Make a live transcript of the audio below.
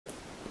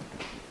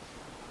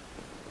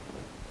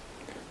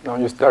Now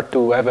you start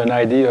to have an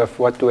idea of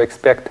what to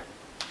expect.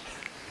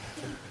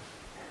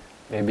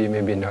 Maybe,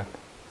 maybe not.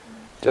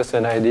 Just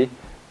an idea.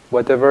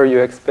 Whatever you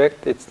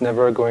expect, it's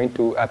never going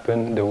to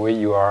happen the way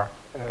you are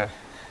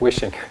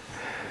wishing.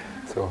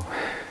 So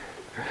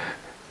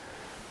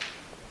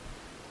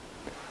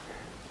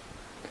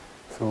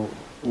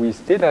we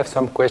still have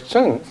some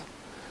questions,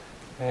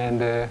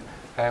 and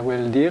I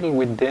will deal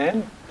with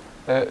them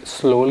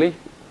slowly.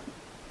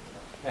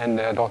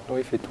 And I don't know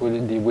if it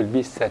will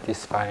be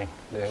satisfying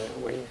the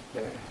way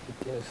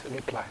it is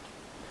look like.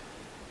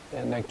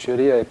 And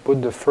actually, I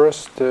put the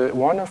first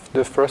one of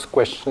the first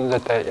questions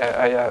that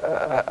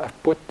I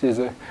put is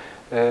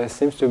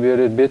seems to be a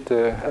little bit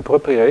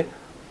appropriate,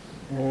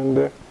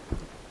 and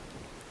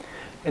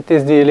it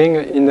is dealing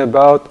in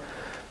about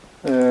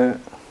the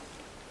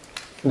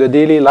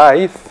daily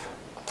life,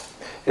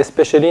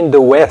 especially in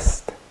the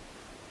West.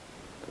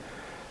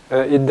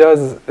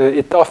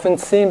 It often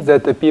seems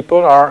that the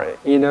people are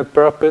in a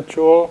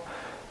perpetual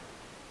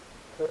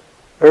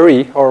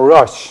hurry or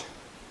rush.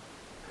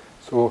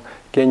 So,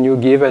 can you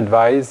give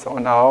advice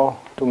on how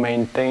to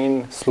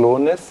maintain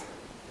slowness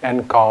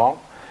and calm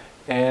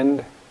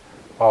and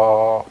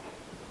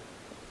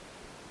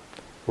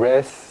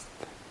rest?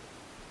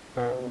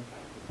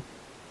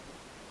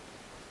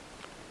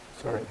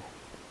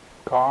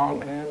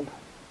 Calm and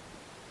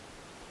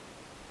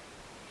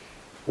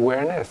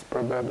awareness,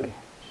 probably.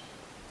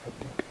 I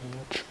think I'm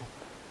not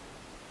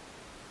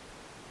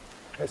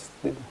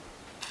sure.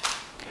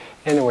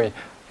 Anyway,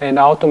 and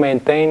how to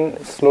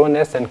maintain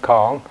slowness and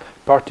calm,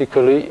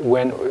 particularly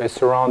when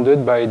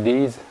surrounded by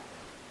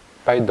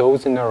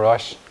those in a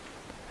rush.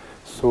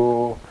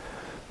 So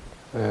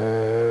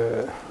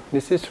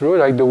this is true.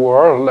 Like the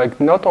world,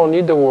 like not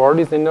only the world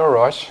is in a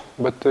rush,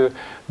 but the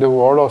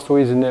world also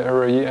is in a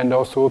hurry, and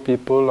also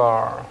people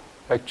are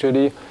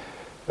actually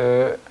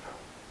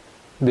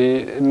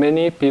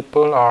many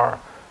people are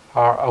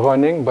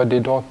running, but they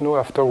don't know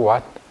after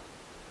what.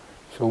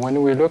 So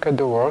when we look at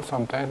the world,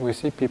 sometimes we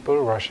see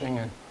people rushing,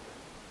 and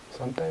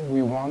sometimes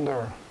we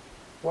wonder,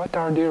 what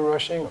are they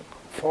rushing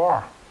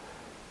for?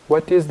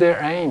 What is their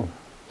aim?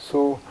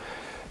 So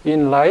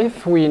in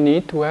life, we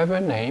need to have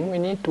an aim, we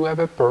need to have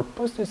a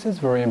purpose. This is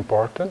very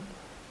important.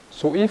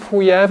 So if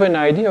we have an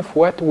idea of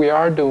what we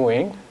are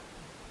doing,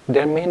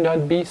 there may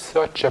not be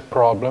such a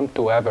problem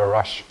to have a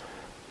rush.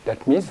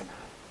 That means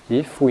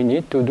if we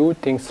need to do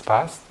things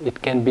fast,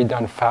 it can be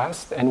done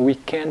fast, and we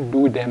can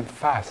do them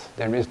fast.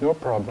 There is no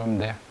problem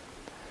there.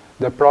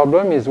 The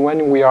problem is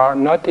when we are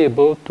not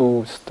able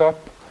to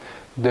stop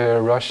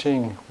the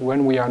rushing,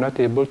 when we are not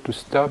able to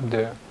stop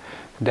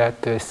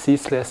that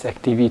ceaseless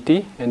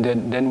activity, and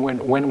then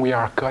when we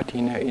are caught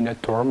in a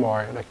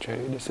turmoil,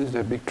 actually, this is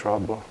the big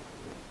trouble.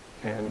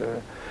 And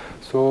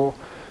so,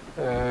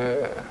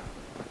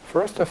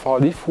 first of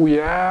all, if we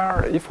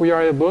are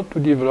able to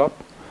develop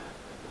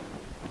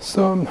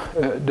some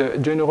the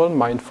general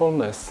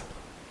mindfulness,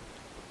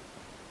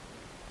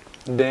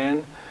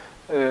 then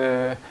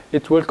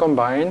it will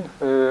combine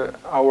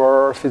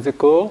our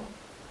physical,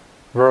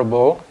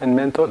 verbal, and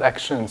mental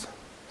actions.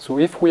 So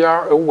if we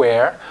are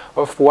aware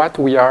of what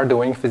we are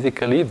doing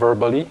physically,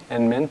 verbally,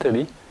 and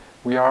mentally,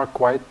 we are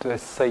quite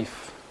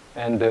safe.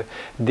 And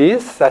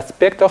this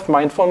aspect of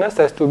mindfulness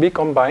has to be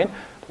combined,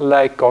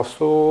 like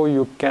also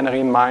you can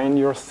remind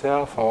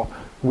yourself, or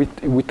we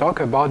talk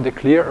about the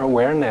clear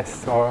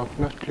awareness, or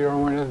not clear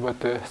awareness,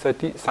 but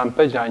sati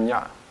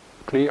sampajanya,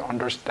 clear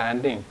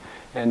understanding.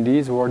 And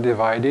these were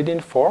divided in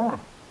four.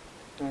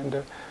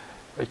 And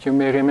like you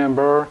may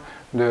remember,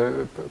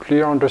 the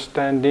clear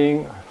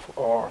understanding,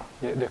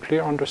 the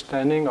clear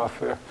understanding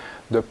of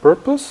the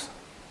purpose,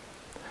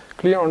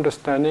 clear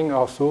understanding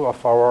also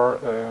of our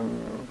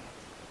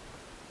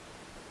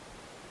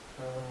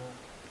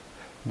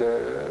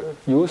the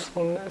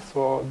usefulness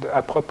or the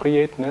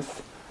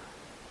appropriateness.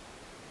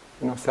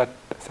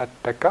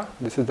 Sattaka,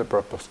 this is the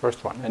purpose,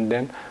 first one, and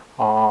then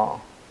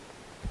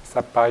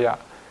sapaya,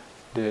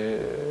 the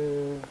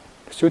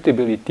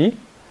suitability,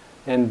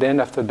 and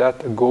then after that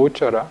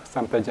gochara,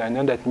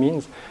 sampajanya, that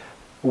means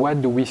what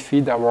do we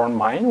feed our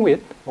mind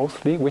with,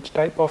 mostly which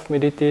type of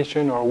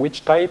meditation or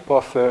which type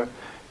of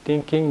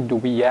thinking do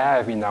we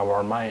have in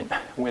our mind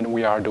when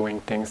we are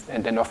doing things.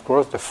 And then of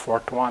course the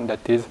fourth one,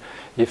 that is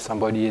if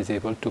somebody is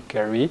able to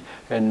carry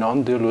a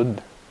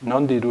non-deluded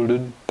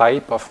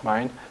type of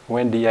mind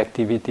when the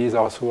activities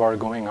also are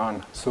going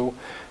on. So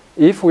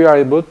if we are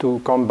able to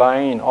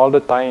combine all the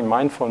time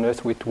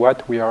mindfulness with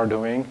what we are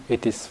doing,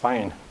 it is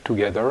fine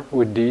together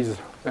with these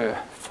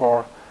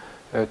four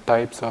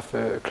types of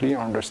clear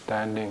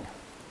understanding.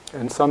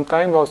 And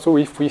sometimes also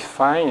if we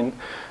find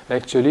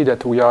actually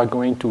that we are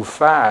going too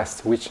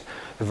fast, which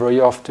very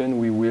often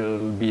we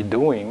will be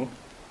doing,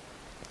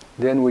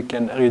 then we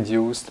can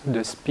reduce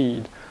the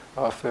speed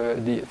of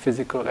the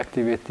physical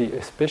activity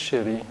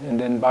especially, and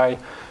then by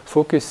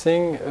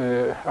focusing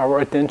our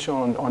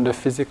attention on the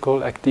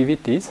physical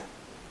activities,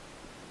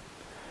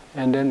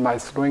 and then by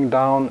slowing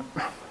down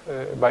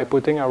by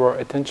putting our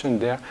attention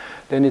there,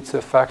 then it's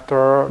a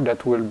factor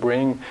that will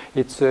bring,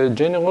 it's a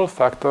general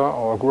factor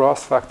or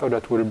gross factor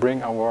that will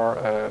bring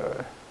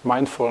our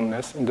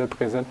mindfulness in the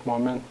present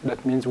moment.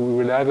 That means we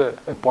will have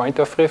a point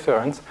of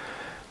reference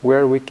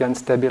where we can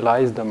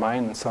stabilize the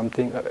mind,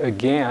 something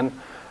again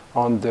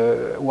on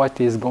what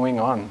is going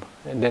on.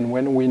 And then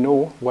when we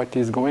know what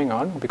is going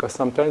on, because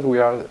sometimes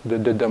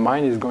the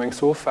mind is going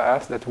so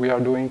fast that we are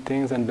doing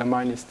things and the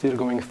mind is still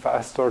going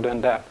faster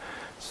than that.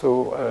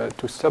 So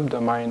to stop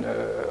the mind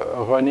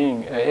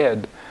running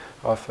ahead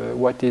of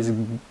what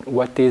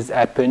is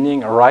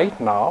happening right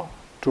now,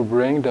 to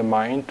bring the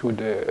mind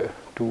to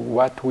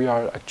what we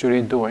are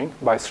actually doing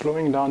by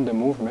slowing down the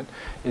movement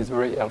is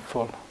very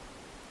helpful.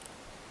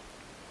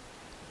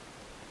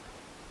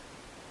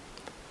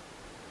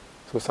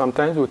 So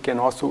sometimes we can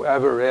also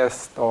have a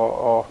rest,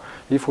 or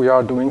if we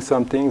are doing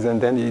some things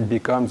and then it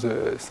becomes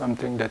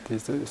something that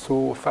is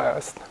so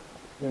fast,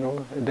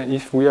 then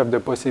if we have the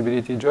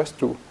possibility just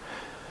to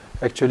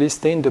actually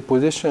stay in the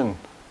position,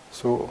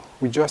 so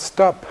we just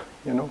stop,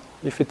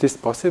 if it is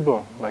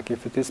possible. Like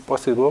if it is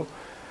possible,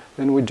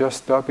 then we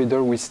just stop.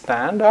 Either we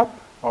stand up,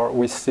 or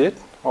we sit,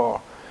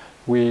 or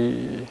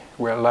we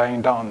are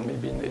lying down.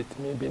 It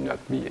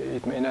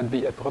may not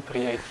be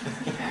appropriate.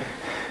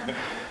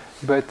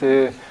 But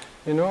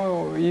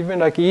even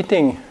like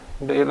eating,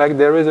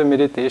 there is a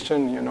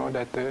meditation,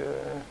 that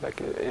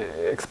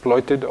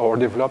exploited or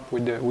developed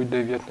with the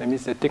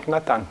Vietnamese, the Thich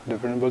Nhat Hanh, the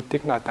Venerable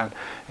Thich Nhat Hanh.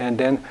 And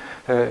then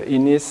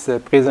in his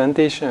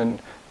presentation,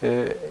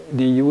 they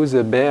use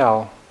a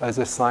bell as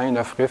a sign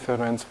of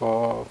reference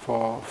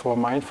for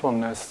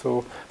mindfulness.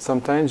 So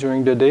sometimes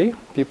during the day,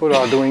 people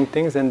are doing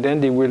things, and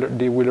then they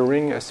will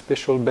ring a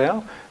special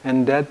bell,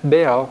 and that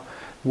bell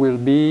will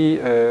be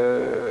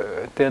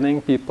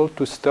telling people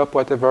to stop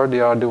whatever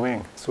they are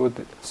doing. So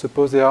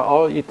suppose they are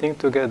all eating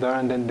together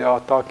and then they are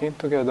talking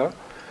together,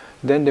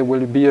 then there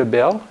will be a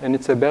bell, and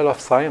it's a bell of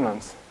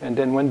silence. And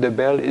then when the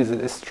bell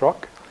is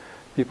struck,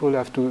 people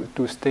have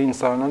to stay in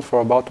silence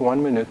for about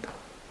 1 minute.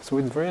 So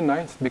it's very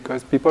nice,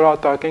 because people are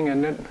talking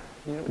and then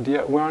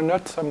we are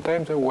not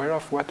sometimes aware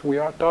of what we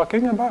are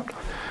talking about.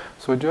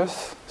 So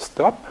just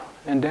stop,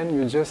 and then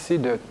you just see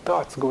the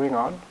thoughts going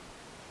on,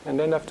 and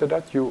then after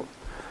that you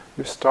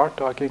start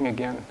talking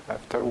again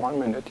after 1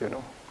 minute,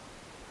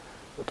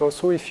 But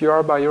also if you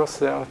are by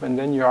yourself and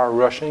then you are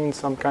rushing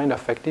some kind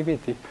of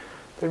activity,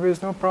 there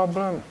is no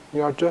problem.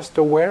 You are just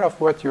aware of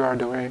what you are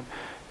doing,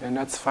 and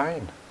that's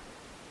fine.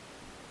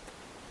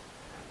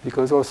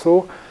 Because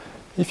also,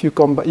 if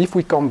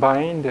we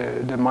combine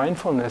the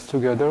mindfulness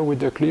together with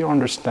the clear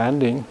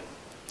understanding,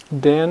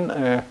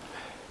 then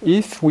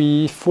if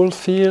we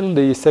fulfill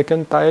the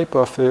second type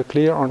of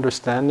clear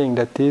understanding,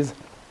 that is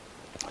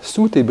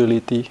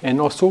suitability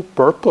and also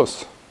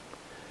purpose,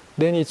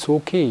 then it's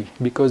okay,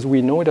 because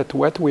we know that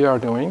what we are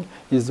doing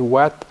is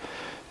what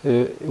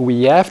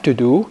we have to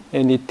do,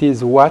 and it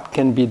is what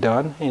can be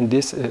done in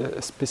this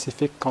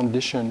specific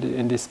condition,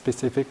 in this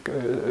specific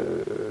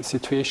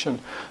situation.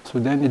 So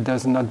then it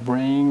does not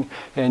bring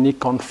any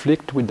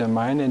conflict with the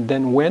mind, and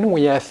then when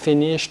we have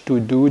finished to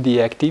do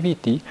the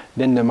activity,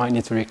 then the mind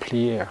is very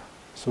clear.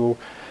 So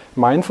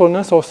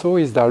mindfulness also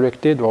is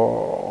directed,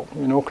 or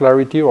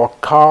clarity or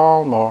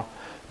calm or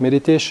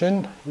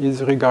meditation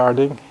is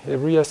regarding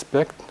every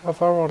aspect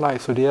of our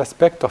life. So the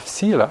aspect of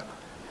sila,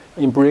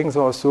 it brings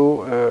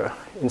also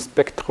in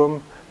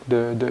spectrum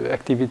the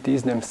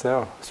activities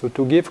themselves. So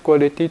to give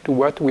quality to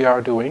what we are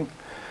doing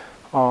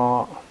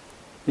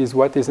is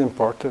what is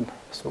important.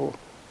 So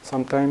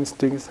sometimes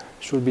things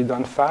should be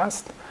done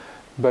fast,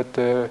 but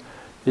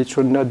it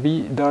should not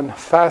be done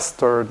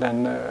faster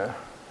than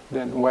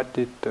what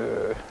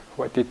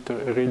it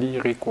really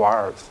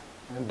requires.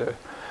 And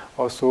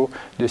also,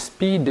 the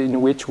speed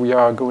in which we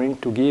are going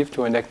to give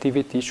to an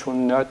activity should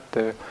not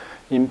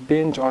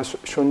impinge or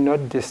should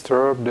not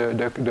disturb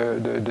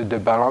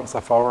the balance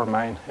of our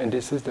mind. And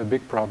this is the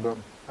big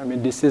problem. I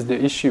mean, this is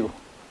the issue.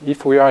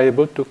 If we are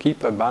able to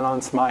keep a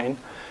balanced mind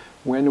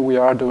when we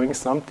are doing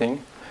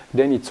something,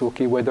 then it's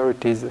okay whether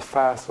it is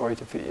fast or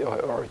it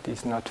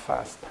is not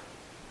fast.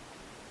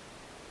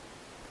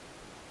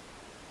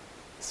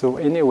 So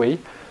anyway,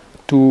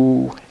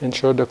 to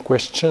answer the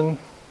question,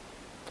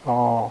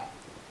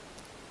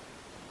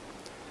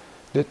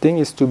 the thing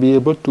is to be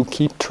able to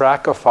keep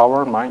track of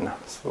our mind.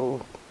 So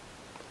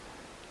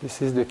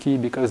this is the key,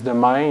 because the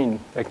mind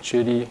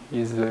actually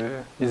is the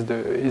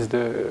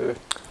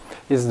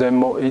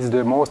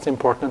most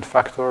important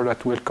factor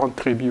that will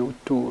contribute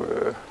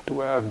to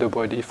have the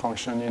body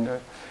function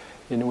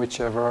in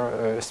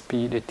whichever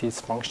speed it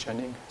is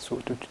functioning. So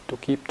to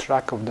keep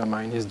track of the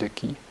mind is the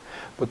key.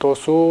 But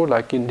also,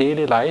 like in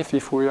daily life,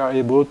 if we are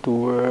able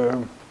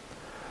to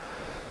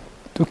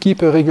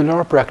keep a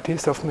regular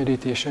practice of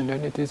meditation,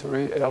 then it is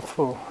very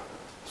helpful.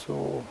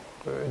 So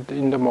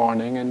in the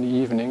morning and the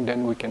evening,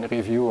 then we can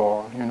review,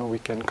 or we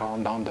can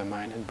calm down the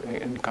mind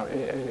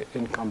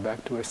and come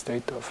back to a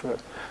state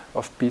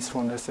of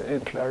peacefulness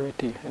and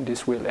clarity, and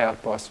this will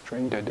help us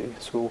during the day.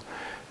 So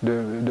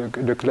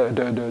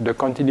the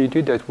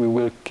continuity that we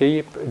will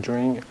keep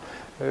during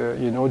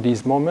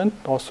these moments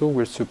also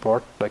will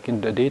support, like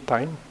in the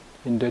daytime.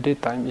 In the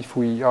daytime, if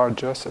we are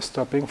just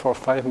stopping for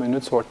 5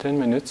 minutes or 10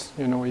 minutes,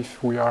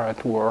 if we are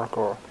at work,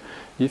 or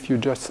if you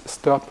just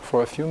stop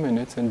for a few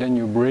minutes and then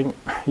you bring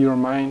your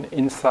mind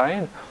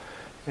inside,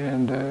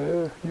 and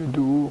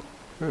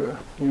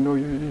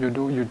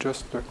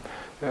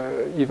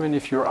even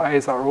if your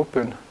eyes are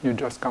open, you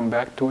just come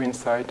back to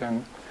inside,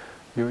 and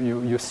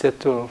you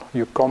settle,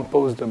 you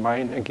compose the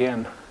mind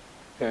again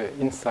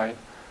inside,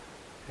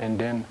 and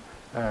then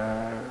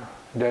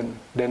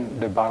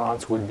the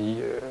balance will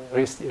be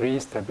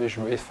re-established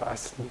very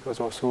fast, because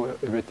also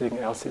everything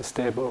else is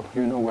stable.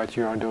 You know what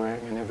you are doing,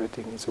 and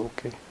everything is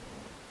okay.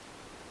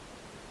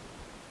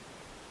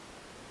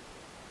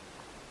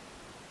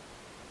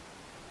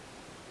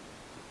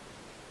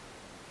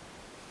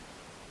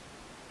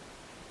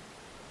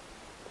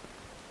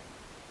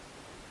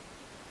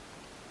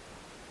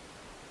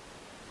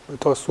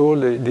 But also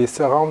the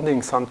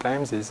surrounding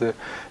sometimes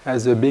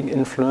has a big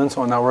influence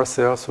on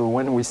ourselves. So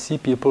when we see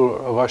people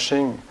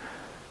rushing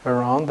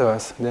around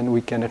us, then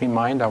we can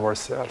remind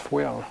ourselves,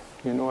 well,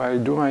 I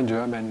do my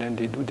job, and then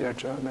they do their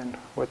job, and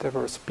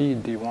whatever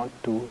speed they want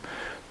to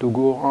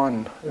go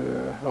on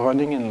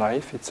running in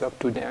life, it's up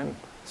to them.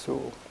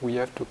 So we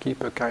have to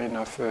keep a kind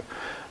of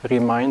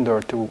reminder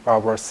to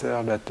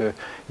ourselves that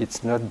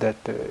it's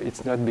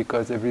not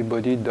because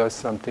everybody does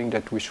something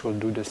that we should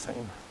do the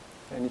same,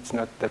 and it's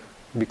not that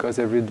because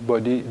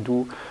everybody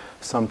do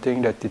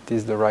something that it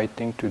is the right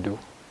thing to do.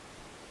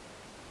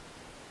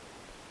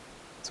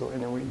 So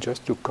anyway,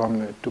 just to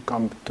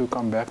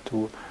come back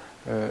to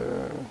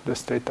the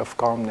state of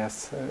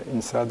calmness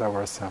inside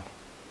ourselves.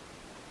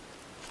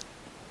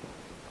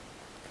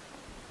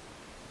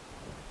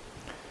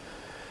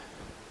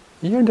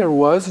 Here there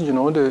was,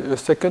 the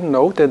second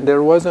note, and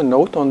there was a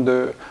note on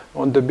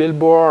the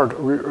billboard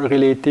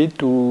related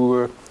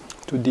to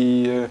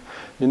the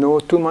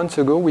 2 months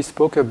ago we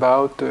spoke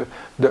about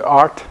the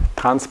heart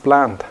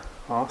transplant.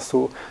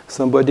 So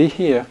somebody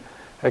here,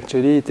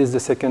 actually it is the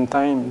second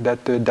time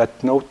that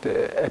that note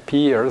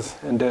appears,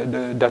 and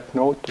that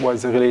note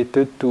was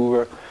related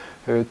to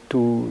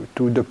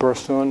the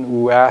person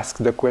who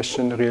asked the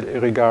question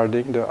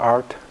regarding the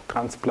heart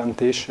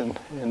transplantation,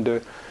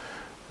 and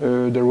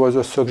there was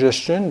a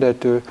suggestion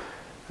that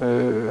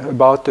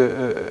about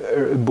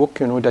a book,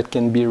 that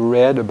can be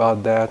read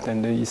about that,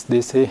 and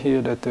they say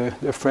here that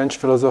a French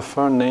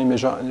philosopher named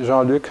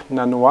Jean-Luc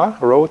Nanois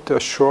wrote a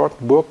short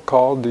book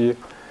called The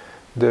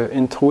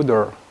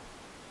Intruder,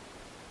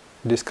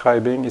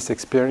 describing his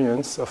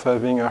experience of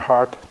having a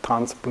heart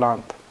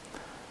transplant.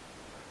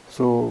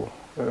 So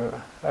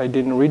I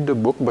didn't read the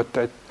book,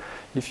 but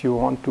if you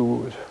want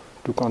to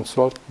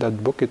consult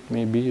that book, it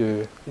may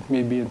be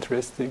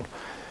interesting.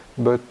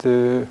 But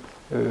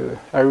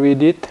I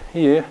read it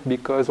here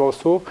because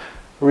also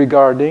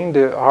regarding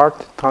the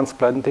heart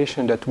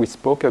transplantation that we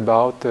spoke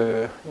about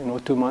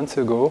 2 months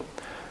ago,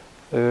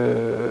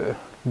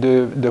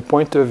 the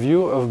point of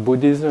view of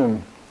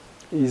Buddhism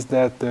is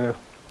that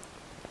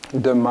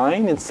the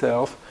mind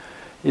itself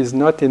is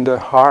not in the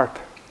heart.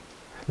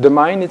 The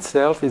mind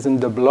itself is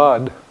in the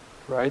blood,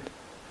 right?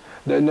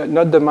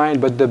 Not the mind,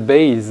 but the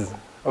base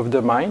of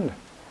the mind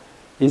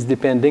is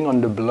depending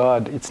on the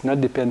blood. It's not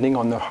depending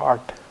on the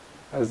heart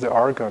as the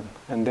organ.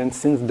 And then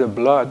since the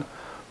blood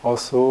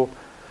also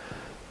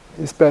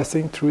is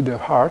passing through the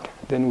heart,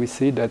 then we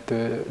see that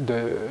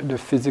the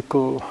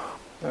physical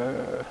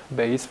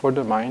base for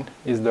the mind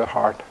is the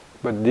heart.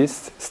 But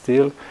this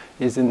still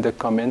is in the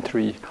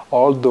commentary,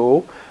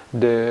 although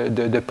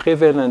the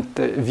prevalent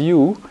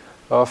view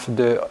of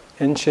the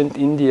ancient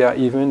India,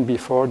 even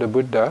before the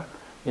Buddha,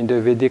 in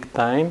the Vedic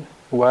time,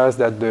 was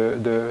that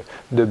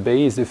the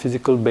base, the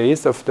physical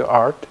base of the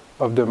heart,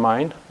 of the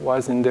mind,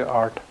 was in the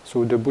heart.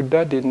 So the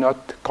Buddha did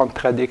not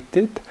contradict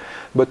it,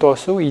 but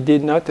also he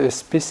did not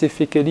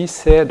specifically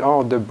said,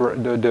 oh,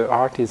 the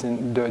heart is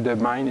in the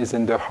mind is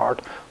in the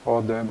heart,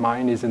 or the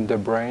mind is in the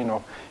brain,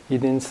 or he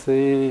didn't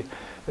say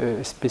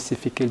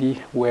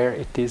specifically where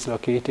it is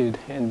located.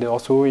 And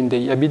also in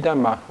the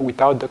Abhidhamma,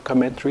 without the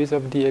commentaries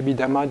of the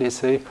Abhidhamma, they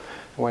say,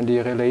 when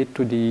they relate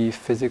to the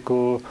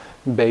physical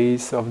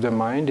base of the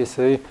mind, they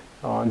say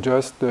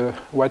just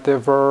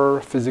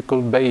whatever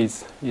physical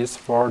base is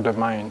for the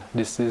mind.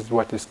 This is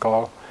what is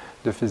called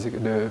the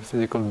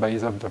physical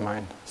base of the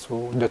mind.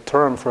 So the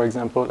term, for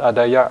example,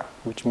 adaya,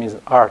 which means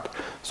heart.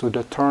 So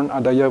the term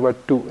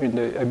adayavatu in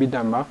the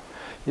Abhidhamma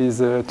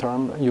is a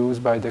term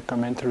used by the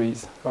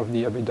commentaries of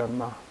the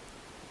Abhidhamma.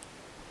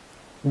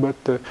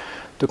 But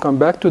to come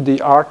back to the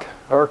heart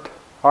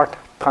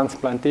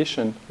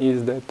transplantation,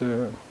 is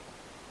that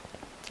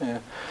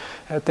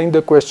I think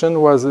the question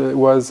was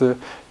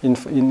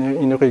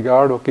in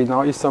regard, okay,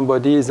 now if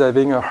somebody is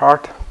having a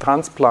heart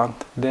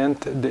transplant, then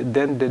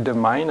the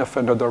mind of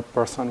another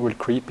person will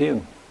creep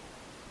in,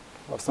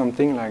 or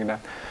something like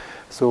that.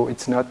 So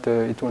it's not,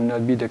 it will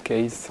not be the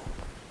case.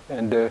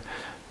 And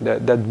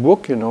that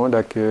book,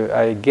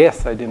 I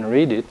guess I didn't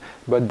read it,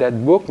 but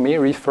that book may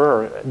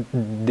refer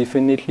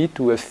definitely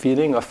to a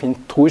feeling of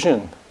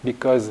intrusion,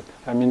 because,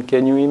 I mean,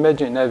 can you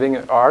imagine having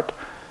a heart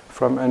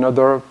from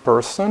another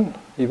person,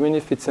 even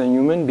if it's a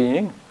human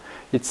being,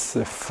 it's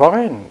a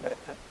foreign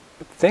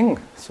thing.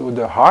 So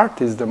the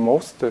heart is the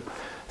most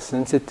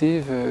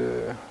sensitive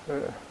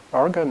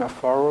organ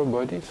of our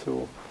body.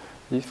 So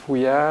if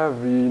we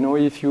have,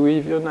 if you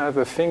even have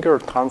a finger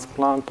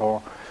transplant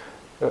or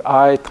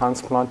eye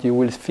transplant, you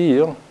will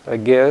feel, I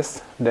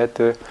guess, that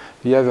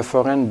you have a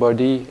foreign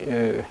body,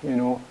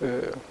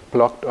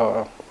 plucked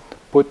or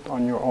put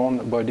on your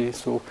own body.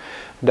 So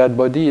that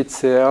body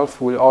itself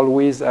will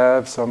always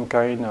have some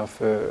kind of,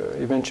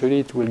 eventually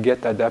it will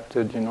get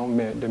adapted,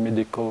 the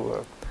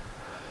medical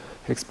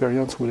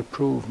experience will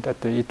prove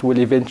that it will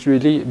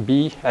eventually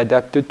be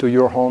adapted to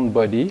your own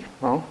body,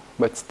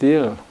 but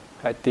still,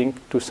 I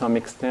think to some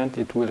extent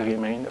it will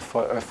remain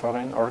a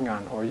foreign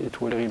organ, or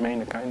it will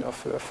remain a kind of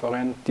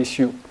foreign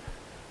tissue,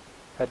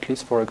 at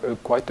least for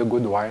quite a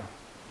good while.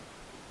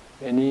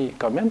 Any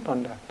comment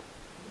on that?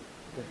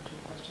 Two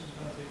questions.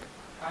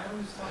 I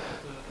always thought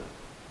that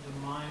the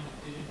mind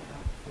didn't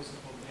have a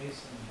physical base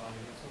in the body.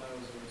 That's what I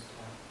was always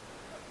taught.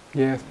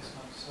 Yes. It's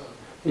not so.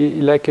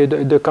 Like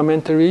the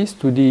commentaries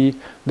to the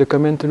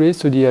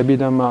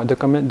Abhidhamma, the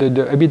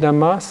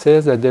Abhidhamma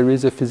says that there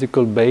is a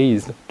physical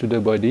base to the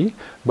body,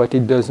 but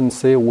it doesn't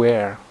say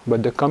where.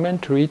 But the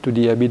commentary to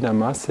the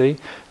Abhidhamma say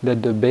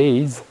that the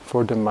base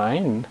for the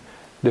mind,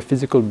 the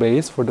physical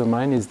base for the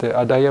mind, is the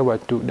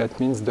Adayavatu. That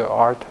means the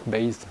heart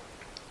base. And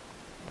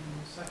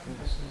the second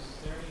question is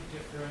there any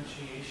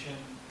differentiation,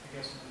 I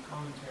guess, in the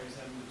commentaries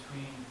then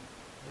between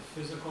the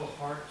physical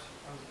heart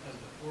as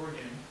the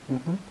organ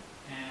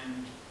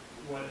and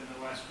what in the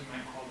West we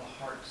might call the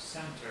heart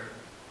center,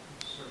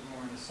 sort of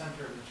more in the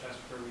center of the chest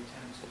where we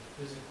tend to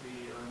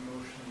physically or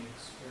emotionally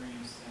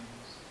experience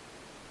things?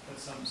 But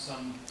some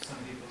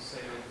people say,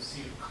 the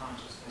seat of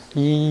consciousness.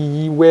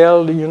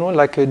 Well,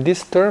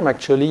 this term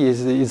actually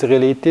is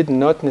related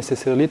not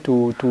necessarily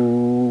to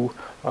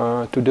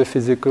the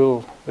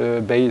physical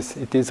base.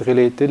 It is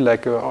related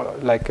like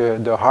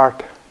the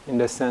heart, in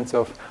the sense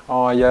of,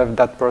 I have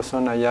that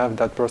person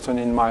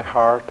in my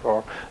heart,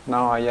 or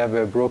now I have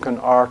a broken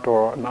heart,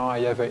 or now I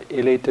have an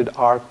elated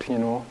heart,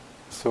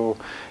 So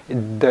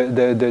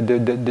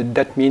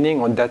that meaning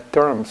or that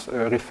terms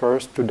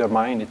refers to the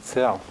mind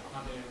itself.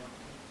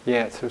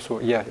 Yes, it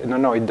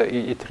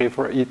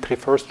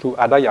refers to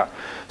Adaya.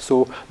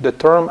 So the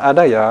term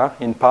Adaya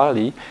in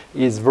Pali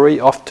is very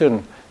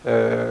often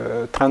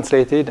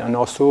translated and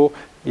also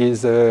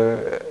is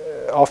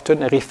often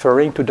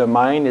referring to the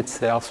mind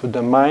itself. So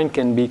the mind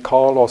can be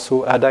called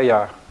also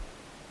Adaya.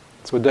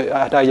 So the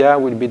Adaya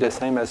will be the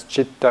same as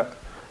Chitta.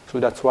 So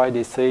that's why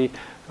they say,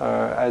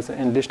 as an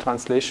English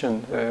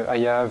translation, I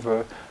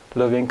have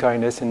loving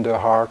kindness in the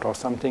heart or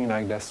something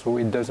like that. So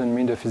it doesn't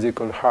mean the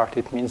physical heart.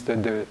 It means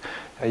that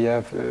I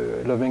have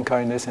loving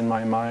kindness in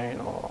my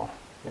mind, or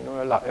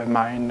a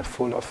mind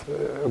full of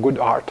a good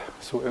heart.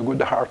 So a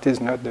good heart is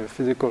not the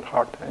physical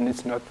heart, and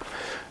it's not.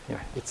 Yeah,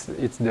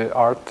 it's the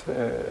art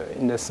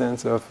in the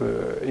sense of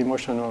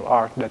emotional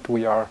art that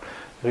we are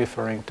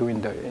referring to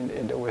in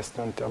the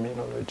Western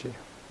terminology.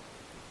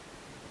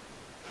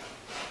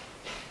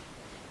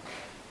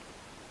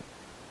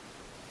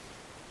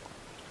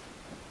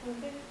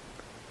 Okay.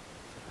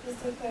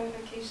 Just a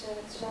clarification,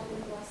 it's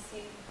Jean-Luc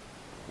Nancy,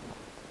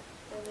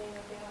 the name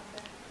of the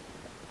author.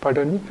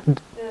 Pardon me? The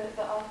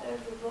author of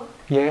the book?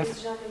 Yes.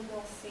 Is Jean-Luc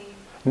Nancy.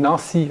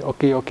 Nancy,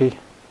 okay.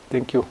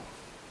 Thank you.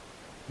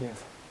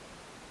 Yes.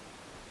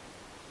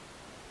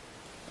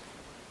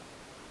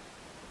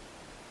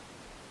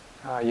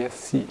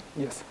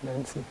 Yes,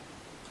 Nancy.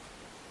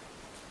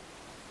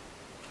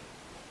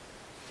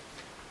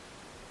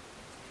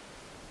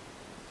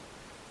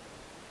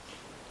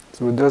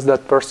 So does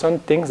that person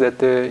think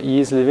that he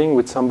is living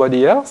with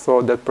somebody else,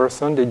 or that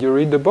person, did you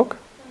read the book?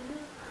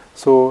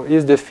 So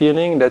is the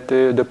feeling that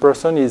the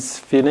person is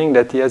feeling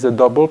that he has a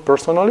double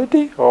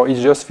personality, or he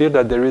just feel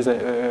that there is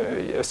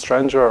a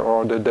stranger,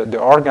 or the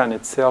organ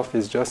itself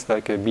is just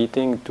like a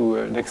beating to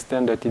an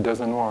extent that he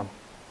doesn't want?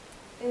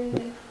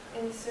 In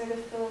sort of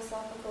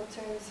philosophical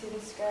terms, he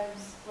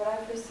describes what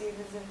I perceive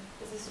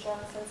as a strong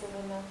sense of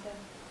anatta,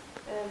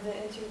 and of the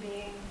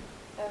interbeing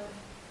of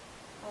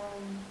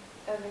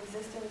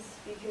existence,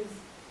 because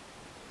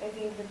I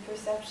think the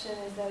perception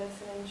is that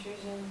it's an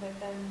intrusion, but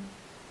then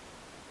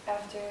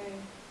after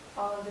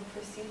all of the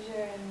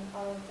procedure and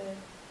all of the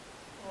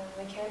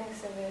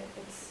mechanics of it,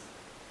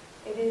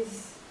 it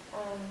is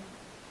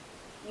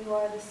you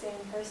are the same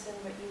person,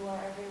 but you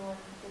are everyone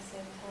at the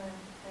same time,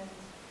 and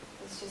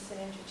it's just an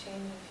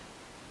interchange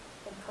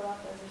of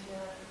kalapas, if you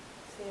want to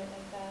see it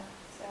like that.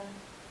 So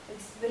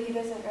but he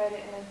doesn't write it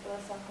in a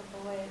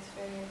philosophical way. It's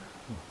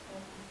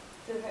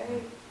a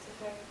very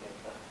good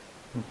book.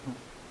 Mm-hmm.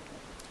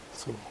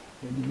 So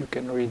maybe you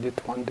can read it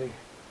one day.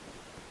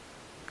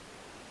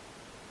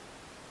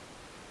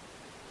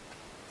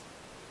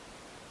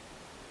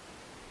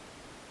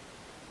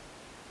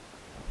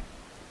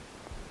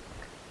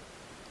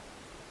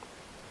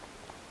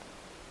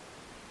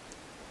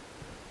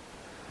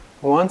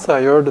 Once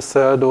I heard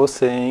Sayadaw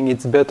saying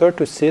it's better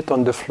to sit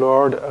on the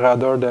floor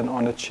rather than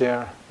on a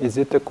chair. Is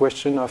it a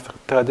question of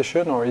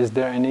tradition, or is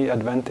there any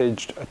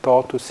advantage at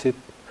all to sit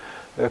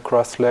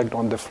cross-legged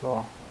on the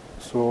floor?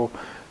 So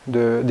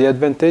the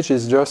advantage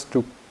is just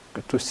to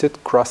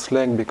sit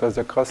cross-legged, because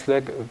the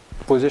cross-legged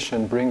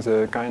position brings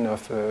a kind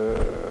of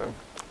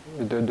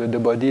the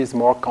body is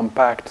more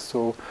compact.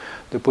 So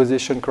the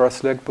position,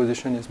 cross-legged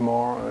position, is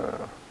more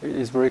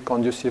is very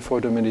conducive for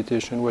the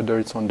meditation, whether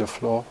it's on the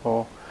floor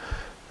or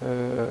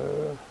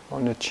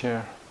on a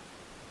chair.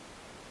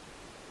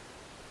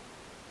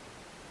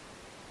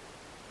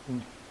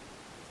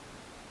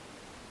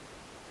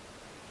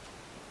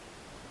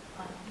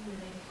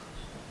 Related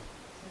question.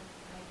 So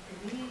I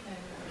believe I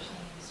remember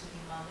saying in the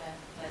Sudhimagga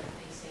that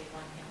they say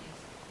one can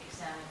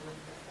examine with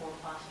the 4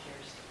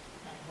 postures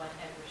and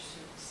whatever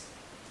suits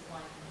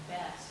one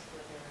best,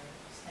 whether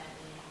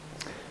standing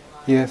or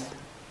lying. Yes.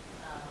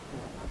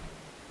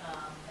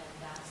 And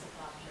that's the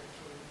posture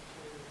to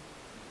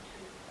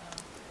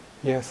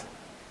Yes.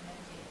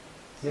 meditate.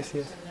 Yes,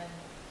 yes. So then,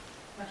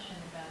 question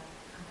about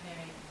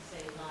comparing,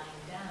 say,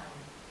 lying down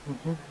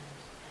Mm-hmm. and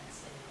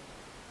sitting,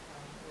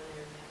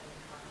 whether you have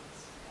any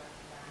comments about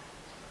that.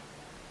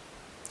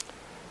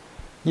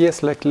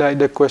 Yes, like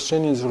the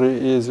question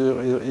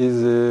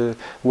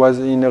was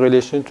in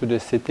relation to the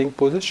sitting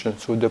position.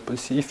 So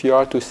if you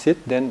are to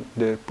sit, then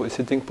the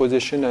sitting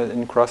position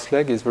in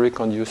cross-leg is very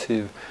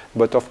conducive.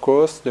 But of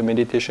course, the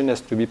meditation has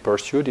to be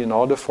pursued in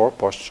all the 4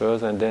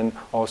 postures, and then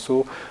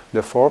also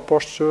the 4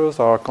 postures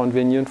are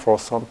convenient for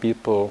some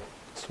people.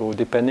 So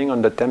depending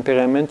on the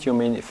temperament, you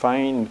may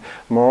find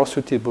more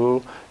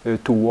suitable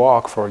to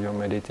walk for your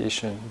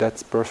meditation.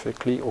 That's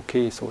perfectly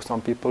okay. So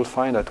some people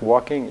find that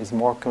walking is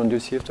more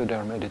conducive to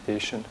their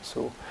meditation.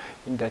 So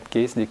in that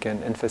case, they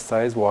can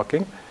emphasize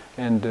walking.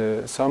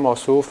 And some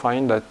also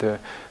find that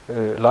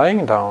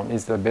lying down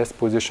is the best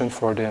position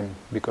for them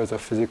because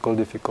of physical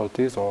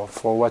difficulties or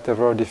for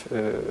whatever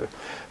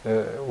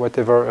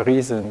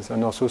reasons.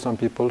 And also some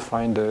people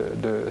find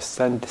the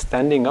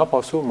standing up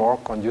also more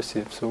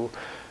conducive. So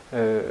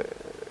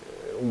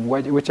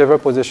whichever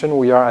position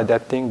we are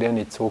adapting, then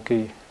it's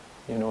okay.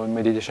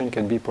 Meditation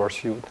can be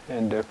pursued.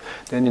 And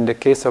then in the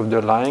case of the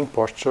lying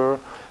posture,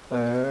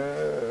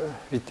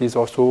 it is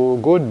also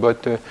good,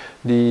 but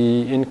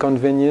the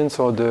inconvenience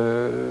or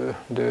the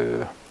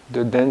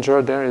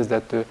danger there is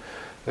that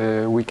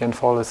we can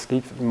fall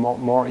asleep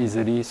more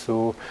easily.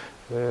 So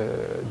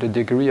the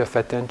degree of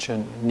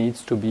attention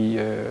needs to be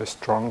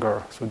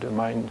stronger. So the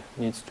mind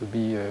needs to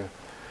be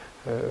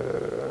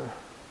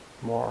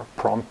more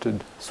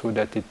prompted so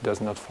that it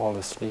does not fall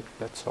asleep,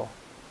 that's all.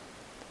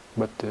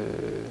 But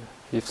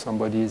if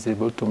somebody is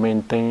able to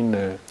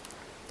maintain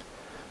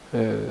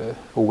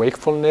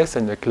wakefulness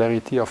and the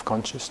clarity of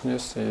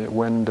consciousness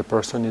when the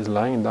person is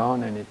lying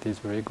down, and it is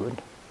very good.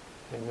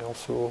 And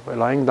also a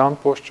lying down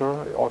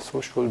posture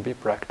also should be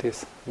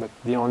practiced. But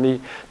the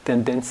only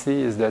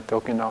tendency is that,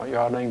 okay, now you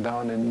are lying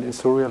down and you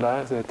so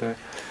realize that the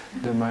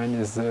mind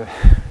is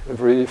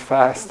very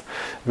fast,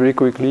 very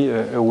quickly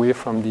away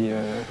from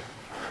the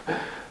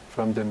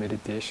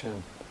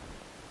meditation.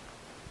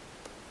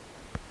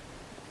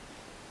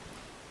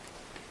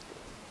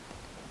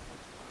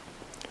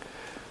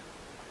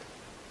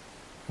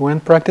 When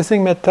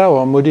practicing metta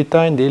or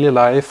mudita in daily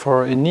life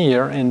for a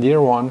near and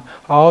dear one,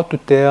 how to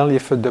tell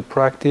if the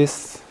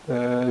practice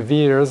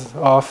veers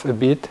off a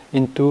bit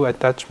into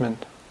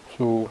attachment?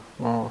 So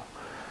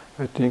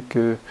I think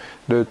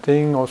the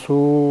thing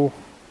also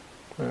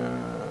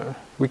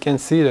we can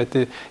see that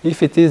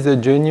if it is a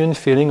genuine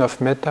feeling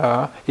of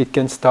metta, it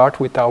can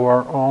start with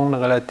our own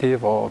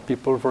relative or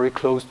people very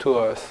close to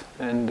us,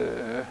 and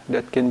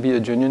that can be a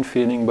genuine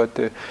feeling,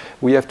 but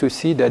we have to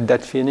see that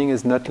that feeling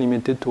is not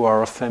limited to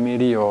our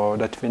family, or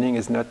that feeling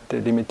is not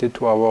limited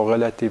to our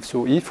relatives.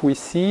 So if we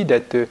see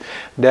that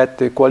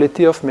that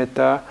quality of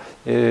metta,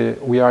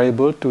 we are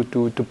able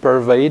to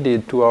pervade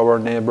it to our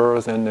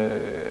neighbors, and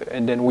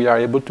then we are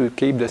able to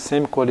keep the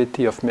same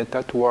quality of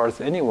metta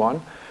towards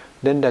anyone,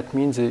 then that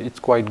means it's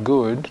quite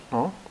good.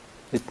 No?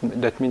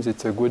 That means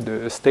it's a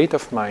good state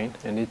of mind,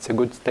 and it's a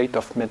good state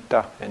of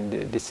metta. And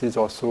this is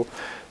also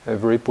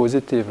very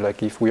positive.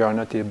 Like if we are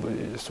not able,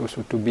 so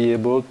to be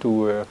able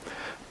to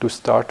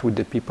start with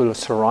the people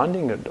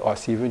surrounding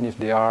us, even if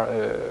they are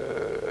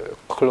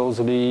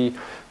closely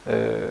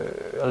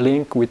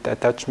linked with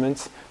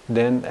attachments,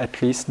 then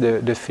at least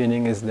the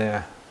feeling is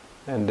there,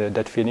 and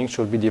that feeling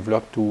should be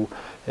developed to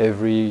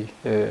every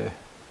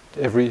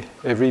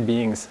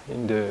beings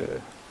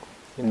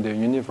in the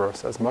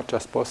universe as much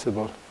as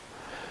possible.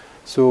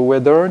 So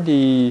whether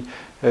the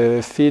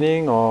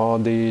feeling or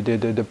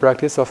the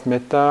practice of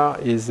metta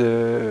is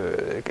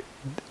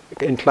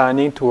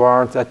inclining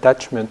towards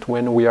attachment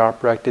when we are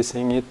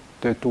practicing it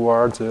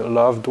towards a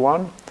loved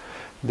one,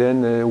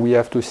 then we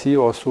have to see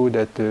also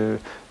that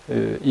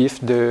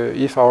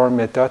if our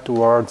metta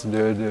towards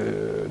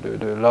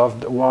the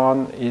loved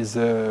one is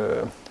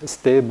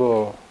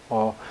stable,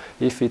 or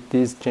if it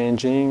is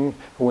changing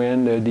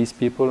when these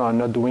people are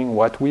not doing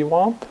what we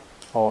want,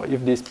 or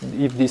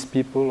if these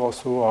people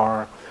also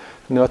are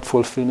not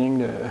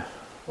fulfilling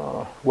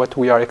what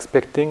we are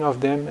expecting of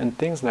them and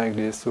things like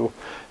this. So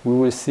we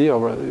will see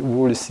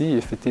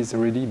if it is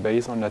really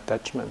based on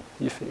attachment.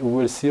 We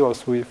will see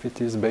also if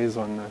it is based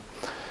on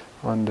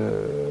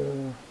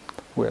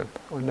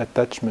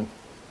attachment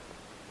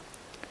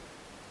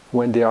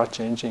when they are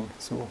changing.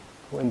 So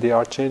when they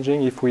are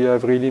changing, if we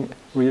have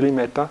really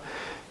metta,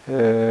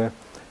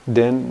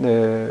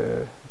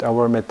 then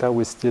our metta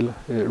will still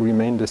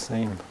remain the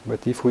same.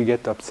 But if we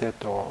get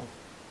upset, or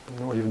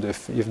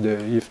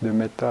if the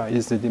metta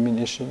is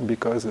diminishing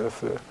because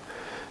of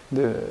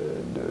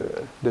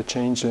the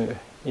change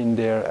in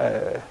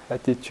their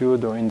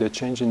attitude or in the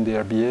change in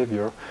their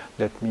behavior,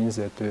 that means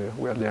that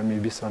there may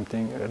be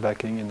something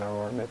lacking in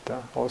our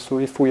metta. Also,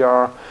 if we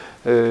are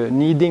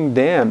needing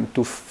them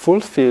to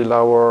fulfill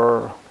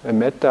our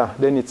metta,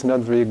 then it's not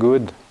very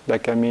good.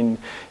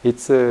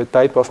 It's a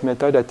type of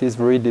metta that is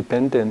very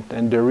dependent,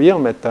 and the real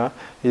metta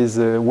is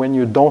when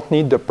you don't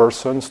need the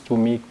persons to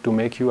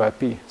make you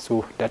happy.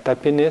 So that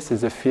happiness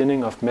is a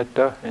feeling of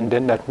metta, and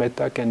then that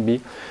metta can be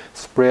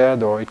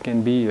spread, or it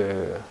can be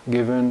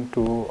given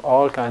to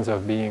all kinds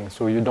of beings.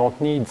 So you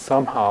don't need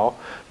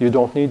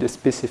the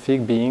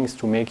specific beings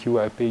to make you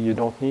happy. You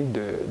don't need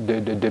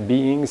the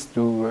beings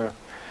to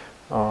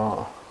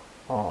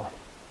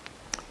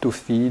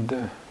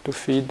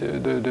feed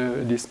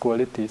these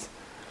qualities.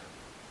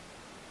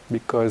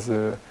 Because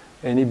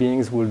any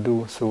beings will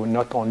do, so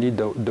not only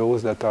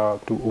those that are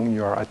to whom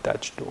you are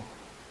attached to.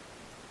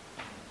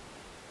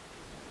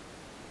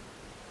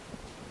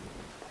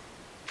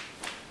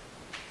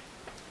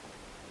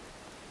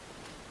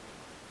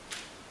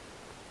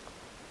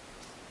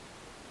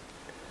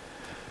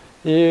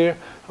 Here,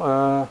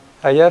 I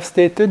have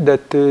stated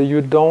that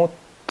you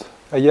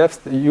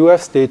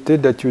have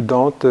stated that you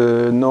don't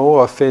know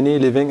of any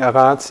living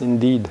arhats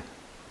indeed.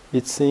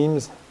 It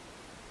seems.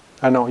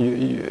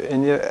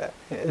 Any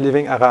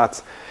living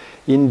arhats.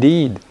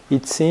 Indeed,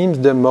 it seems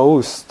the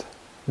most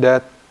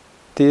that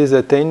is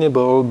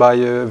attainable by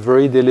a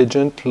very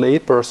diligent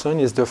layperson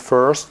is the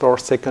first or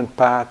second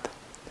path.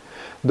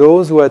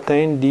 Those who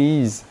attain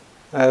these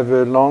have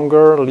a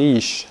longer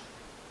leash,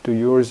 to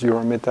use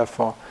your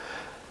metaphor,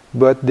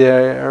 but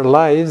their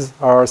lives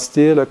are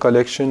still a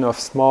collection of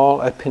small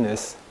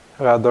happiness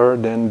rather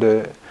than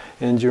the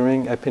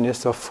enduring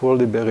happiness of full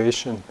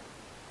liberation.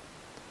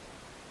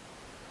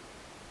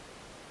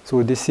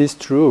 So this is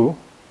true,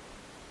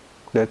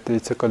 that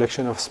it's a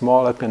collection of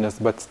small happiness,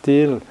 but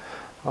still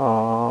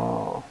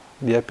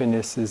the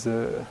happiness is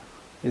a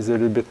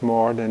little bit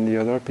more than the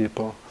other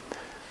people.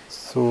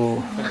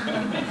 So,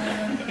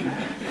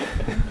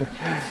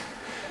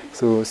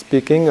 so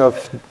speaking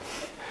of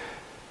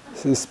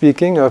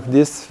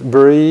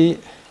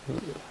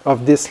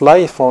this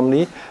life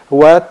only,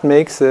 what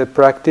makes a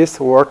practice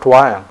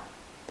worthwhile?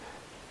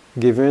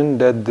 Given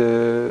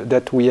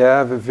that we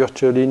have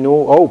virtually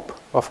no hope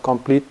of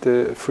complete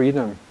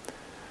freedom.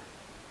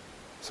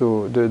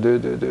 So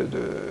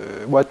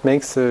what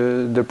makes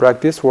the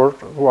practice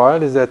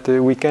worthwhile is that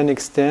we can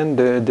extend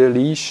the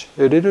leash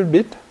a little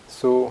bit.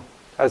 So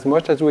as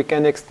much as we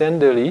can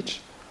extend the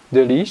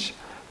leash,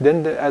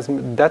 then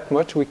that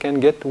much we can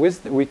get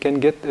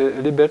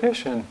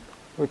liberation.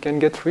 We can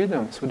get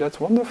freedom. So that's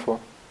wonderful.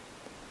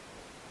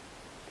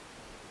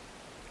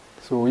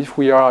 So if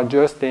we are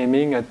just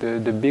aiming at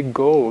the big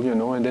goal,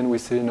 and then we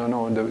say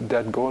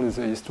that goal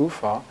is too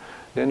far,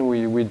 then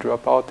we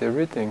drop out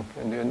everything,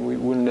 and then we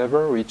will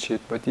never reach it.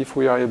 But if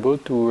we are able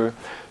to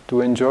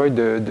enjoy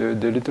the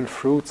little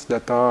fruits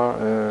that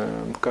are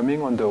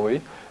coming on the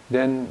way,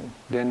 then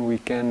we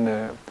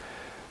can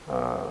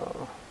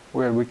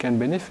we can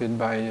benefit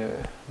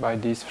by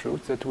these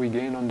fruits that we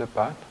gain on the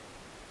path.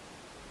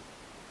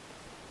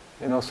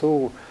 And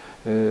also,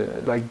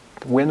 like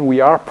when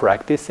we are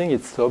practicing,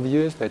 it's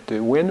obvious that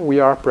when we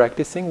are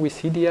practicing, we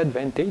see the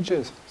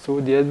advantages. So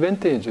the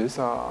advantages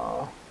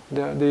are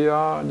they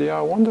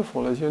are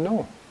wonderful, as you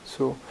know.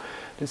 So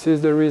this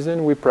is the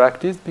reason we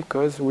practice,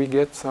 because we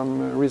get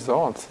some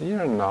results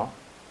here and now.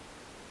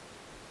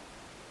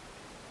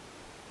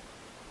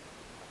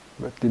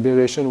 But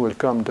liberation will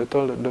come.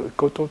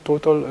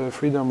 Total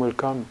freedom will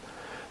come.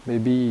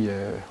 Maybe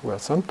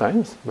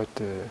sometimes, but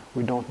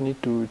we don't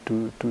need to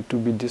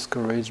be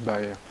discouraged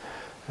by.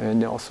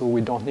 And also,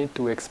 we don't need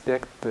to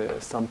expect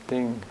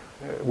something.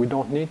 We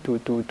don't need to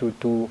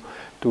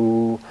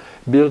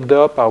build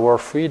up our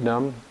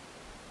freedom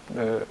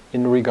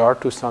in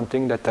regard to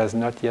something that has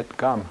not yet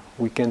come.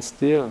 We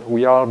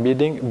are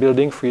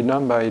building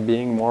freedom by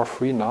being more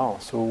free now.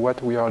 So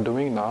what we are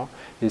doing now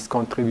is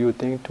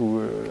contributing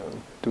to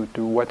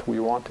what we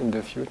want in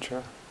the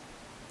future.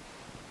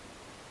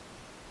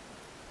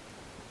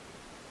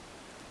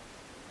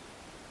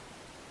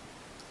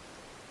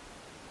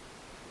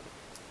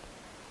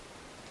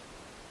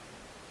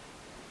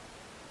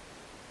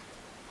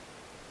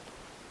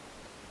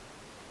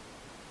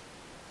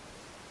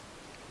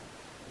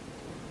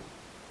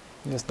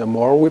 Yes, the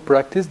more we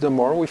practice, the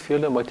more we feel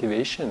the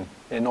motivation.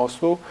 And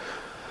also,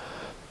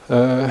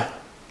 the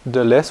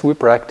less we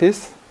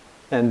practice,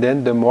 and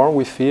then the more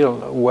we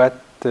feel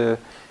what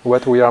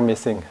what we are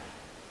missing.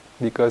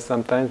 Because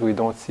sometimes we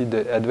don't see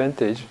the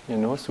advantage,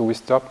 so we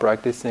stop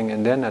practicing,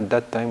 and then at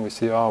that time we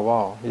say, oh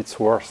wow, it's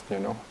worse,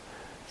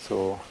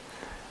 So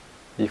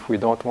if we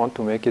don't want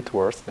to make it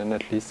worse, then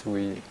at least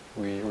we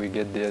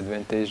get the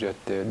advantage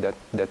that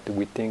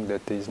we think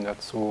that is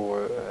not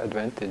so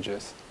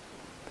advantageous.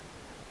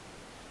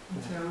 I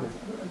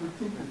would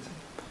think that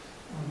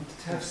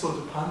to have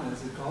Sotapanna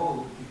as a goal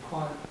would be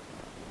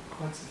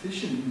quite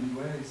sufficient in many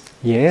ways.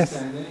 Yes.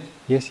 In this day and age.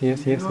 Yes.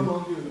 You no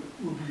longer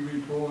will be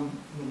reborn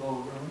in the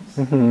lower realms.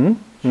 Mm-hmm.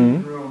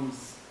 Human realm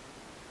is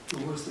the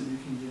worst that you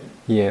can get.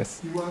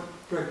 Yes. You won't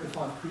break the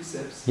 5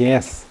 precepts.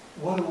 Yes.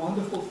 What a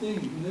wonderful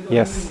thing. You never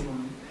Yes. met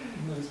anyone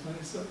in those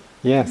places. So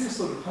Yes. this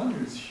sort of ponder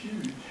is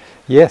huge.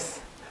 Yes.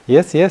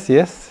 That's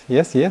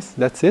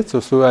it.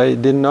 So I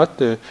did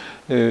not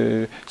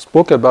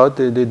spoke about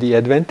the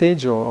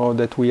advantage or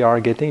that we are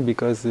getting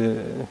because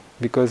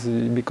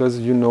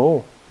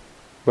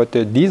But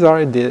these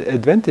are the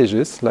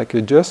advantages, like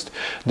just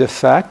the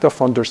fact of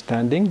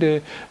understanding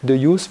the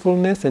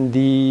usefulness and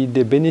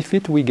the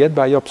benefit we get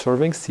by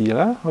observing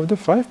sila of the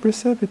 5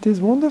 precepts. It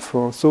is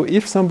wonderful. So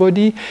if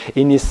somebody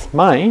in his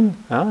mind,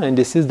 and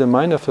this is the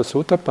mind of a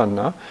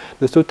Sotapanna,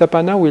 the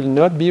Sotapanna will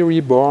not be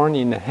reborn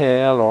in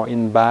hell or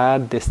in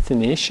bad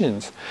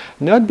destinations,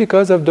 not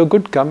because of the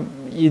good karma,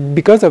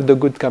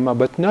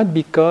 but not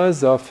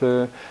because of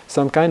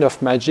some kind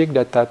of magic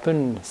that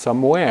happened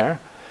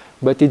somewhere.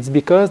 But it's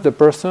because the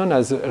person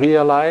has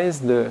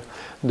realized the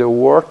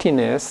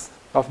worthiness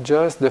of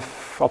just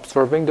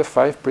observing the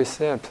 5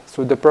 precepts.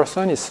 So the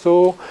person is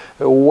so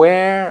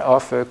aware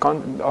of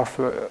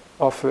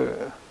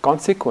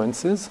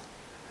consequences,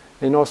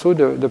 and also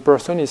the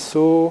person is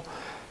so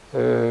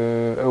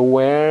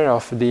aware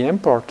of the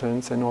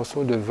importance and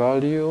also the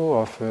value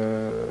of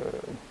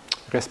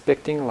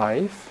respecting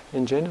life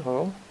in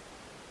general,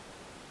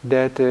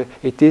 that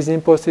it is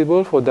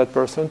impossible for that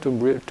person to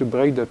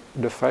break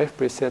the 5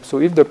 precepts.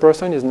 So if the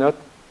person is not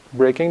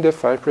breaking the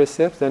 5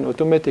 precepts, then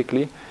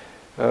automatically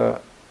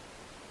the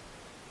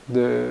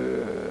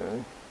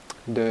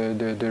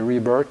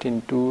rebirth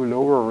into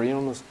lower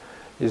realms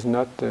is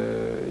not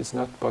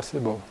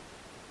possible.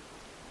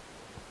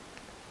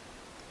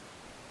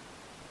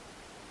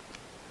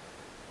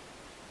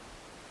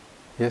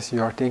 Yes,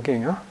 you are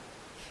thinking, huh?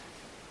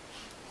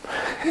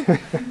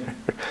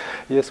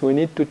 Yes, we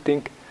need to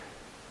think.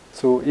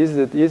 So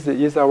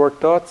is our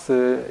thoughts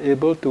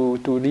able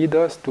to lead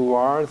us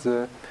towards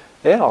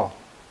hell,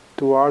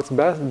 towards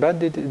bad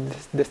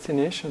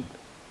destination?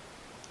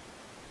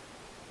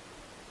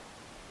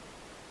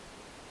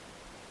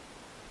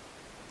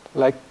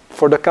 Like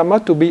for the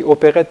karma to be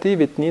operative,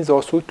 it needs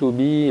also to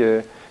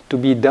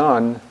be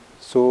done.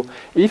 So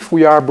if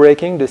we are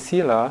breaking the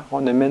sila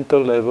on a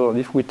mental level,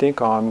 if we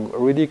think, I'm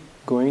really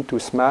going to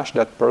smash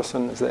that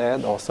person's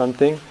head or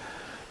something,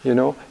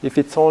 if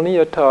it's only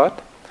a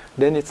thought,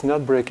 then it's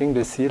not breaking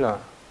the sila.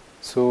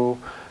 So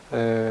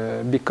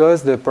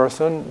because the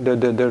person,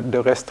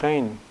 the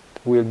restraint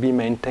will be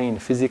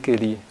maintained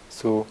physically.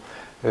 So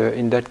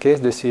in that case,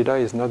 the sila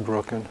is not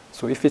broken.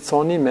 So if it's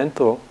only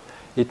mental,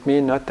 it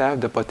may not have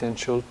the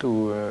potential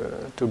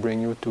to bring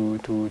you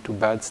to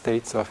bad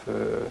states of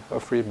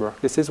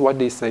rebirth. This is what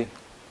they say.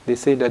 They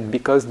say that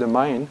because the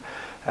mind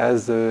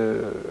has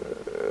a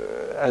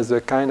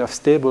kind of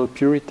stable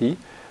purity,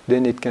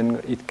 then it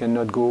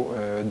cannot go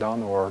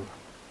downward.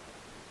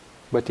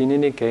 But in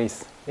any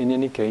case,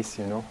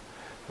 the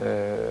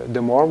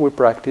more we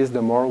practice,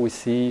 the more we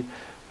see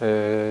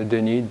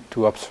the need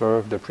to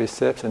observe the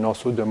precepts, and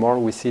also the more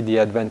we see the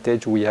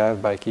advantage we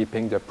have by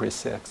keeping the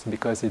precepts,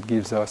 because it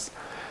gives us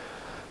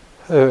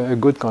a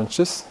good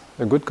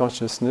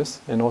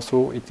consciousness, and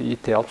also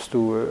it helps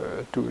to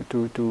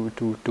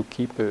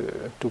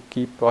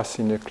keep us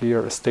in a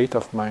clear state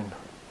of mind.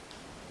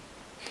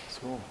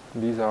 So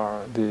these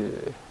are the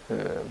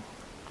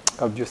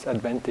obvious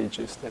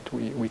advantages that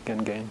we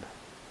can gain.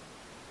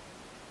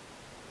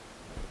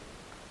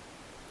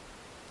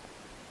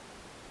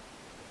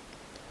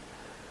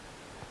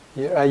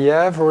 I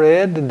have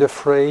read the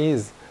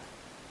phrase,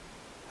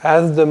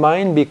 as the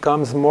mind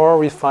becomes more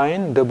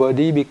refined, the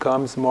body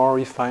becomes more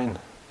refined.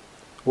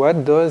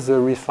 What does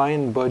a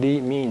refined body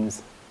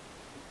means?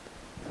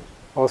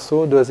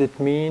 Also, does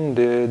it mean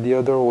the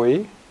other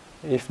way?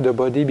 If the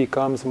body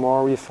becomes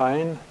more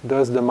refined,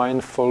 does the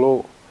mind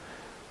follow?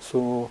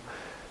 So,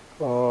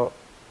 I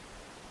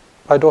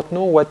don't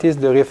know what is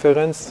the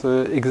reference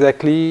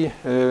exactly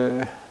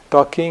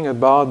talking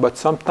about, but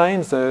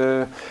sometimes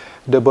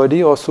the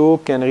body also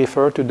can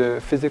refer to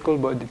the physical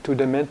body, to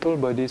the mental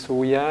body. So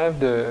we have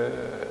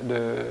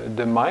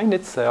the mind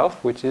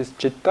itself, which is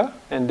chitta,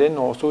 and then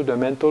also the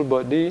mental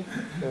body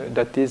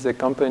that is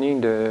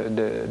accompanying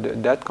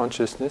that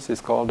consciousness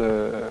is called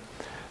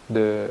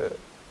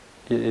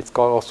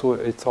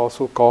it's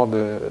also called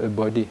a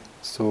body.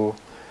 So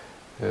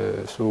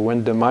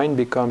when the mind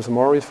becomes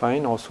more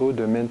refined, also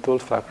the mental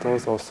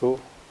factors also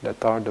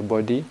that are the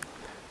body,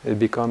 it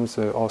becomes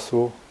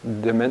also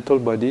the mental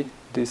body.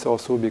 This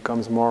also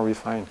becomes more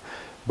refined.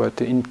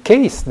 But in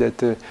case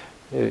that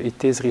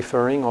it is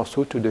referring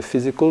also to the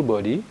physical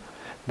body,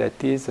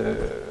 that is a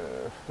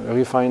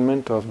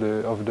refinement of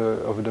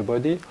the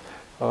body.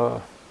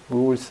 We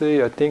will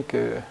say, I think,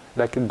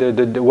 like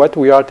what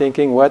we are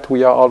thinking, what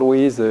we are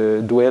always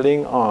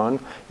dwelling on,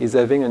 is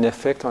having an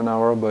effect on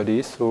our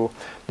body. So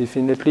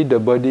definitely, the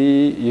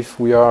body, if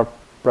we are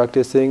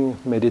practicing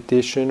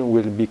meditation,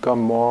 will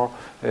become more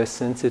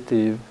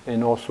sensitive,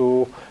 and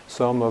also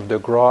some of the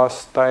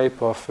gross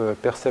type of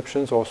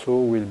perceptions also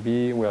will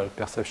be, well,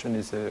 perception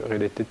is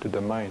related to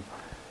the mind.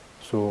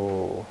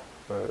 So,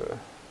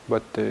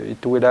 but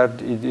it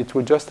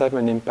will just have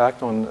an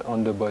impact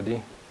on the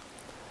body.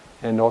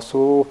 And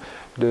also,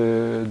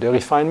 the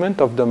refinement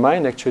of the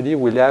mind actually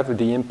will have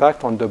the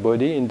impact on the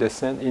body in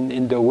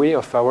the way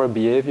of our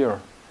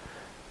behavior.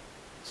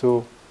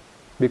 So,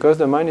 because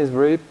the mind is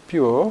very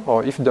pure,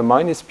 or if the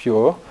mind is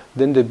pure,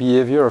 then the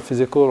behavior,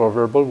 physical or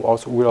verbal,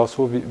 will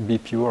also be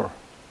pure.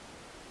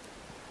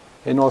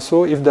 And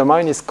also, if the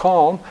mind is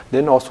calm,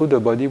 then also the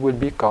body will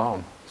be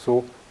calm.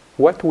 So,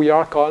 what we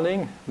are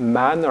calling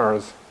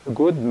manners,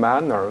 good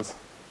manners,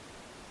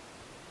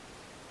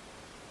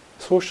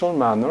 social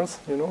manners,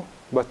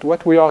 but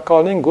what we are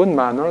calling good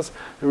manners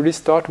really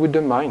start with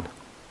the mind.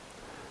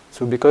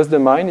 So because the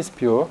mind is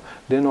pure,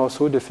 then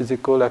also the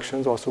physical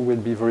actions also will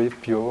be very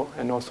pure,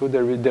 and also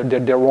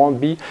there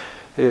won't be,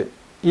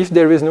 if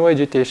there is no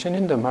agitation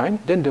in the mind,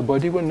 then the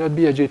body will not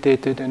be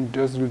agitated, and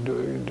just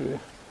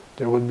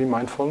there will be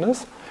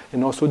mindfulness,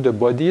 and also the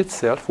body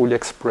itself will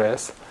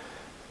express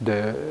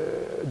the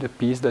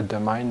peace that the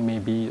mind may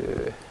be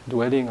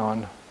dwelling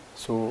on.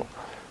 So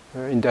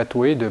in that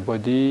way, the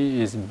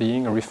body is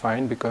being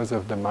refined because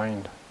of the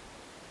mind.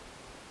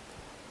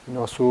 And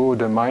also,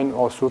 the mind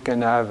also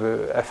can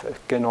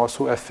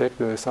also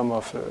affect some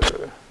of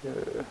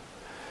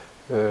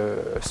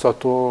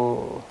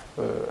subtle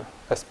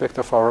aspect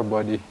of our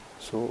body.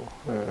 So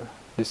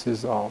this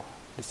is how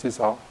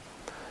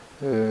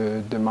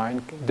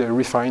the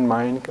refined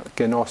mind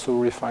can also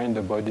refine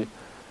the body.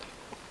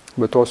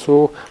 But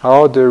also,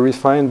 how the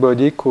refined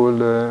body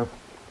could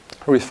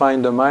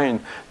refine the mind.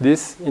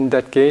 This, in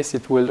that case,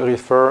 it will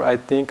refer, I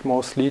think,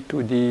 mostly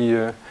to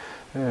the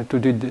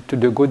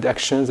good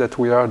actions that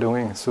we are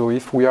doing. So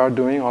if we are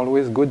doing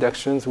always good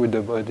actions with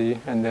the body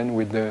and then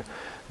with the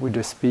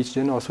speech,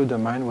 then also the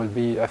mind will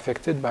be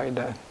affected by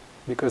that,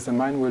 because the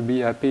mind will be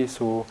happy.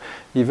 So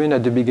even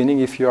at the beginning,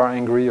 if you are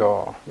angry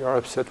or you are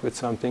upset with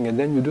something, and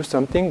then you do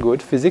something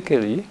good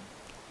physically,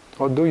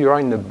 although you are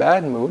in a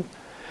bad mood,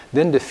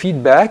 then the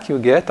feedback you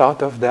get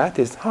out of that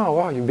is, oh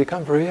wow, you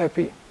become very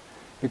happy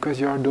because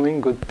you are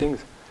doing good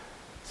things.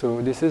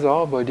 So this is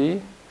our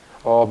body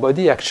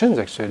actions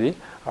actually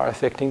are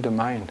affecting the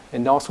mind.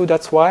 And also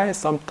that's why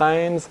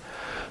sometimes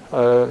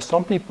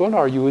some people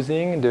are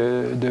using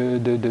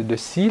the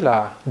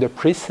sila, the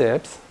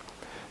precepts,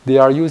 they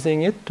are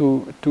using it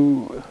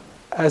to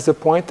as a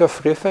point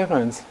of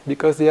reference,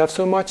 because they have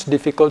so much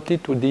difficulty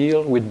to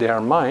deal with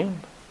their mind,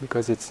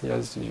 because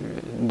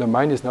the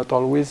mind is not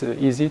always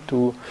easy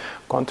to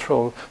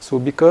control. So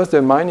because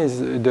the mind is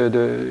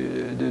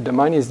the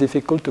mind is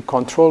difficult to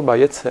control by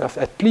itself,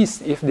 at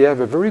least if they have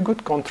a very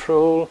good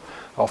control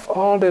of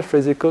all their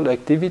physical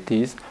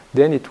activities,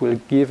 then it will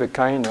give a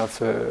kind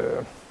of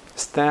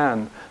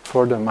stand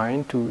for the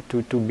mind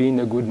to be in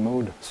a good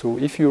mood. So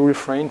if you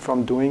refrain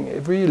from doing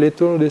every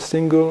little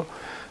single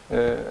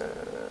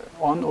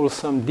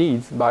unwholesome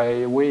deeds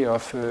by way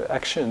of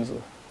actions,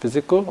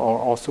 physical or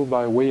also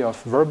by way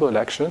of verbal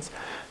actions,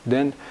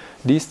 then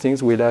these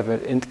things will have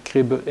an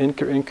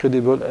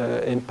incredible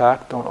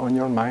impact on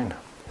your mind.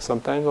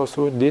 Sometimes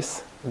also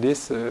this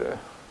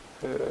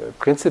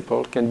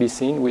principle can be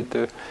seen with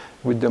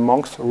the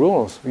monks'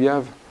 rules. We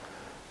have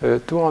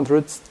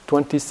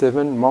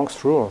 227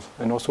 monks' rules,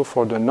 and also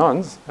for the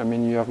nuns, I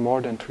mean, you have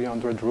more than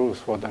 300 rules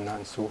for the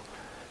nuns. So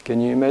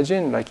can you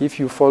imagine, like, if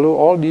you follow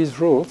all these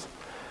rules,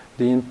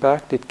 the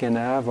impact it can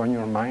have on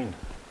your mind?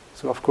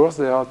 So of course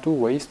there are two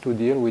ways to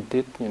deal with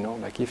it,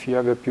 like if you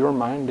have a pure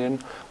mind, then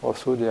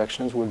also the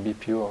actions will be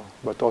pure.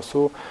 But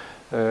also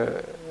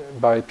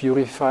by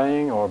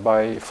purifying or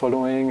by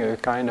following a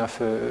kind of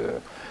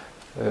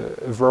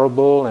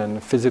verbal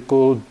and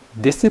physical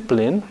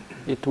discipline,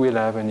 it will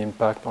have an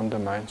impact on the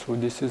mind. So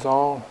this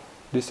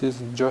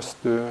is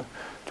just to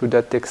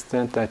that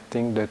extent I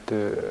think that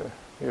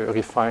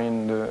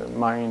refined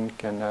mind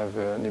can have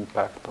an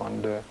impact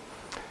on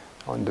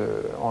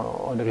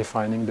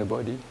refining the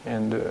body,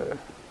 and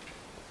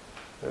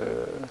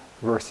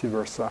vice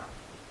versa.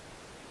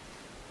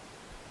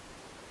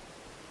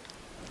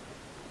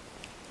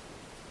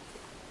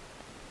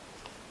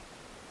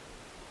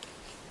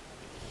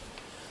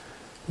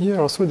 Here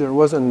also there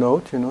was a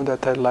note,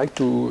 that I'd like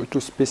to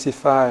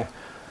specify.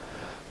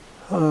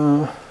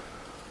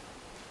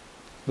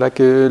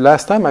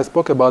 Last time I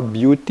spoke about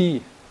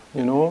beauty,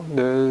 the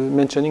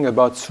mentioning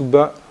about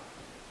Subha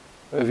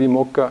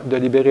Vimokkha, the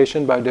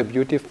liberation by the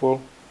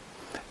beautiful.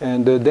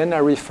 And then I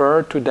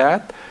refer to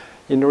that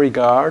in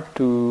regard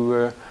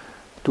to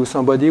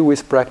somebody who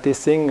is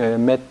practicing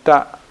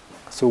metta,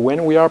 So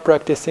when we are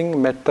practicing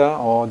metta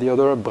or the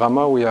other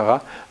Brahma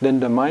Vihara,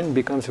 then the mind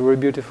becomes very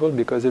beautiful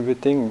because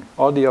everything,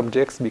 all the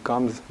objects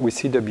becomes, we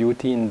see the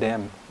beauty in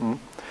them.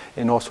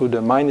 And also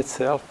the mind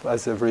itself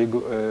has a very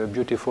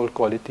beautiful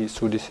quality.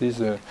 So this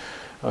is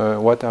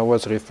what I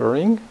was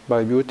referring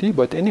by beauty.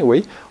 But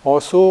anyway,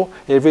 also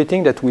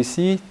everything that we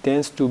see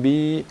tends to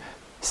be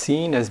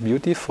seen as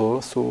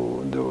beautiful.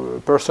 So the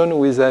person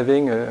who is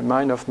having a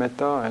mind of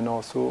metta and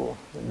also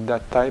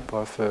that type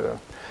of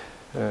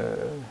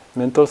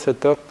mental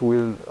setup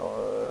will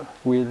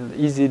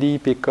easily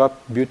pick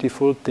up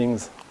beautiful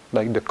things,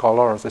 like the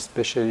colors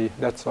especially,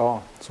 that's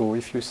all. So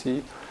if you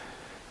see,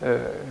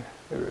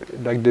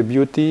 like the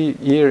beauty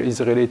here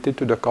is related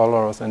to the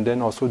colors, and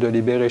then also the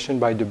liberation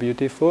by the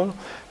beautiful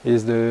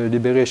is the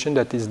liberation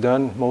that is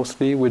done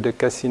mostly with the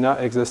Kasina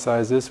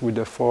exercises with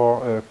the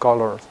 4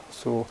 colors.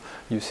 So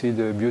you see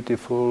the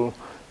beautiful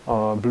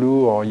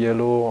blue or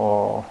yellow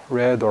or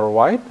red or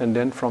white, and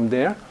then from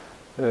there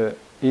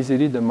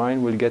easily the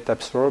mind will get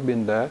absorbed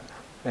in that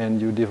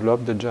and you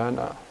develop the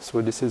jhana.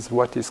 So this is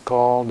what is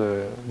called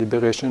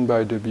liberation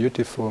by the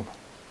beautiful.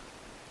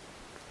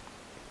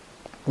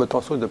 But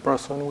also the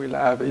person will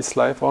have his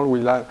life,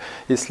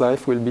 his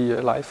life will be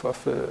a life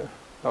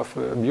of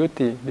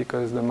beauty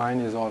because the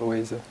mind is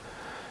always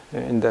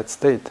in that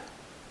state.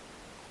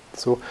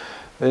 So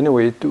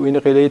anyway, in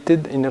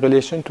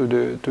relation to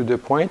the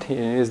point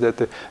here is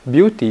that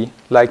beauty,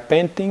 like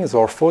paintings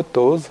or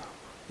photos,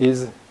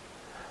 is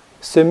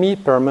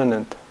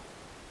semi-permanent,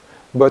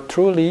 but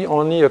truly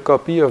only a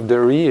copy of the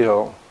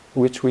real,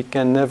 which we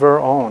can never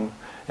own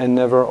and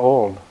never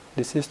hold.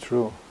 This is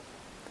true.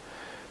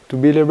 To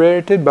be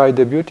liberated by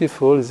the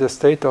beautiful is a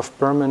state of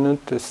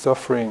permanent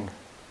suffering.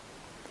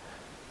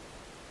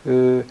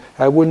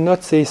 I would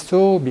not say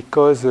so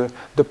because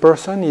the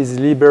person is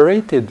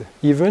liberated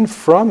even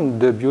from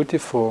the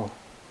beautiful.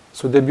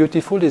 So the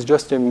beautiful is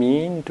just a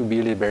mean to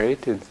be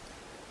liberated.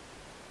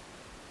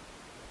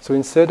 So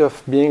instead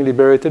of being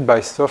liberated by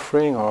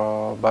suffering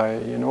or by,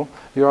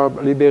 you are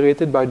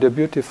liberated by the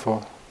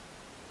beautiful.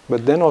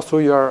 But then also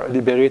you are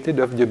liberated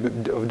of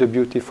the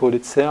beautiful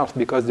itself,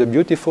 because the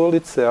beautiful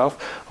itself,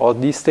 or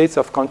these states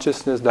of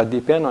consciousness that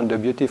depend on the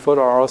beautiful,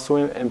 are also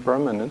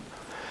impermanent.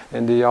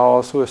 And they are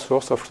also a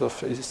source of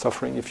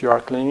suffering if you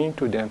are clinging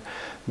to them.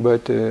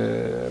 But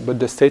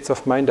the states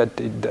of mind that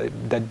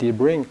they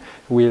bring,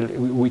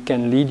 we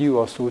can lead you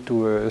also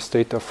to a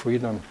state of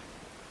freedom.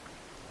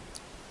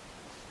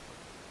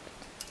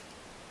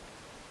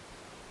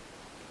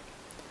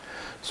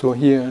 So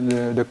here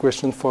the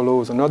question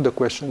follows, not the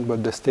question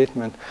but the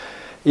statement.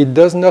 It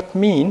does not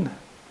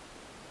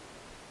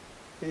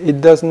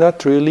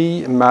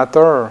really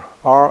matter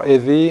how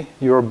heavy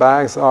your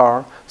bags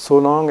are, so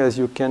long as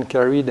you can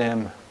carry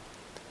them.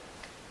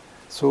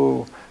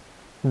 So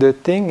the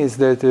thing is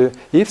that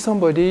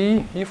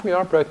if we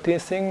are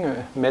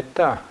practicing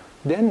metta,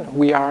 then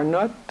we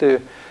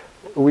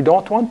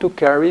don't want to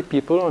carry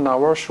people on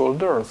our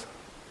shoulders.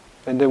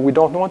 And then we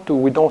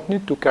don't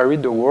need to carry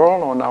the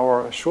world on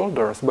our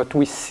shoulders, but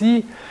we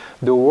see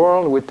the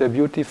world with a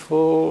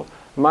beautiful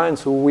mind.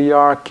 So we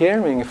are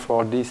caring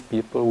for these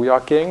people. We are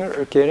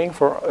caring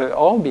for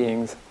all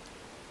beings,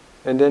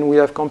 and then we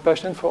have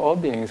compassion for all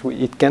beings.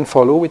 It can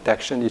follow with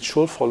action. It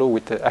should follow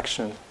with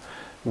action,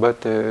 but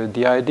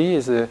the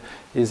idea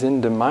is in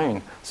the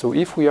mind. So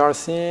if we are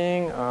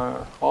seeing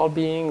all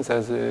beings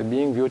as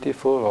being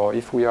beautiful, or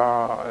if we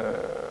are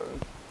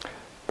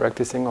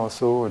practicing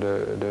also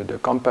the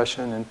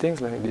compassion and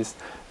things like this,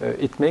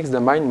 it makes the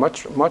mind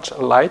much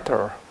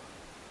lighter.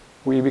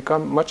 We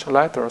become much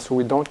lighter, so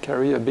we don't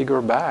carry a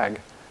bigger bag,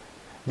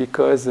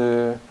 because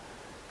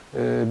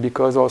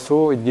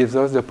also it gives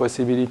us the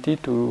possibility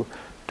to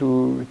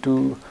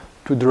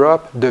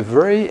drop the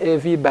very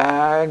heavy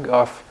bag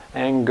of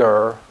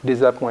anger,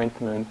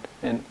 disappointment,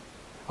 and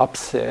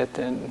upset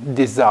and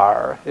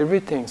desire,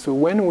 everything. So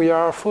when we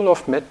are full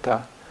of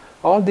metta,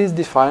 all these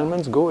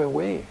defilements go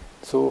away.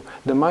 So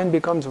the mind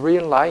becomes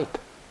real light.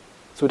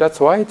 So that's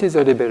why it is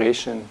a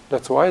liberation.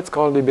 That's why it's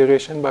called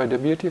liberation by the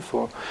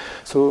beautiful.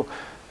 So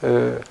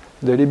the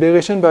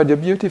liberation by the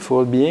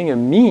beautiful being a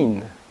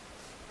mean.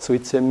 So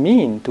it's a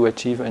mean to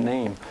achieve an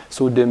aim.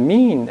 So the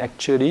mean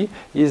actually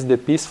is the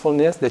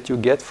peacefulness that you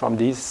get from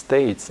these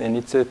states, and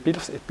it's a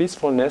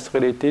peacefulness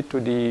related to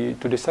the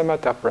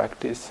samatha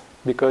practice,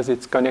 because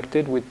it's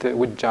connected with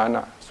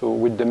jhana. So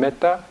with the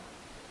metta,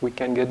 we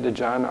can get the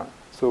jhana.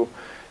 So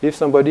if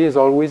somebody is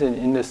always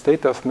in a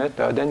state of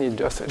metta, then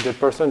the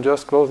person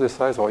just closes his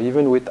eyes, or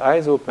even with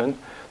eyes open,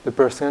 the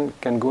person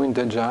can go in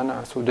the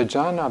jhana. So the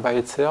jhana by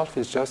itself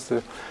is just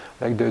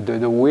like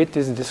the way it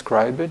is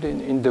described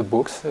in the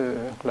books,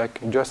 like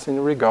just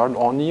in regard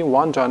only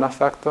one jhana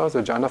factor,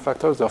 the jhana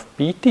factors of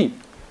piti.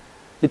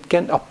 It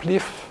can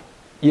uplift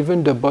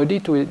even the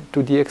body to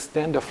the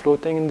extent of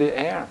floating in the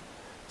air.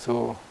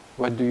 So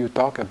what do you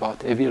talk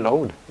about? Heavy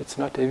load? It's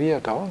not heavy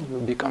at all. You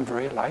become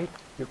very light.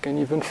 You can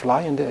even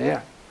fly in the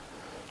air.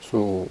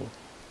 So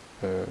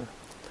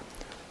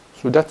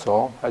that's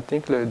all. I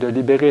think the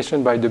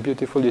liberation by the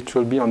beautiful, it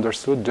should be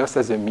understood just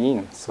as a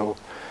mean. So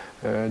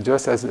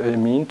just as a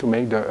mean to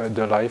make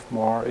the life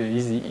more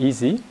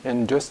easy,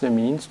 and just a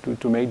means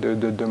to make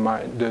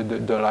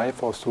the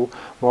life also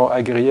more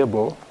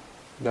agreeable.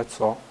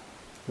 That's all.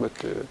 But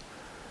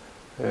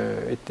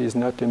it is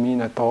not a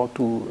mean at all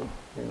to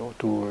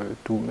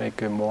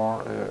make a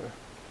more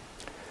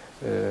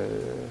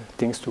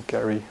things to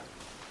carry.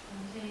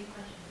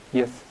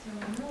 Yes. So I'm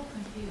a little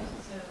confused.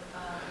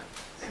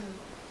 So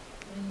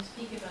when you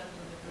speak about the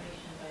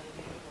liberation by the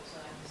beautiful, so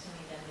I'm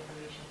assuming that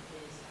liberation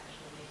is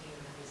actually making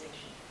a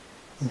realization.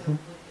 So would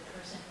the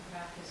person who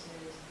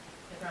practices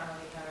the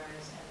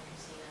Brahma-viharas and the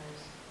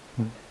casinos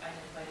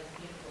identified as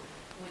beautiful,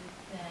 would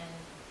then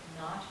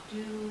not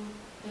do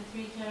the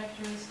three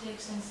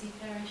characteristics and see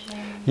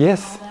perishing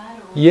Yes. and all that,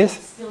 or would Yes.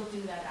 they still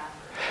do that afterwards?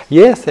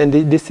 Yes, and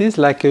this is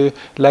like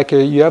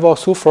you have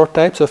also 4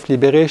 types of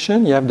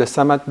liberation. You have the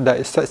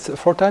samatha,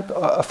 4 types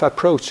of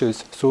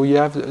approaches. So you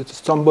have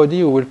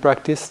somebody who will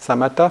practice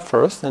samatha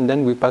first, and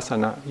then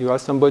vipassana. You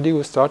have somebody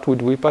who start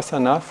with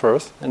vipassana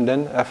first, and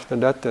then after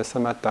that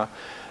samatha.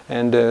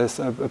 And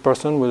a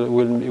person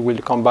will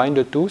combine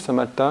the two,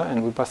 samatha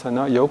and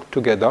vipassana, yoked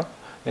together.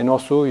 And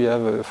also you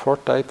have a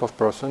 4th type of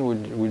person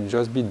will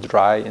just be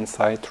dry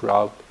inside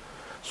throughout.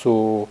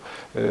 So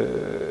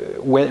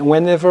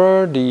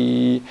whenever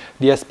the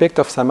aspect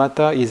of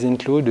samatha is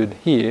included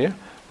here,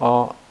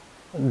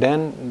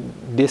 then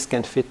this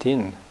can fit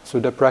in. So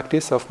the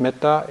practice of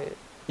metta,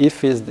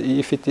 if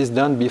it is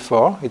done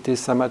before, it is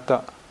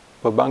samatha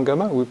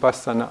pabangama,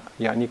 vipassana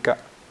yanika.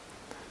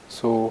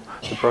 So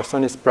the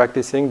person is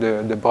practicing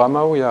the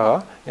Brahma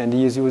Vihara, and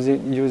he is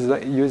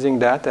using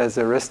that as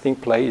a resting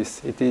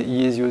place.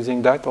 He is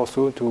using that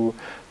also to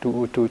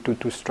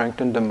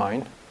strengthen the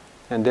mind.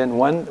 And then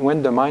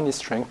when the mind is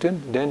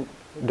strengthened, then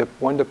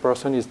when the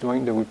person is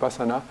doing the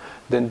vipassana,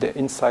 then the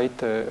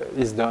insight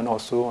is done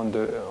also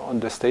on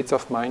the states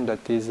of mind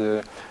that is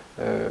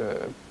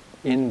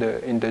in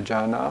the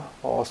jhana,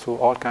 also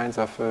all kinds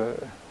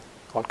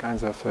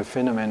of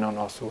phenomenon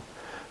also.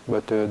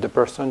 But the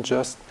person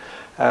just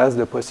has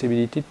the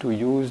possibility to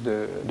use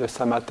the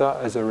samatha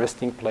as a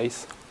resting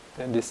place,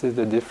 and this is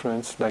the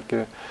difference. Like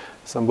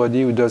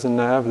somebody who doesn't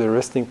have the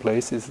resting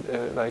place is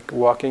like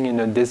walking in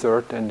a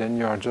desert, and then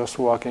you are just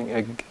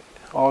walking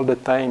all the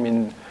time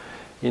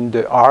in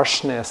the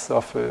harshness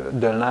of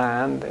the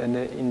land, and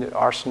in the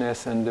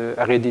harshness and the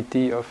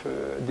aridity of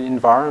the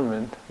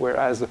environment.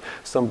 Whereas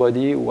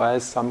somebody who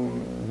has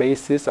some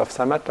basis of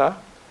samatha,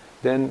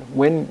 then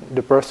when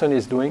the person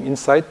is doing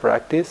insight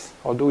practice,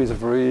 although it's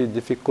very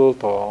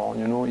difficult, or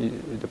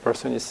the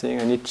person is seeing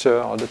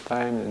anicca all the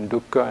time, and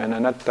dukkha and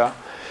anatta,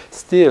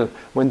 still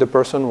when the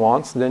person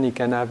wants, then he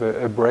can have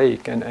a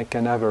break and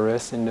can have a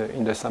rest in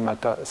the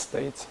samatha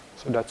states.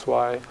 So that's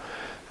why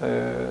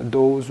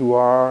those who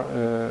are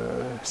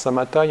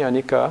samatha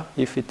yanika,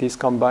 if it is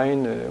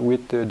combined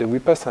with the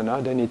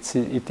vipassana, then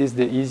it is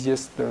the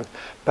easiest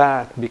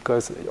path,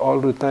 because all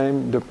the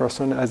time the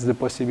person has the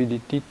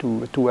possibility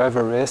to have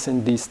a rest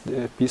in this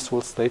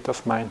peaceful state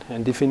of mind.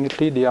 And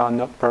definitely they are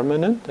not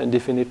permanent, and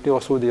definitely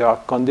also they are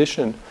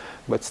conditioned,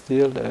 but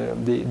still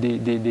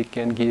they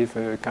can give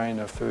a kind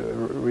of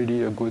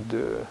really a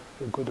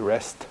good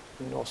rest,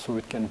 and also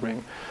it can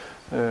bring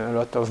a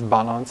lot of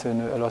balance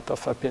and a lot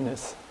of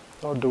happiness,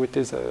 although it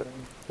is a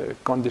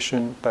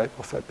conditioned type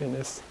of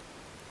happiness.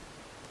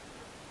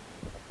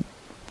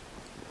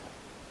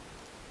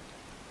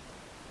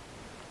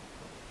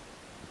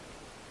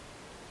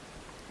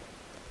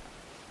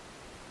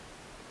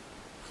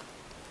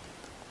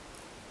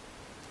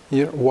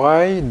 Here,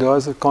 why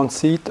does a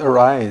conceit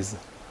arise?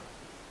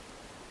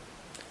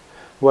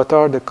 What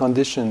are the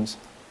conditions?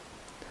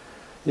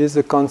 Is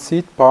the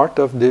conceit part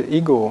of the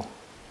ego?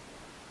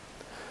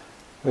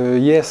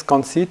 Yes,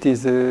 conceit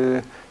is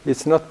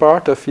it's not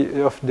part of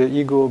the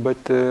ego,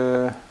 but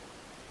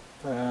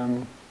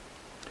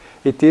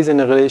it is in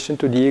relation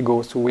to the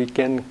ego. So we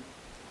can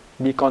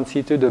be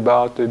conceited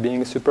about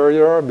being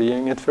superior,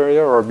 being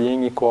inferior, or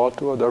being equal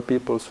to other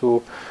people.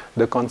 So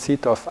the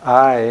conceit of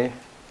I,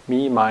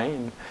 me,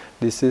 mine,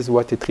 this is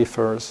what it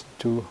refers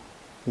to.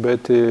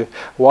 But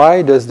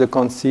why does the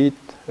conceit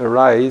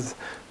arise?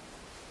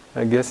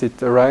 I guess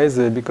it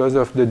arises because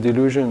of the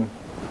delusion,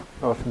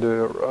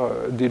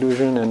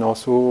 and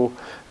also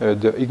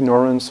the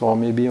ignorance, or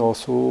maybe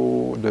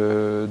also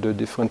the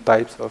different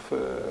types of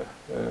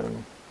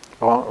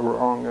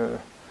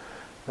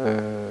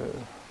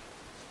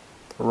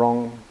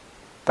wrong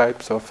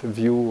types of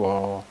view.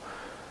 Or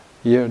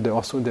here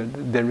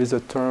there is a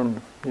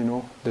term,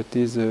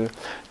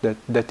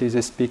 that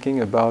is speaking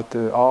about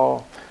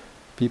how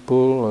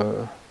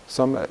people.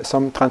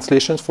 Some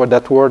translations for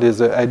that word is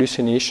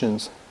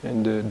hallucinations,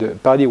 and the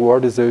Pali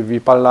word is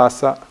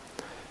vipallasa,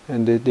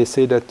 and they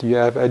say that you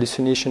have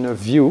hallucination of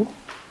view,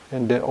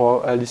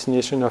 or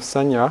hallucination of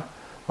sanya,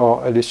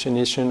 or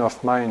hallucination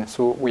of mind.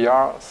 So we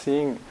are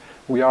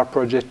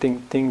projecting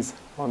things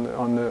on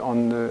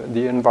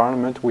the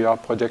environment, we are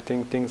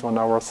projecting things on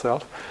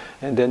ourselves,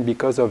 and then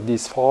because of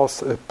this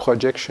false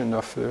projection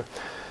of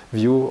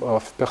view,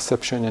 of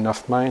perception, and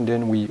of mind,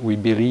 then we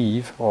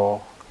believe,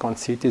 or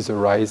conceit is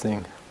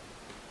arising.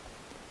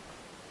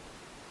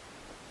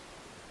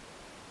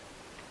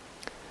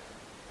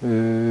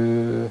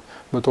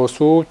 but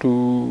also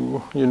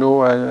to,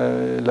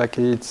 like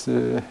it's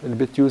a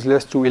bit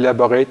useless to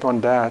elaborate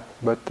on that.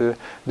 But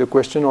the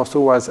question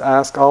also was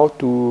asked how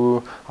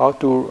to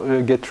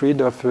get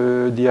rid of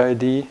the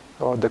idea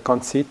or the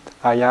conceit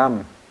I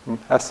am.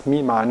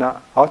 Asmi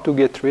mana, how to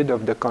get rid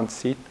of the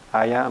conceit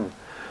I am.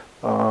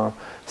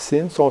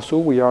 Since also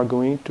we are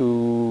going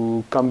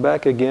to come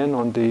back again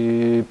on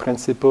the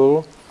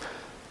principle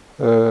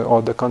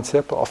or the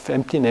concept of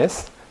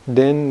emptiness,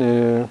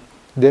 then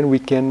we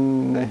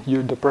can,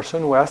 the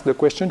person who asked the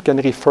question can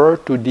refer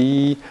to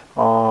the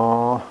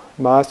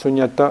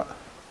Mahasunyata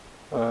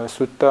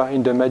Sutta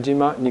in the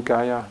Majjhima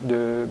Nikaya,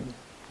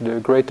 the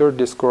greater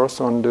discourse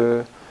on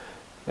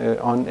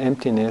on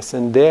emptiness,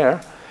 and there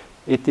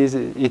it is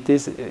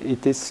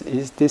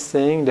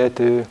saying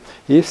that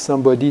if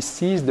somebody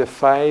sees the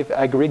five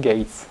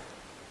aggregates,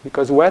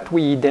 because what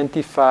we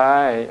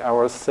identify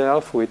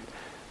ourselves with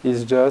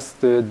is just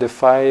the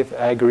five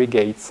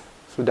aggregates.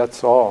 So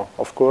that's all.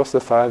 Of course, the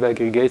five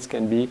aggregates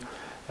can be,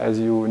 as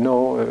you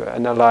know,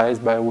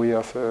 analyzed by way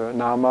of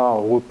nama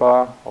or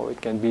rupa, or it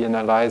can be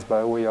analyzed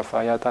by way of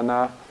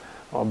ayatana,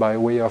 or by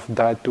way of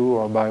dhatu,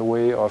 or by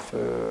way of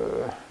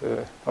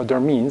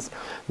other means.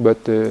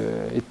 But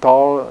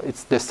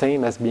it's the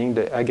same as being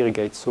the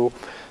aggregate. So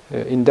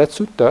in that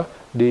sutta,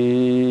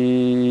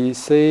 they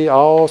say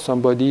how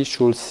somebody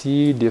should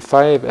see the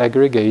five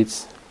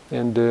aggregates,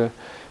 and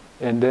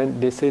then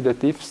they say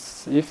that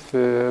if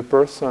a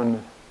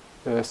person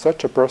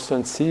such a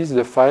person sees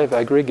the five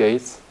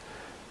aggregates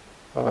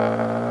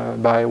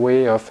by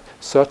way of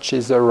such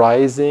is a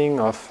rising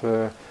of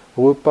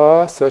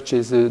rupa, such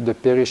is the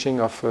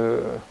perishing of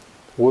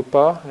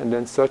rupa, and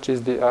then such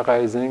is the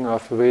arising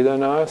of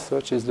vedana,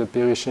 such is the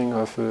perishing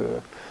of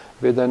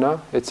vedana,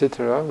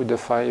 etc., with the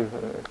five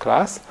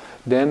class,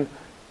 then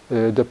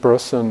the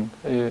person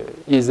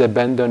is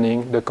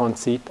abandoning the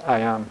conceit I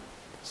am.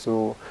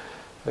 So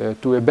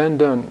to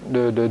abandon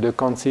the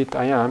conceit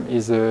I am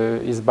is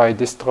by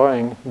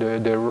destroying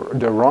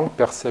the wrong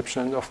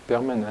perception of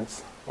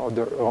permanence, or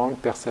the wrong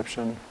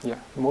perception,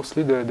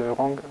 mostly the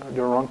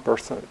wrong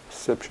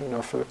perception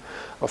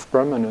of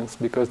permanence,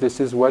 because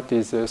this is what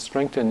is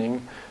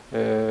strengthening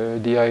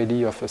the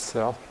idea of a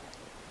self.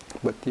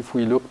 But if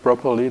we look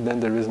properly,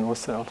 then there is no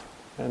self,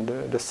 and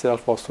the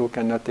self also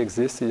cannot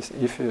exist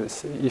if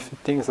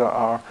things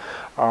are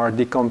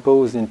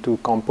decomposed into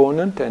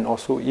components, and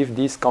also if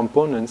these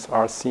components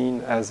are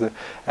seen as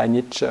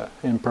anicca,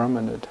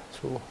 impermanent.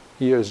 So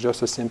here is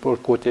just a simple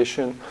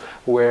quotation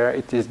where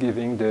it is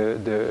giving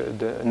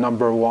the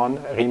number one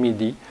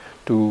remedy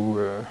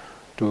to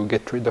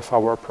get rid of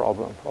our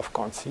problem of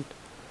conceit.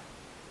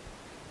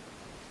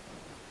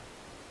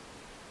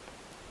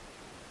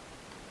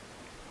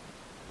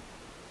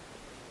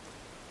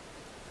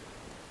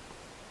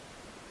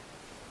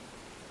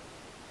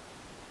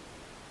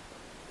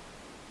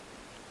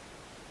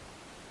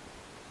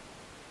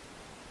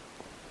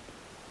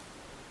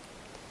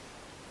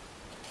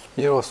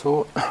 Here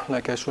also,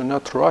 like I should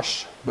not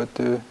rush, but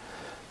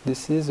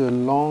this is a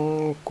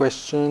long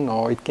question,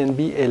 or it can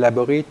be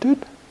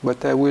elaborated,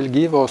 but I will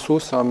give also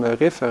some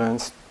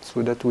reference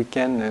so that we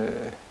can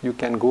you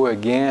can go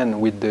again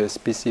with the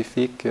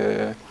specific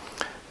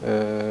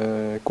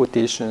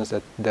quotations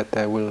that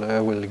I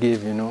will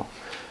give,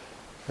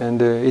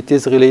 and it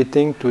is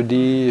relating to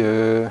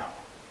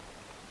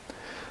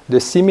the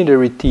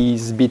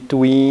similarities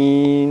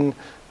between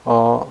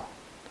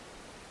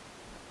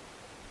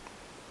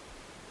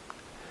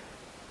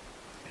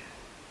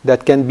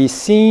that can be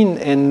seen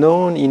and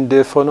known in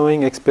the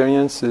following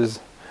experiences: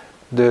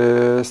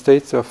 the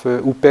states of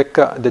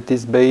upekkha, that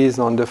is based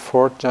on the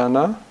fourth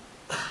jhana,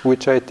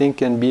 which I think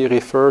can be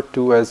referred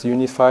to as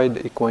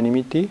unified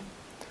equanimity,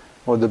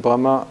 or the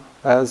Brahma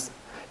as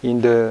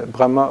in the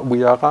Brahma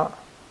Vihara.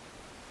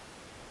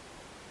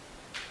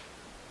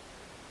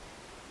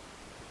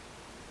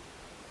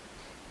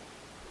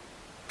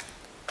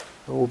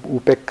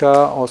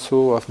 Upekkha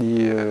also of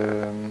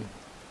the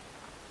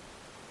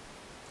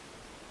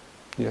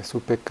yes,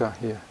 upekkha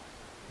here,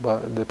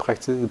 but the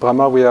practice,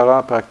 Brahma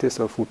Vihara practice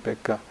of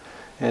upekkha,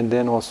 and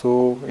then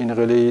also in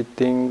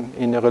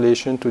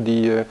relation to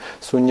the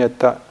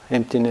sunyata,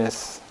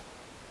 emptiness,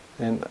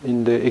 and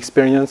in the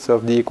experience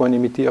of the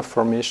equanimity of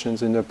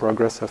formations in the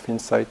progress of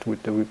insight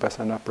with the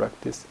vipassana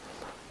practice.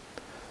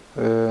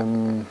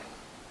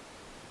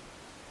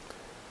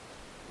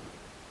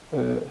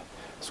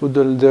 So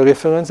the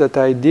reference that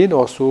I did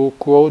also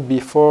quote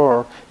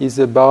before is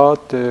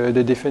about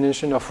the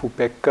definition of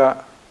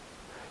upekkha,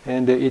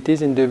 and it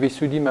is in the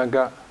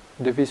Visuddhimagga.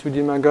 The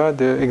Visuddhimagga,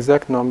 the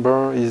exact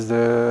number is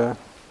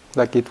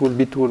like it would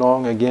be too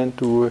long again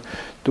to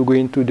go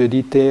into the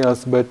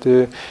details, but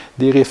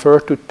they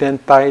refer to 10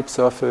 types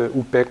of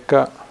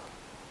upekkha.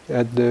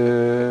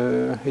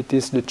 It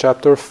is the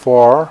chapter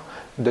 4,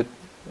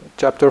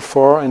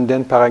 and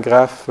then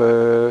paragraph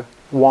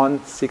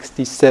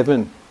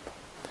 167.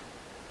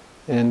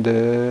 And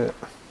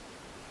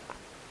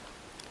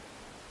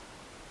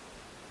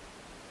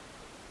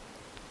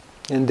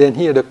then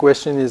here the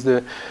question is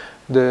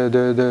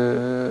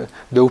the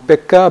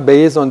upekkha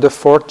based on the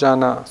fourth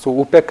jhana. So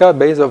upekkha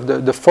based of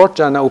the fourth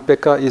jhana,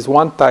 upekkha is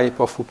one type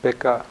of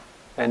upekkha,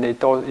 and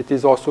it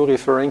is also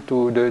referring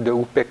to the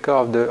upekkha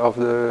of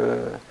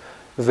the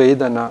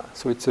Vedana.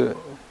 So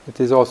it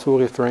is also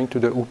referring to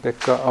the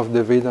upekkha of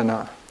the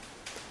Vedana.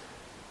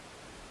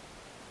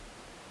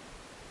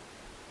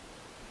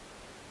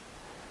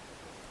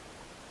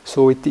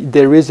 So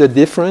there is a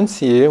difference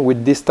here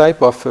with this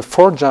type of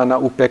fourth jhana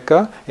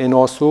upekkha and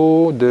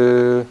also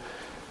the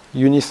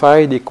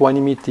unified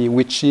equanimity,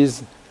 which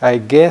is, I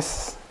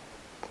guess,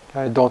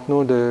 I don't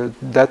know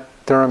that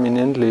term in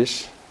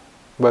English,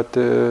 but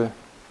there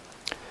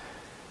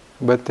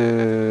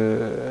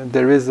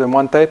is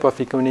one type of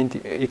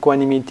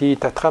equanimity,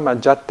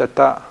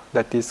 tathramajjatata,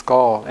 that is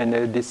called,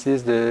 and this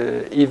is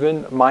the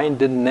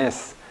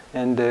even-mindedness,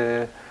 and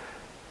the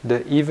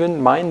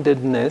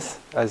even-mindedness,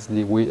 as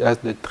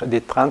they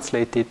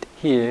translate it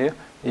here,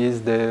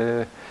 is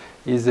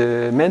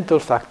mental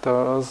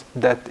factors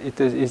that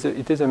it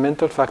is a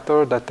mental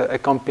factor that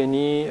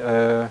accompany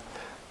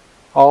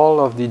all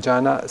of the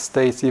jhana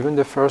states. Even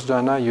the first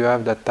jhana, you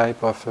have that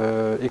type of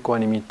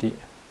equanimity,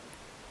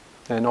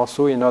 and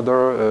also in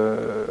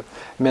other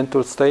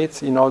mental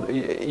states, in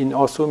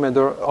also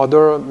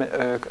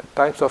other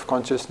types of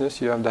consciousness,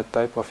 you have that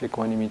type of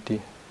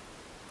equanimity.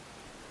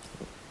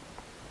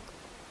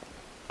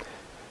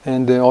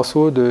 And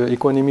also the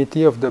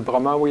equanimity of the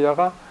Brahma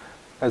Vihara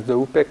as the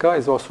upekkha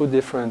is also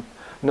different.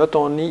 Not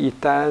only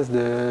it has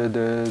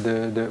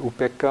the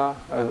upekkha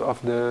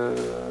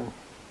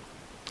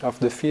of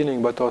the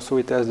feeling, but also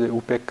it has the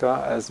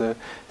upekkha as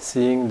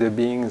seeing the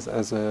beings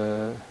as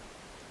the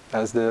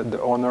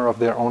owner of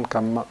their own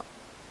karma.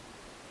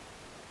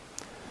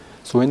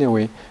 So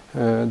anyway,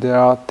 there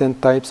are 10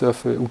 types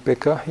of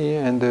upekkha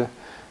here, and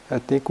I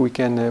think we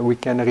can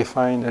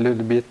refine a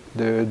little bit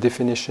the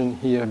definition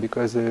here,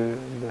 because the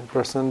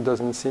person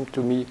doesn't seem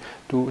to me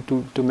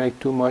to make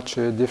too much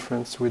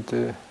difference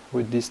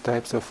with these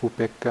types of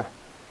upekkha.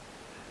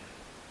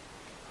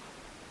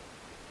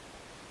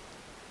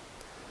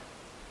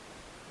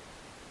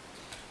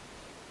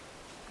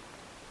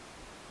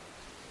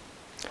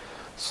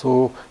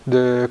 So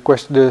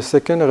the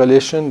second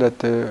relation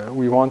that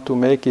we want to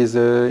make is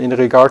in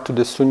regard to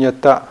the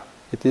sunyata.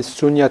 It is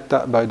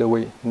sunyata, by the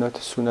way, not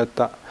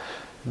sunyata.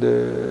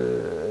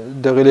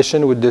 The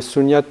relation with the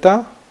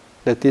sunyata,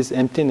 that is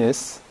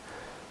emptiness.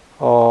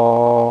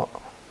 So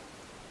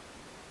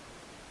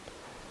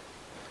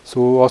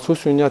also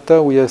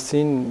sunyata, we have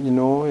seen,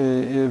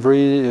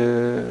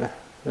 very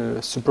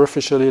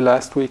superficially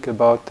last week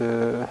about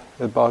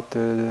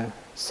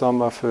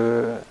some of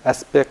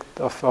aspect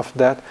of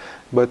that,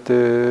 but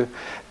there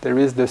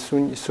is the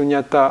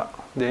sunyata,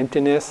 the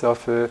emptiness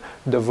of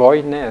the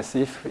voidness.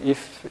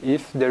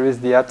 If there is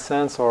the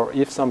absence, or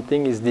if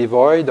something is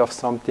devoid of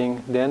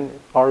something, then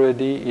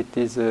already it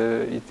is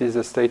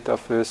a state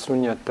of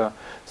sunyata.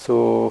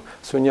 So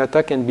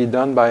sunyata can be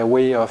done by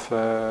way of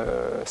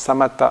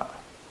samatha.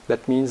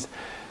 That means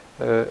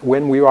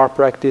when we are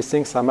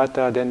practicing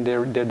samatha, then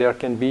there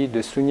can be the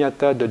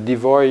sunyata, the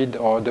devoid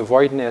or the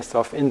voidness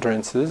of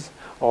hindrances,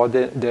 or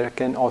there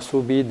can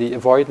also be the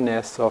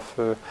voidness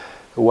of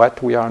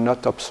what we are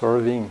not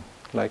observing.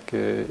 Like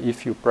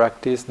if you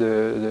practice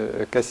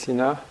the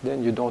kasina,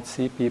 then you don't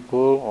see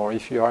people, or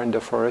if you are in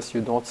the forest,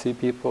 you don't see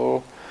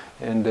people,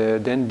 and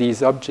then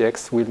these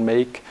objects will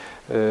make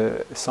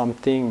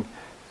something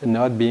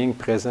not being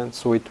present.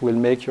 So it will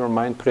make your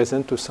mind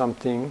present to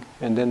something,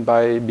 and then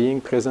by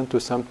being present to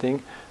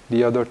something,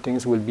 the other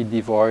things will be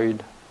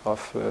devoid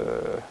of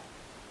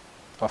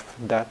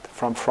that,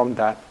 from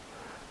that.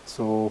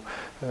 So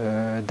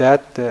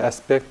that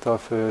aspect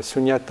of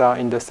sunyata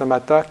in the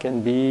samatha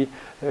can be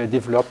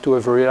developed to a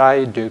very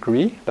high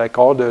degree. Like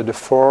all the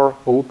four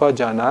rupa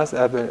jhanas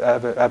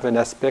have an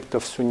aspect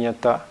of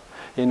sunyata.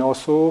 And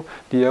also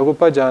the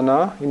arupa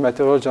jhana,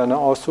 immaterial jhana,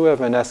 also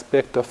have an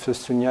aspect of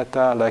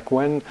sunyata. Like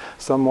when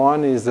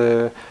someone is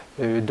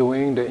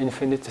doing the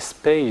infinite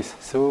space,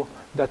 so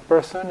that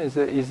person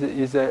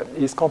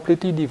is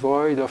completely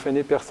devoid of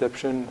any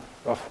perception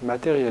of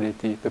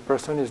materiality. The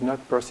person is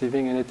not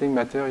perceiving anything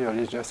material,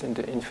 he's just in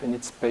the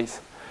infinite space.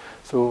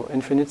 So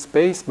infinite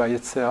space by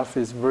itself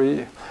is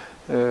very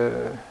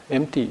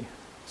empty.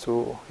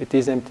 So it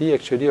is empty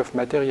actually of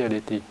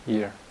materiality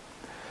here.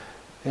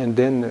 And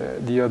then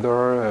the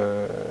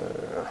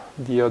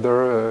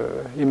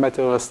other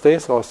immaterial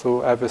states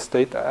also have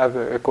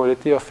a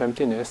quality of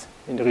emptiness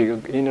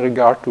in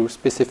regard to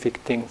specific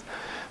things.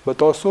 But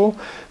also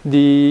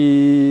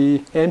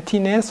the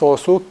emptiness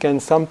also can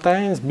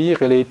sometimes be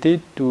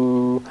related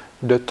to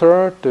the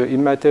third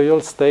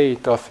immaterial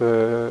state of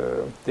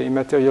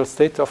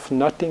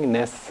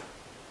nothingness.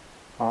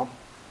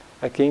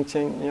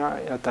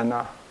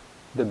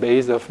 The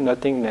base of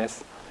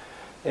nothingness.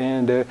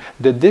 And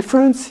the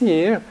difference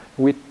here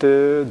with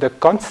the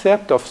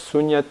concept of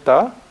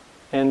sunyata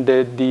and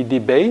the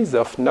base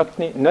of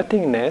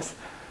nothingness,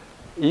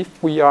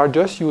 if we are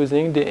just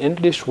using the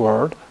English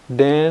word,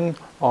 then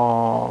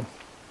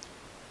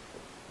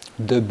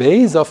the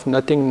base of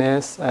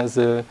nothingness as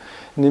an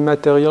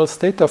immaterial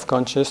state of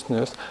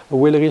consciousness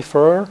will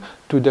refer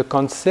to the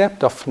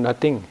concept of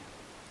nothing.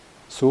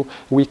 So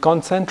we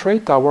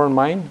concentrate our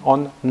mind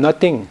on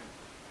nothing.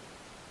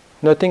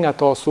 Nothing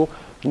at all. So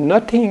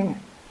nothing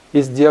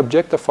is the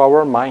object of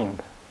our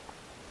mind.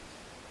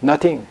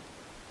 Nothing.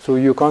 So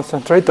you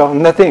concentrate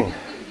on nothing.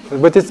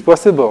 But it's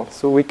possible.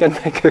 So we can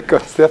make a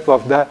concept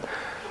of that.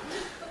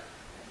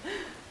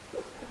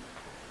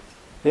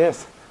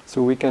 Yes.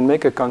 So we can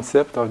make a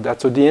concept of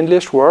that. So the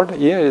English word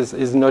here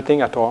is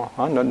nothing at all.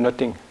 Not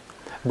nothing.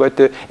 But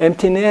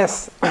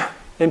emptiness,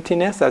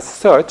 emptiness as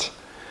such,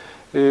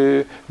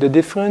 the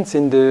difference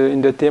in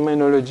the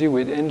terminology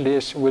with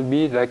English will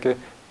be like a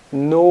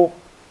no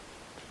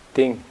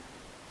thing.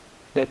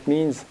 That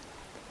means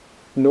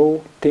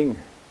no thing,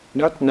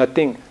 not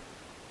nothing,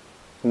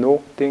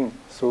 no thing.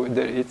 So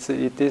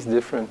it is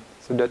different.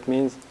 So that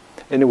means,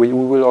 anyway,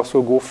 we will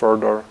also go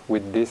further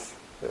with this.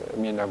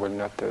 I will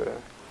not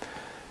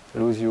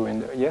lose you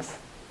in the, yes?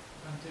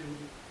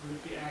 Would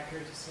it be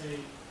accurate to say,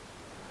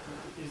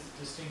 is the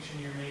distinction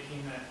you're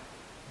making that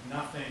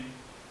nothing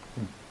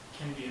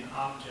can be an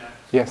object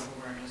yes. of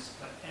awareness,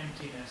 but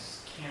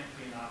emptiness can't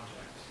be an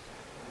object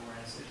of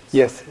awareness?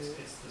 Yes.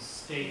 It's the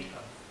state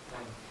of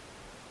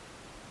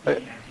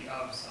being empty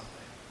of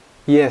something.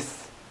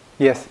 Yes,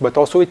 yes, but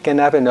also it can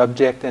have an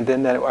object, and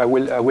then I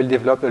will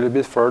develop a little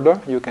bit further.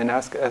 You can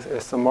ask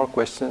some more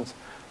questions.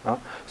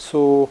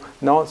 So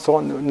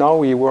now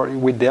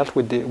we dealt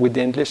with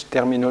the English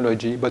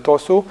terminology, but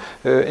also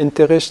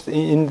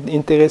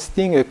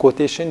interesting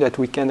quotation that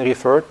we can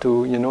refer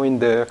to, in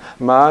the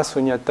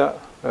Mahasunyata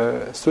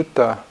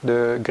Sutta,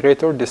 the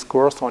Greater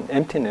Discourse on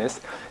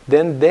Emptiness.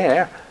 Then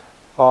there,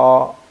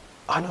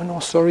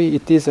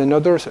 it is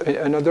another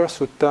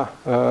sutta,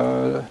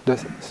 the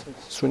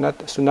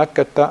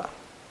Sunakata.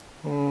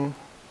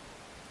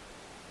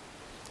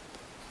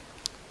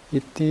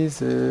 It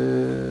is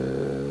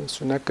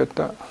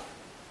Sunakata.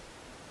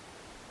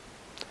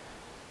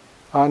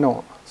 I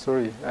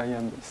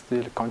am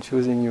still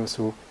confusing you.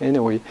 So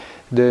anyway,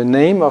 the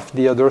name of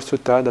the other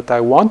sutta that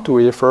I want to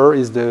refer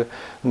is the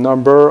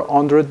number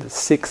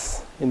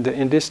 106 in the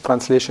English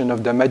translation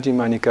of the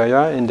Majjhima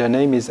Nikaya, and the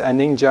name is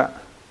Aningja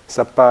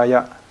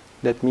Sapaya.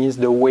 That means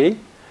the way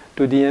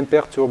to the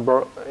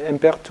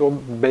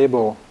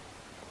imperturbable.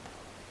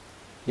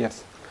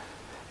 Yes.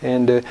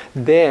 And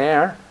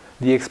there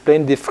they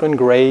explain different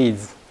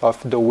grades of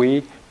the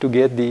way to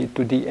get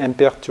to the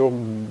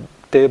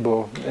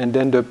imperturbable, and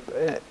then the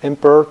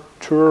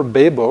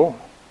imperturbable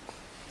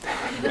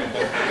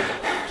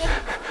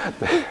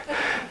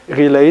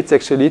relates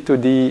actually to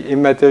the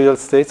immaterial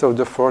states of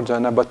the four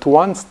jhana. But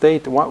one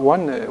state of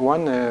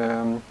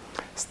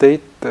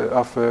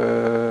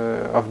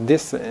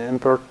this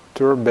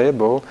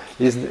imperturbable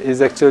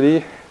is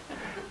actually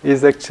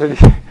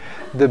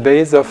the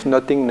base of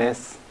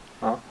nothingness.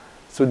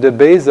 So the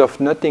base of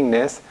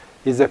nothingness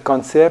is a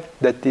concept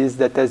that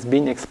has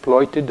been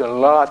exploited a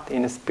lot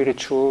in a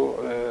spiritual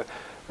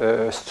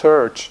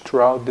search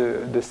throughout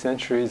the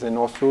centuries, and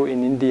also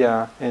in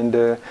India. And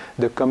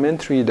the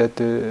commentary that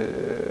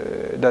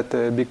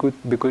Bhikkhu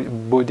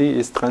Bodhi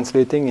is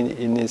translating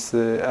in his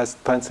as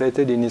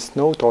translated in his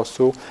note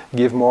also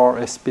give more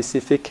a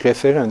specific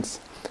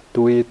reference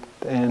to it.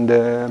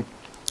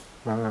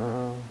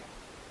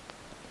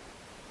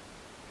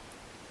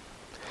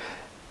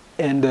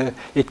 And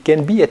it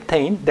can be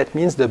attained. That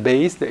means the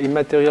base, the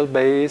immaterial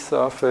base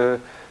of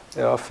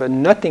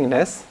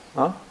nothingness.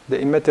 The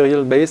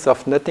immaterial base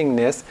of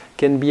nothingness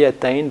can be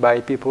attained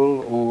by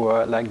people who,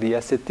 like the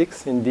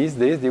ascetics in these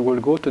days, they will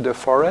go to the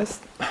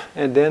forest,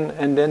 and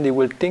then they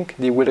will think,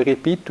 they will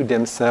repeat to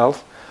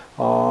themselves,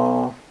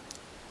 the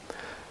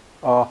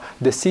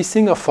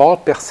ceasing of all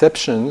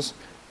perceptions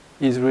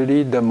is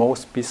really the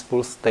most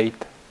peaceful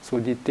state. So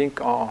they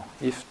think,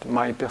 if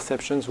my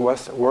perceptions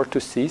were to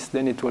cease,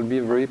 then it will be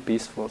very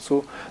peaceful.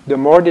 So the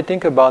more they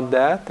think about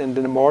that, and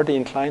the more they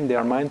incline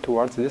their mind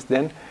towards this,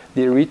 then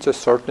they reach a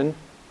certain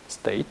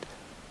state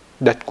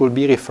that could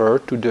be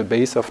referred to the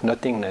base of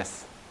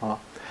nothingness.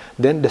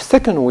 Then the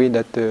second way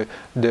that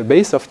the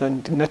base of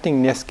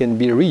nothingness can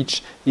be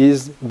reached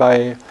is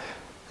by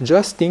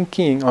just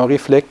thinking or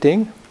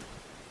reflecting,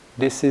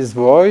 this is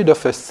void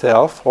of a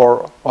self,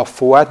 or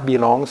of what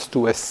belongs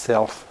to a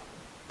self.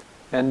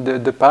 And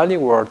the Pali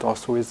word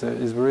also is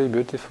very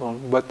beautiful.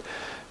 But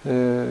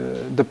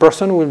the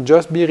person will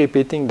just be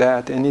repeating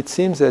that, and it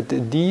seems that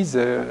these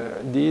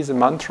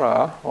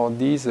mantra or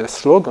these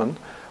slogan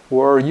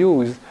were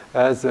used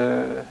as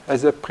a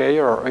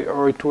prayer,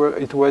 or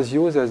it was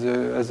used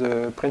as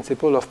a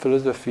principle of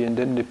philosophy, and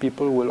then the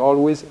people will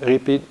always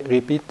repeat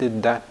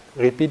that.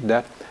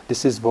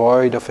 This is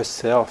void of a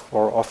self,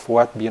 or of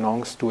what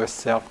belongs to a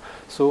self.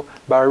 So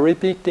by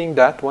repeating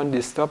that, when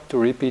they stop to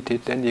repeat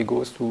it, then they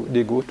go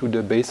to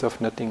the base of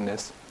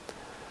nothingness.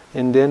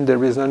 And then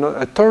there is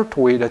a third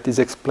way that is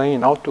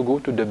explained how to go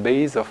to the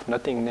base of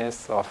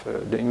nothingness of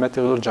the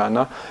immaterial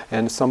jhana.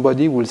 And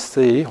somebody will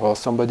say, or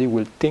somebody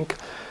will think,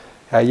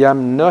 I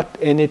am not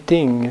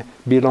anything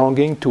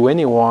belonging to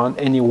anyone,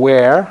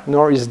 anywhere,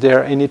 nor is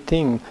there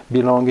anything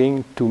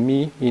belonging to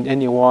me in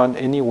anyone,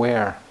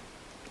 anywhere.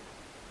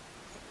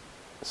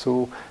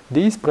 So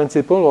these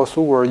principles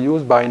also were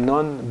used by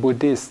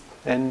non-Buddhists,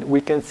 and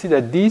we can see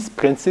that these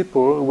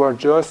principles were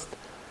just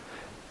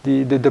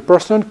the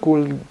person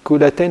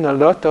could attain a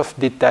lot of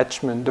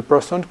detachment. The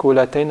person could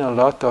attain a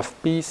lot of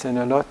peace and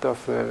a lot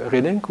of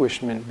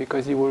relinquishment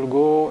because he will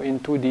go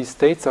into these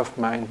states of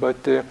mind. But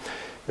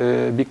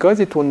because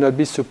it will not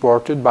be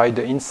supported by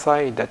the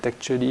insight that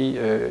actually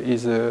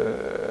is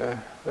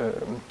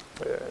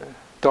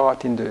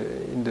taught in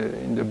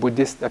the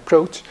Buddhist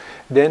approach,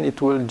 then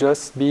it will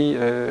just be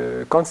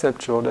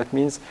conceptual. That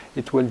means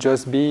it will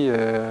just be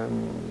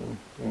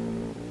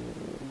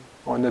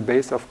on the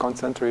base of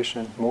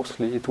concentration.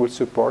 Mostly, it will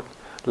support,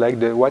 like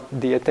what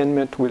the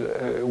attainment will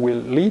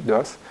lead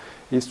us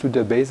is to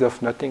the base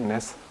of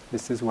nothingness.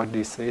 This is what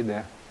they say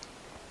there.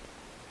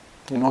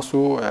 And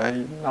also,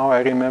 now I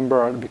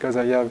remember because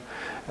I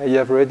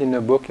have read in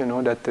a book,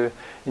 that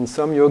in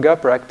some yoga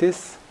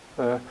practice,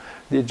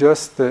 they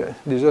just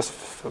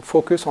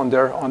focus on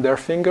their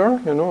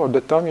finger, or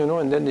the thumb,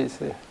 and then they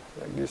say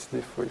like this,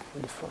 my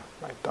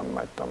thumb,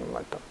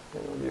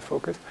 they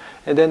focus,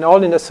 and then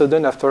all in a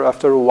sudden,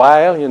 after a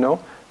while,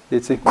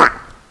 they say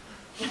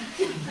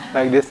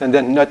like this, and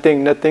then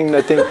nothing, and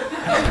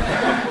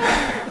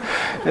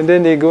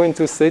then they go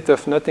into a state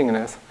of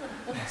nothingness.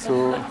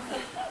 So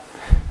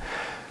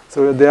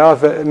there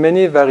are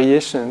many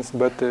variations,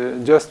 but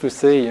just to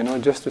say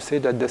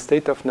that the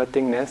state of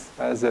nothingness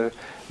has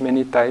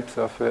many types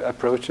of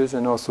approaches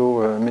and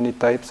also many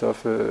types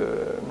of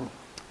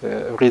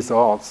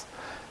results.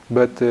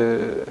 But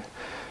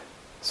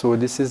so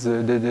this is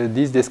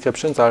these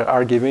descriptions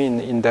are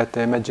given in that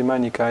Majjhima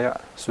Nikaya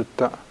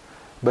Sutta.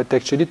 But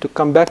actually, to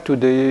come back to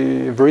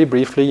very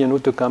briefly,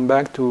 to come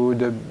back to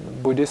the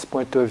Buddhist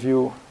point of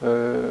view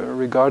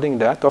regarding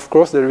that. Of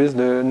course, there is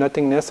the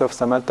nothingness of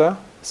samatha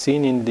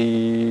seen in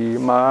the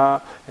Maha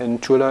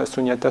and Chula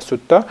Sunyata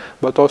Sutta,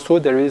 but also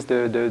there is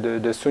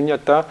the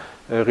Sunyata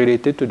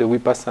related to the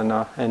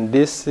Vipassana. And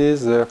this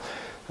is,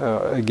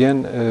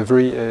 again, a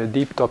very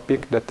deep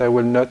topic that I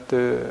will not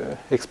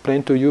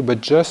explain to you,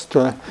 but just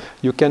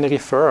you can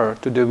refer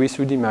to the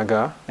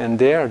Visuddhimagga, and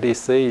there they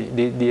say,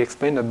 they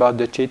explain about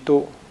the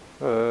Ceto,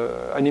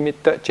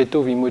 Animitta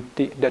Ceto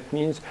Vimutti. That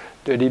means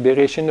the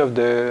liberation of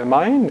the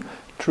mind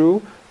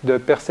through the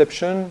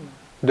perception,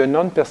 the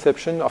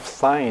non-perception of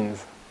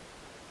signs.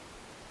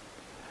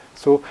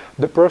 So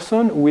the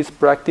person who is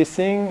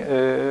practicing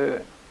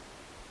the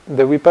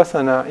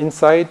Vipassana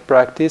insight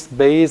practice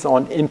based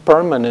on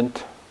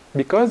impermanent,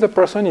 because the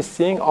person is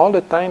seeing all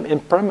the time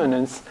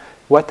impermanence,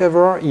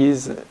 whatever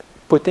is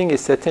putting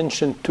his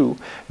attention to,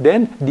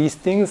 then these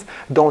things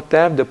don't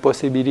have the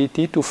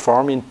possibility to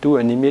form into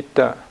a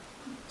nimitta.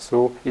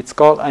 So it's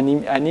called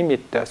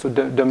animitta. So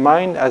the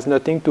mind has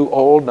nothing to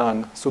hold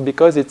on. So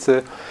because it's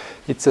a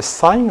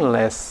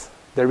signless,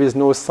 there is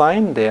no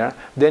sign there,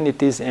 then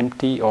it is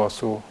empty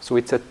also. So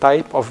it's a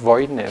type of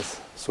voidness.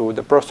 So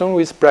the person who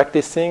is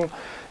practicing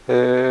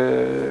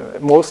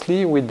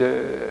mostly with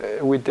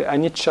the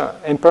anicca,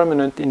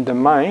 impermanent in the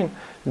mind,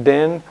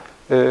 then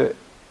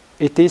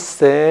it is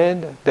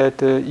said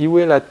that he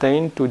will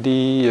attain to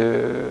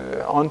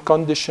the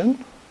unconditioned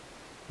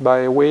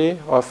by way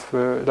of,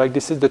 like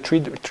this is the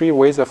three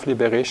ways of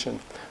liberation.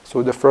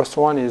 So the first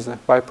one is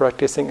by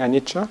practicing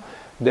anicca.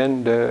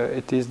 Then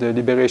it is the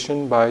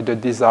liberation by the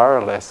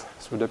desireless.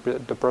 So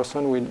the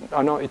person will,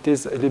 it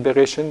is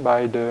liberation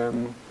by the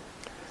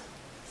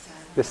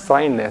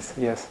signless.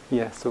 Yes.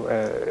 So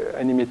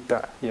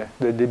animitta. Yeah,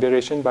 the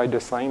liberation by the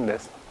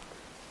signless.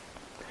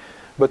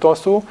 But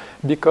also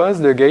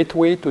because the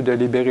gateway to the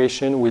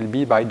liberation will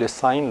be by the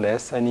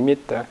signless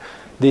animitta,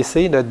 they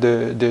say that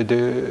the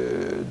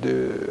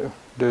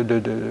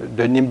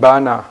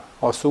nibbana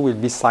also will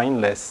be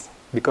signless,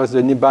 because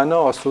the nibbana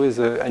also is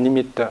a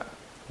animitta.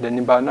 The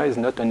nibbana is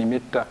not a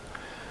nimitta.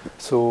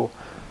 So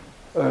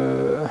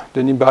the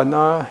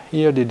nibbana,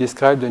 here they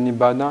describe the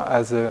nibbana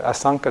as a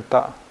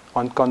asankata,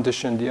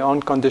 unconditioned, the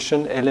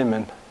unconditioned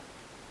element.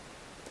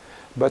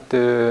 But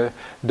the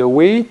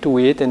way to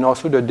it and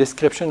also the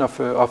description of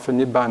a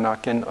nibbana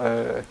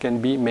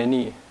can be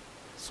many.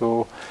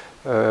 So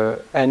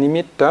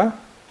animitta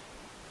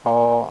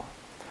or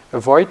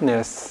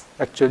voidness,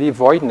 actually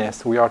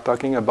voidness, we are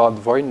talking about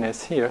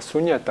voidness here,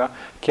 sunyata,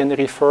 can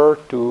refer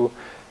to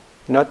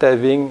not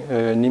having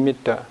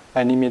nimitta,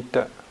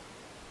 animitta.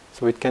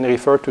 So it can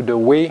refer to the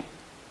way,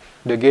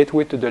 the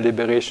gateway to the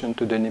liberation,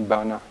 to the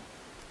nibbana.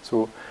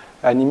 So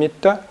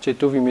animitta,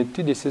 ceto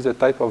vimutti, this is a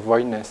type of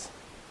voidness.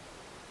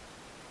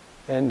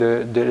 And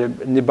the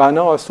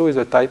nibbana also is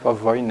a type of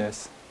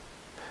voidness.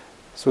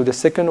 So the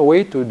second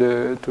way to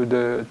the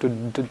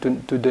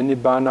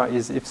nibbana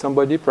is if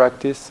somebody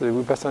practices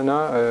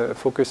vipassana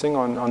focusing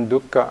on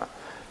dukkha,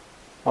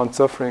 on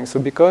suffering. So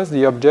because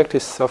the object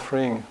is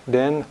suffering,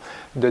 then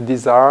the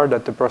desire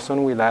that the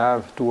person will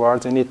have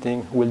towards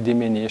anything will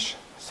diminish.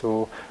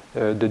 So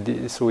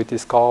So it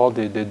is called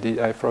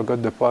I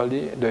forgot the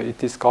Pali.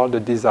 It is called the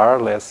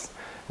desireless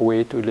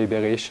way to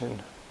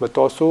liberation. But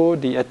also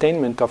the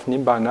attainment of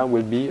nibbana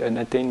will be an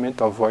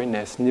attainment of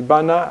voidness.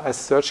 Nibbana as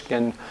such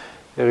can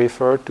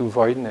refer to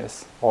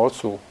voidness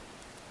also.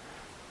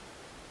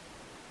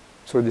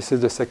 So this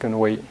is the second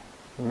way.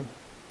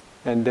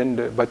 And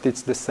then, but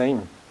it's the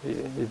same.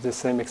 It's the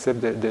same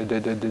except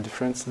the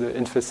difference, the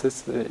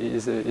emphasis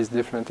is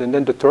different. And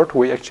then the third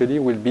way actually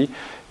will be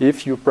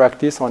if you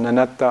practice on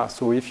anatta.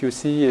 So if you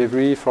see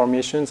every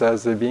formation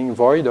as being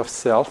void of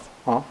self,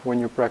 when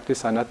you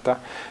practice anatta,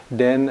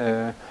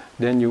 then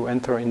you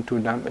enter into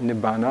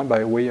nibbana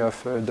by way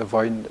of the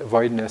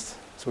voidness.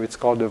 So it's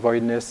called the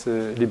voidness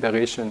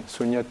liberation,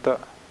 sunyata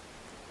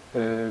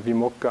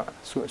vimokha.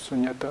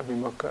 Sunyata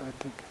vimokha, I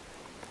think.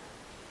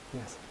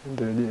 Yes.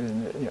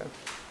 Yeah.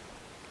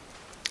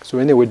 So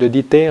anyway, the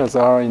details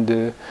are in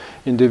the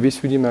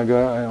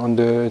Visuddhimagga on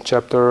the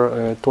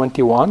chapter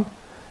 21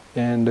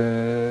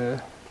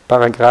 and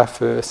paragraph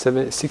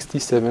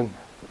 67.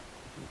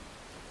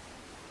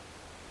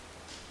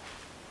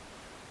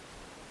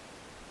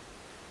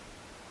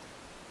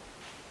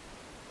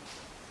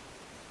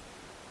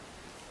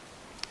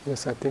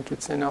 Yes, I think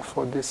it's enough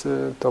for this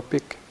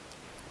topic.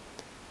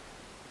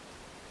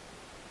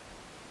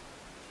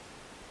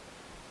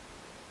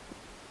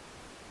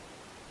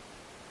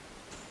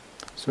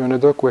 So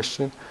another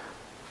question: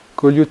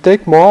 Could you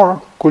talk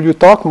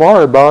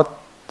more about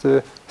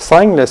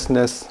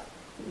signlessness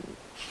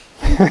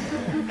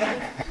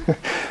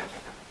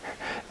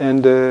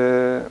and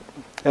a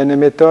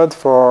method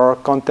for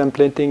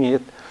contemplating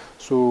it?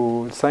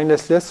 So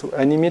signlessness,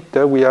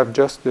 animitta, we have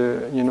just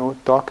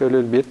talk a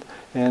little bit,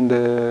 and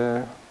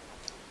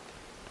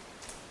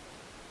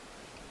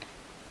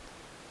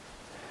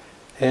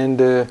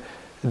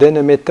then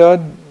a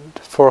method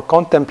for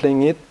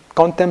contemplating it.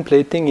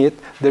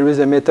 There is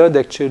a method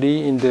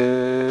actually in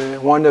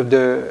one of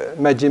the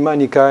Majjhima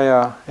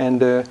Nikaya, and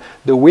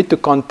the way to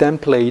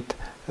contemplate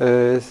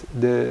the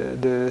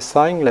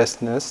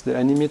signlessness, the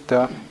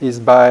animitta, is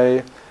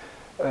by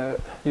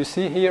you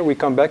see here we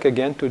come back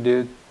again to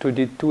the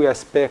two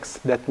aspects.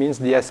 That means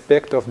the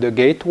aspect of the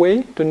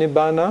gateway to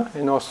nibbana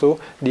and also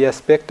the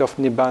aspect of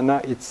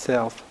nibbana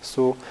itself.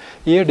 So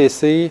here they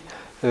say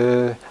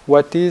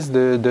what is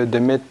the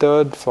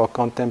method for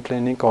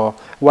contemplating, or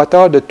what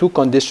are the two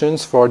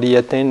conditions for the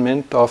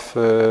attainment of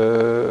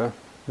the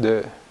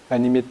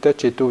animitta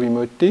ceto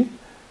vimutti?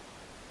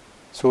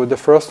 So the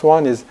first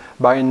one is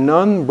by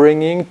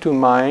non-bringing to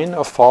mind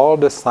of all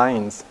the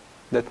signs.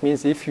 That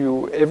means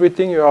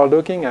everything you are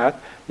looking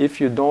at, if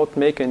you don't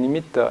make a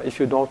nimitta, if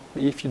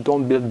you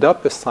don't build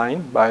up a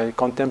sign by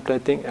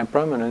contemplating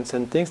impermanence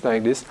and things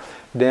like this,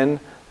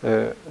 then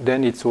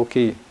it's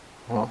okay.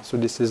 So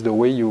this is the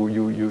way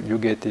you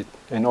get it.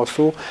 And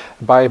also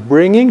by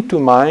bringing to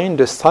mind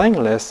the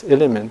signless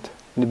element,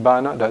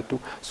 nibbana dhatu.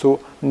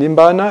 So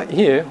nibbana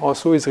here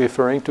also is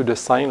referring to the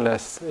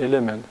signless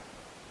element.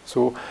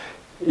 So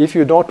if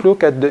you don't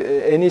look at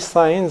any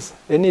signs,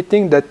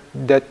 anything that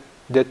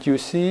you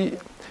see,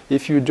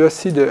 if you just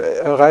see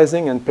the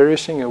arising and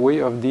perishing away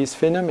of these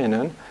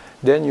phenomena,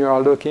 then you are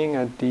looking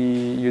at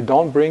you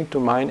don't bring to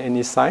mind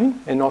any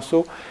sign. And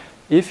also,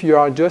 if you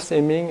are just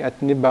aiming at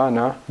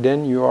nibbana,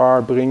 then you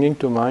are bringing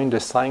to mind the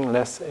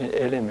signless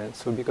element.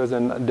 So because the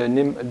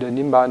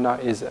nibbana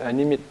is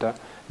animitta,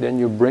 then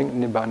you bring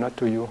nibbana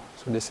to you.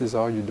 So this is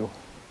how you do.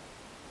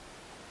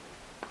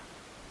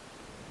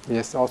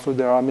 Yes, also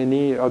there are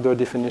many other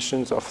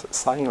definitions of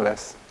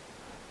signless.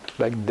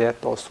 Like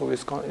death also you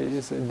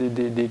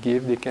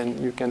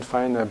can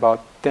find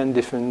about 10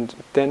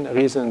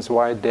 reasons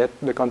why death,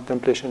 the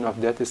contemplation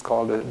of death, is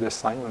called the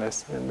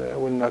signless, and I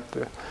will not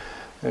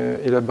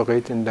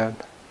elaborate in that.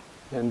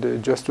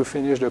 And just to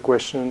finish the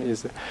question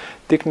is,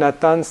 Thich Nhat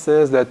Hanh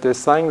says that the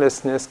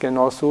signlessness can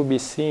also be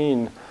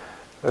seen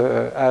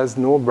as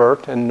no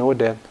birth and no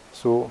death.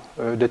 So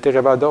the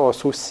Theravada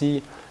also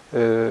see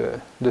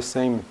the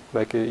same.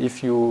 Like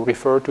if you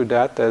refer to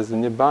that as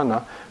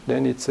nibbana,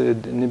 then it's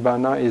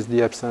nibbana is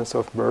the absence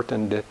of birth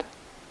and death.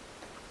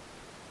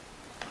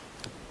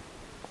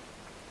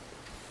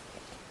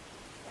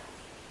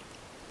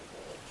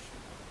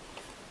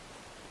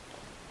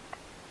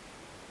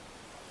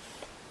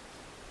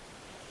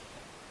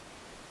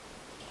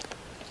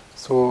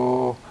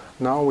 So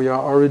now we are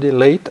already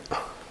late.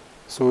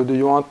 So do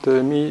you want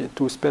me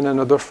to spend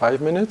another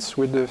 5 minutes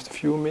with a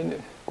few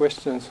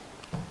questions?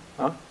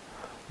 Huh?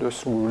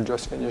 We'll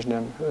just finish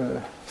them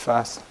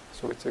fast.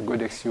 So it's a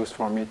good excuse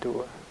for me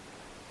to...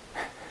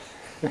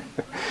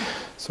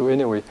 So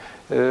anyway,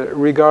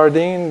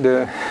 regarding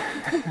the...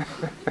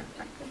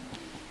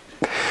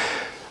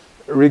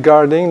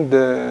 regarding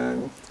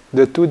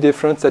the two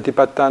different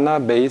satipatthana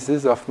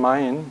bases of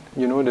mind,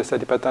 the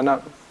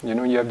satipatthana,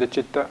 you have the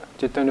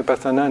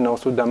citta-nupassana and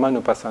also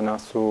dhamma-nupassana.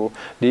 So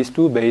these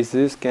two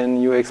bases, can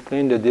you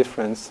explain the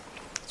difference?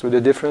 So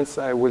the difference,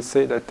 I will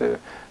say that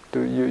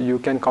you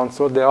can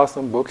consult, there are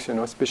some books,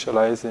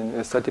 specialized in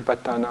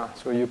satipatthana.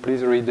 So you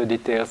please read the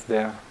details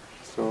there.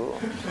 So,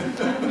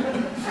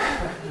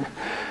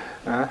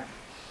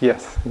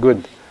 Yes,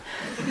 good.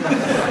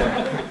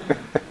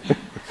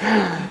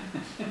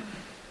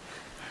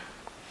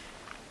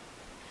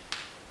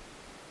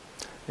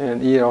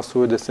 And here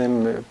also the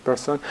same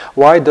person.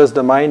 Why does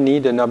the mind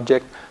need an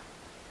object?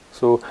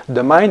 So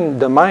the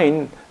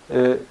mind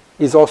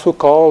is also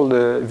called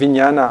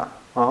vijnana.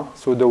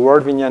 So the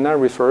word vijnana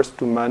refers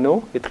to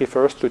mano, it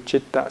refers to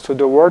chitta. So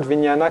the word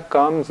vijnana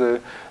comes,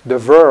 the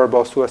verb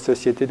also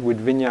associated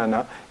with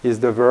vijnana is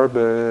the verb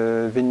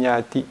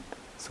vinyati.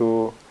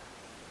 So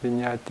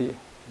vinyati.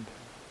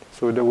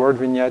 So the word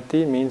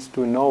vinyati means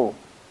to know.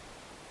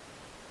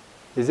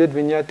 Is it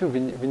vinyatu?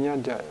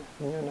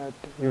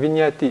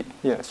 Vinyati.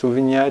 Yeah, so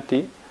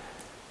vinyati.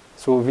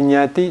 So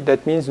vinyati,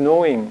 that means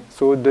knowing.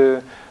 So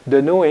the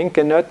knowing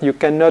you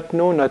cannot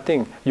know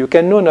nothing. You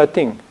can know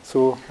nothing.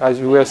 So as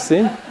we have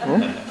seen.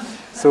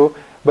 So,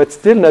 but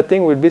still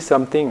nothing will be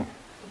something.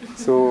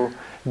 So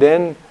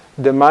then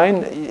the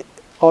mind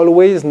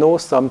always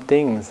knows some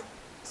things.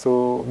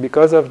 So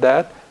because of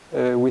that,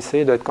 we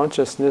say that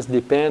consciousness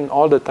depends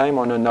all the time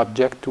on an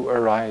object to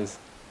arise.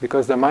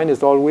 Because the mind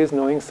is always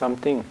knowing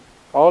something.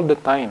 All the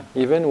time,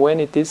 even when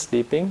it is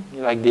sleeping,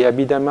 like the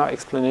Abhidhamma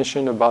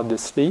explanation about the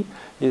sleep,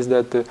 is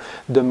that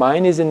the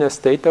mind is in a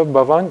state of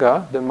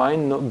bhavanga, the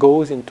mind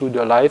goes into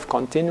the life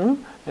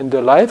continuum, and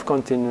the life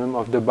continuum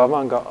of the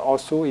bhavanga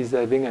also is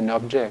having an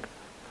object.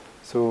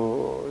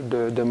 So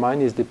the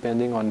mind is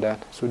depending on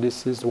that. So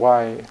this is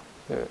why,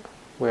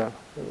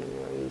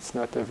 it's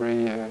not a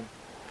very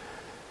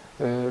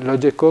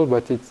logical,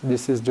 but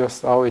this is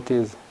just how it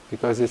is.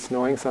 Because it's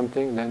knowing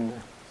something,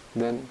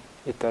 then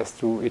it has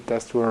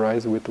to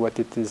arise with what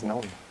it is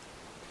known.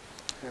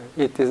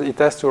 It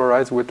has to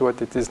arise with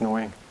what it is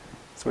knowing.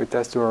 So it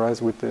has to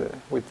arise with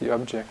the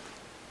object.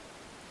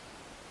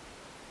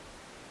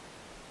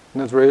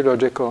 Not very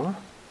logical, huh?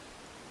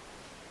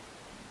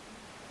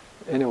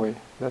 Anyway,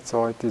 that's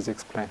how it is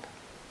explained.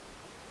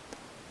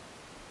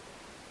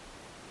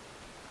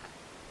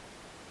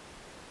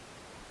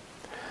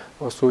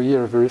 Also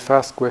here, a very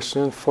fast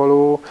question.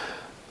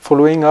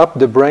 Following up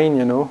the brain,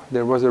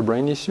 there was a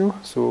brain issue,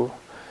 so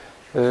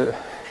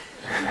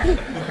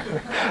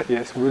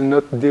yes, we'll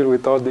not deal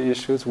with all the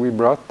issues we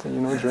brought,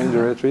 during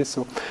the retreat.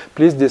 So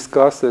please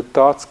discuss the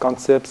thoughts,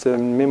 concepts,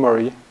 and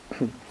memory.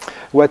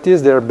 What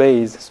is their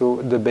base?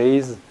 So the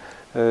base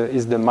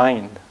is the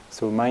mind.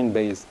 So mind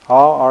base.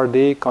 How are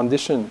they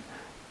conditioned?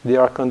 They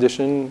are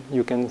conditioned.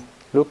 You can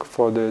look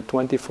for the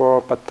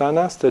 24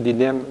 patthana, study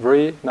them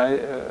very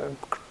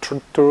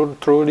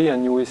truly,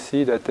 and you will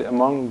see that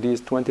among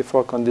these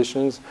 24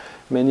 conditions,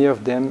 many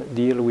of them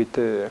deal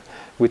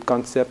with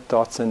concept,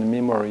 thoughts, and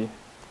memory.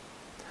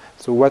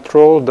 So what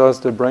role does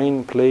the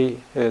brain play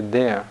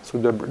there? So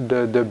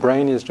the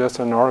brain is just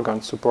an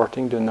organ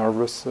supporting the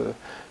nervous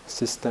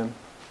system.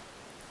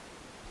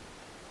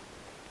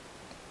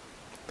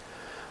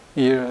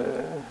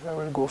 Here, I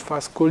will go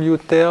fast. Could you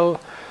tell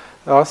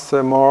us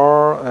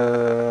more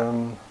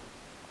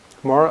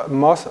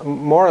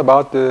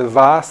about the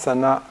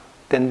vasana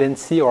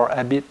tendency or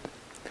habit?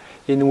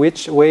 In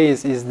which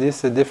ways is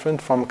this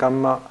different from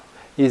karma?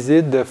 Is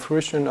it the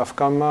fruition of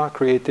karma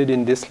created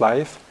in this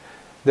life?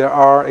 There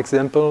are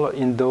examples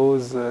in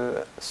those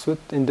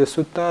in the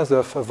suttas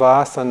of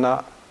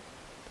vasana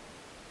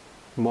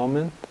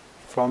moment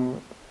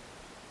from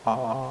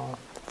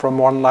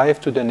one life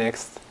to the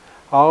next.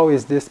 How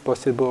is this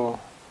possible?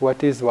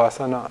 What is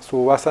vasana?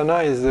 So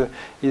vasana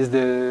is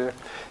the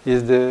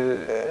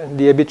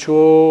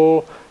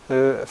habitual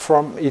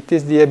it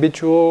is the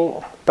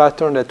habitual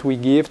pattern that we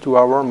give to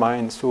our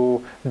mind.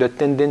 So the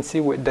tendency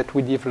that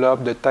we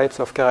develop, the types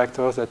of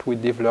characters that we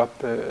develop,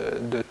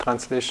 the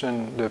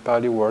translation, the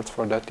Pali words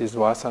for that is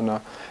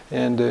vasana,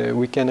 and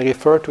we can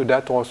refer to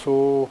that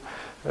also.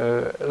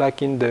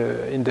 Like in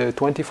the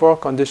 24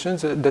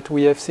 conditions that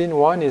we have seen,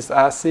 one is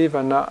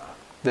asivana.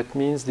 That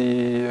means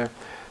the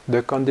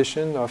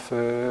condition of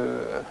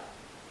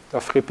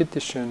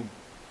repetition,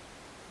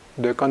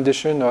 the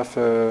condition of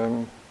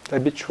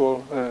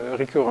habitual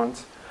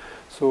recurrence.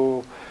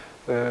 So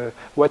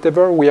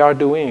whatever we are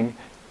doing,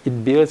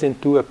 it builds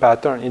into a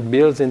pattern, it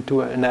builds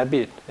into an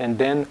habit, and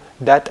then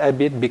that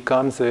habit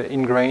becomes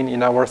ingrained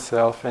in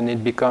ourselves, and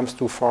it becomes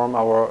to form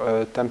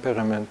our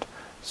temperament.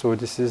 So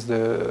this is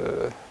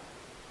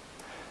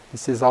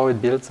how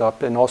it builds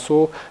up. And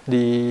also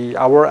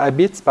our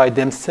habits by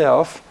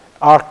themselves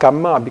are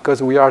karma,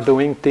 because we are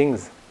doing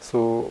things.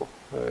 So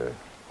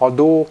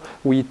although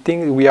we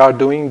think we are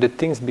doing the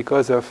things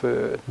because of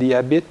the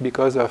habit,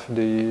 because of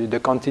the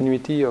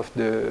continuity of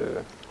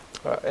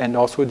and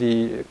also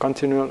the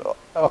continual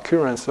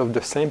occurrence of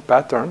the same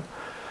pattern,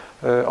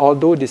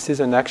 although this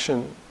is an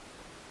action,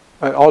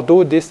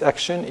 although this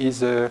action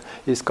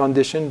is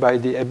conditioned by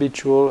the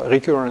habitual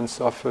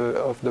recurrence of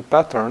the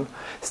pattern,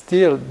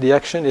 still the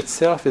action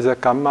itself is a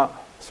karma.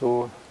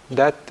 So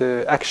that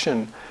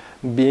action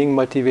being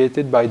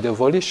motivated by the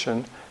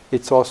volition,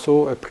 it's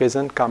also a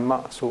present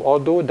karma. So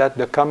although that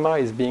the karma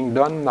is being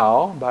done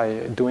now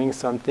by doing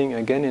something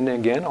again and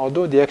again,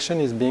 although the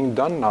action is being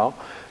done now,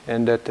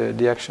 and that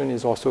the action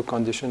is also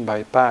conditioned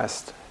by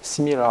past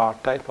similar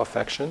type of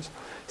actions,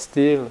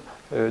 still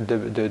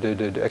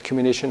the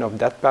accumulation of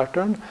that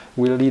pattern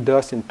will lead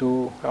us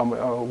into,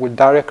 will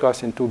direct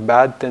us into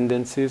bad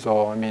tendencies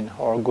or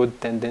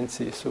good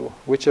tendencies. So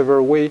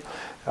whichever way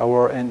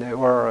our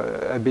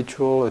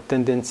habitual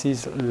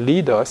tendencies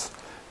lead us,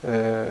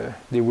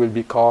 they will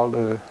be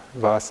called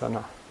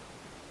vasana.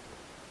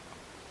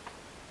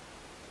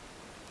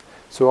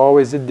 So how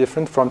is it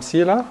different from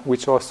sila,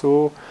 which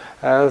also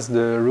has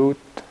the root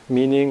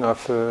meaning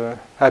of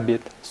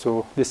habit?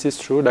 So this is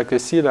true, like the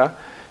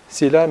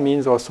sila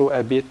means also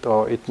habit,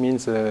 or it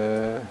means,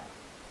 I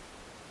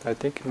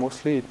think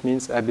mostly it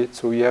means habit.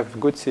 So you have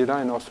good sila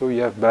and also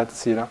you have bad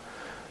sila.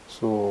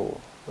 So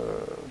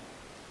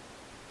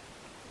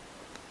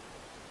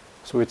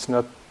it's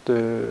not,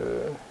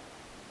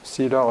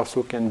 sila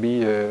also can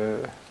be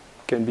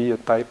a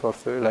type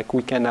of, like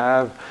we can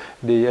have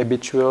the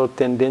habitual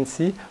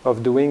tendency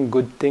of doing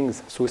good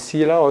things. So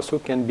sila also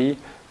can be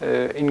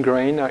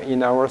ingrained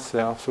in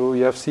ourselves. So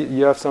you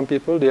have some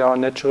people, they are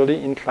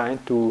naturally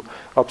inclined to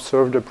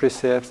observe the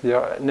precepts. They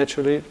are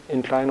naturally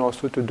inclined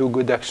also to do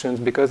good actions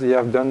because they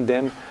have done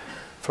them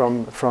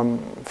from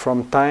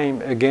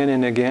time again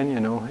and again,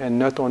 and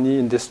not only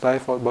in this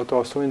life but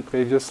also in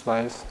previous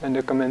lives. And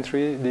the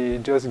commentary, they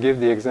just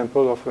give the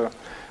example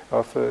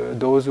of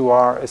those who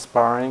are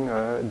aspiring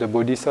the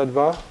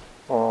bodhisattva,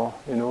 or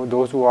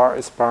those who are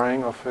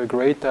aspiring of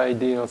great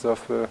ideals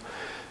of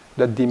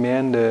that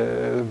demand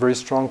very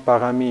strong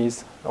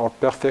paramis or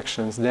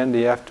perfections. Then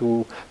they have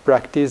to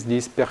practice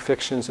these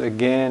perfections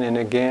again and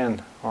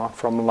again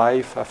from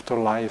life after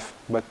life.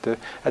 But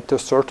at a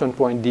certain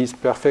point, these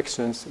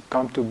perfections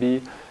come to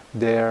be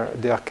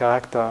their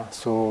character.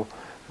 So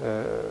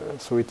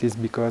it is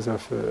because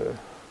of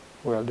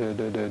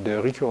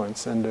the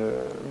recurrence and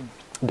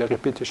the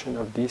repetition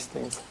of these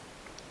things.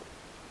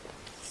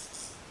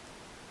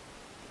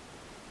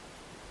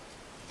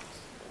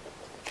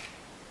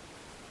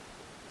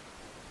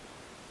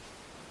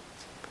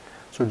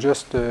 So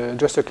just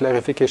a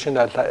clarification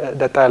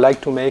that I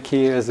like to make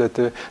here is that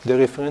the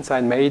reference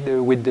I made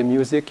with the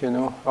music,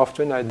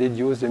 often I did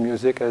use the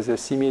music as a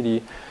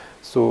simile.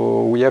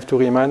 So we have to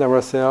remind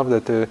ourselves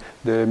that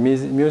the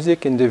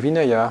music in the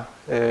Vinaya,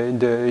 in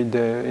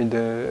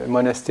the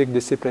monastic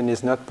discipline,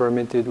 is not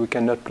permitted. We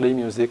cannot play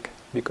music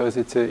because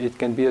it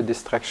can be a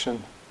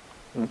distraction.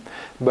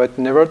 But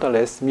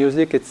nevertheless,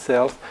 music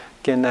itself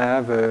can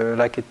have,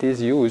 like it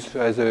is used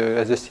as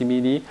a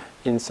simile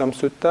in some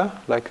sutta,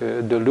 like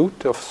the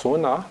lute of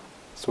Sona.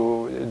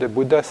 So the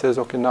Buddha says,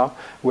 okay, now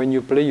when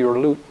you play your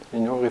lute,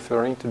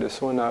 referring to the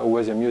Sona who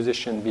was a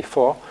musician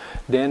before,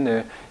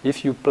 then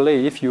if you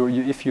play, if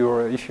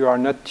you are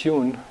not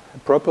tuned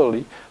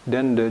properly,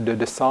 then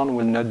the sound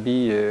will not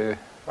be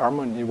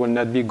harmony, it will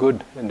not be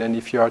good. And then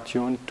if you are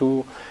tuned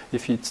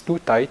if it's too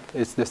tight,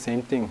 it's the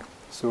same thing.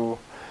 So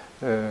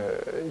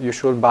you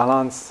should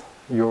balance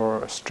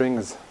your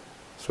strings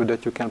so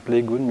that you can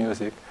play good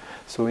music.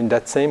 So in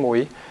that same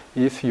way,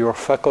 if your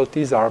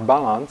faculties are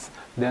balanced,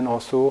 then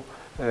also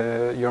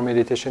your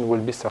meditation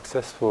will be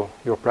successful,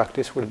 your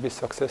practice will be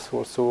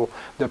successful. So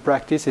the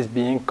practice is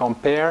being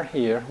compared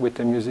here with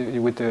the music,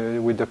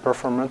 with the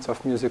performance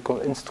of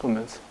musical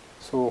instruments.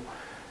 So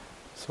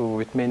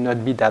it may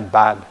not be that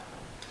bad.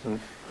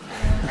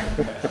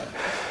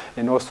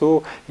 And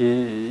also,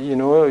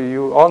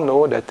 you all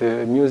know that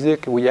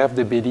music, we have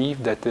the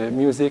belief that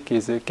music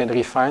can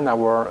refine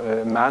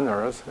our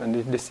manners, and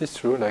this is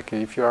true. Like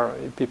if you are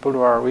people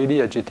who are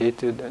really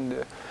agitated,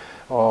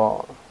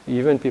 or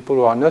even people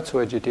who are not so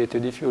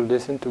agitated, if you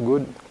listen to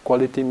good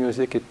quality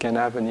music, it can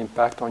have an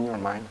impact on your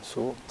mind.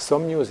 So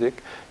some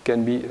music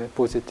can be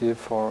positive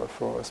for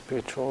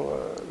spiritual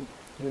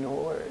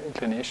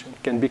inclination,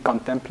 can be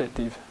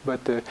contemplative,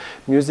 but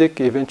music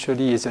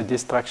eventually is a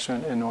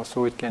distraction, and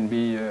also it can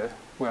be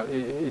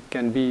it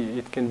can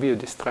be a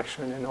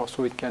distraction, and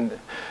also it can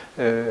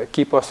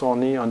keep us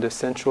only on the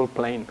sensual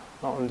plane,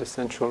 on the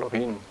sensual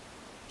realm.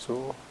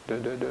 So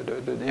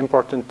the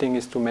important thing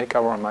is to make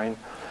our mind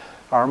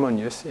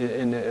harmonious,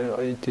 and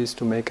it is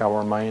to make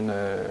our mind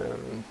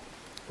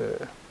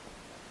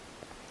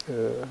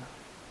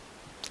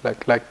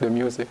like the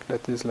music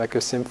that is like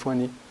a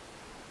symphony.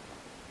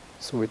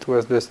 So it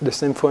was the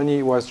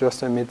symphony was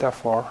just a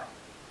metaphor.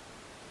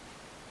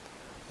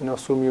 And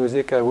also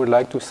music, I would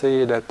like to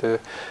say that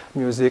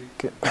music,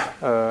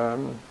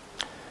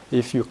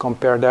 if you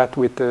compare that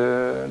with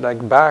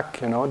like Bach,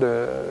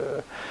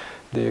 the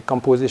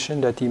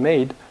composition that he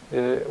made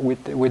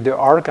with the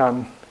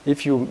organ,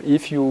 if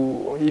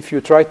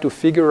you try to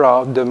figure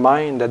out the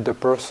mind that the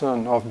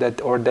person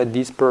that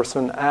this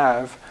person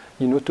have,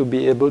 to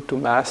be able to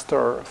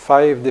master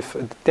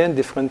 10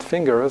 different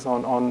fingers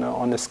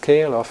on a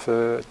scale of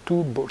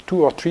 2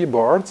 or 3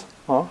 boards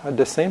at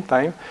the same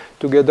time,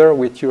 together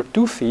with your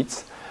 2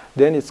 feet,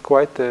 then it's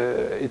quite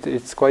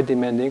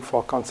demanding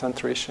for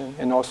concentration,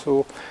 and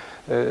also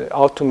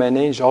how to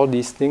manage all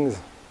these things,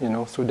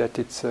 so that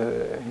it's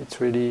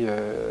really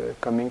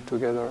coming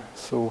together.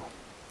 So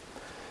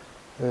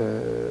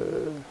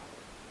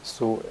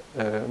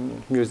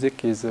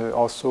music is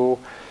also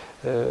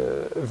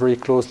very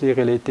closely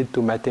related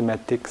to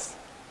mathematics.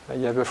 I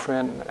have a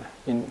friend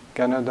in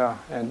Canada,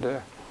 and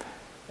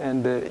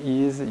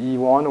he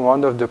won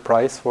one of the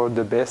prize for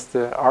the best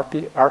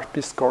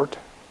harpsichord,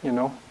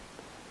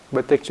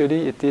 But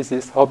actually, it is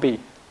his hobby,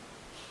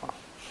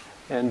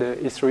 and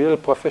his real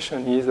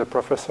profession. He is a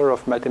professor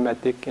of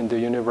mathematics in the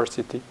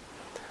university.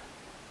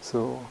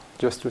 So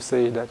just to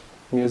say that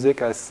music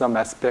has some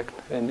aspect,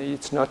 and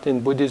it's not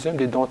in Buddhism.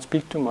 They don't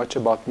speak too much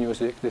about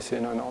music. They say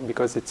no,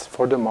 because it's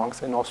for the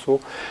monks, and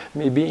also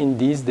maybe in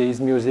these days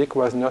music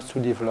was not so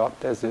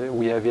developed as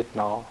we have it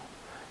now,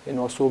 and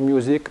also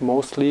music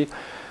mostly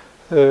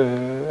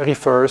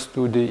refers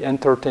to the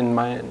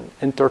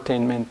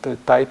entertainment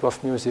type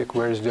of music,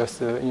 where it's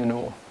just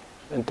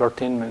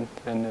entertainment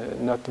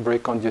and not very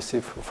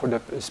conducive for the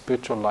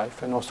spiritual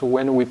life. And also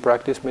when we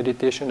practice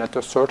meditation, at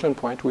a certain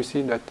point we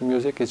see that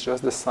music is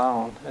just the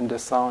sound, and the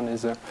sound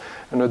is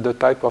another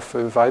type of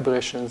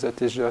vibrations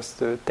that is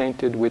just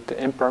tainted with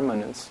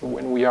impermanence.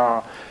 When we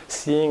are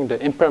seeing the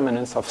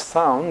impermanence of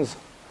sounds,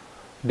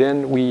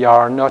 then we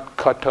are not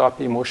caught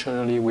up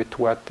emotionally with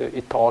what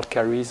it all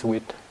carries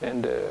with,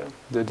 and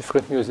the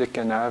different music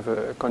can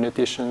have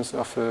connotations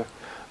of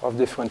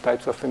different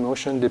types of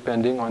emotion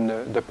depending on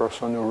the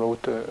person who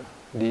wrote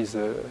these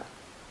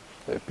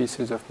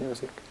pieces of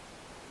music.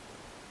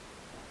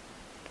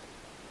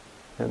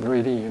 And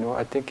really,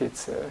 I think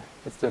it's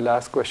the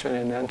last question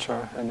and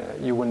answer, and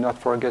you will not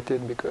forget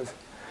it, because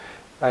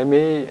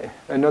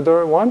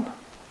another one?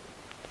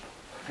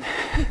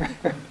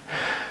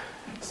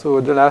 So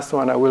the last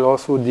one, I will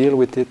also deal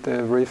with it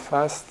very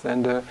fast.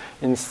 And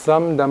in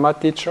some Dhamma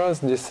teachers,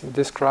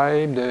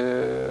 describe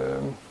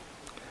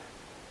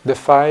the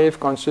five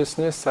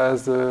consciousness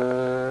as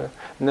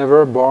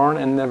never born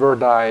and never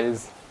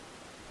dies.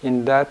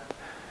 In that,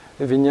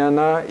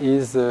 vijnana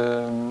is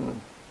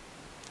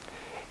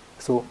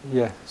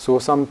So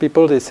some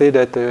people, they say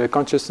that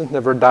consciousness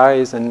never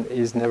dies and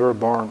is never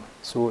born.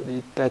 So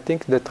I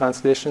think the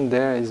translation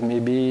there is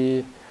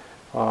maybe.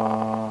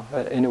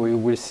 Anyway,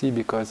 we'll see,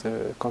 because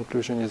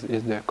conclusion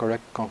is the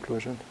correct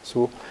conclusion.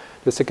 So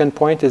the second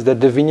point is that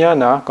the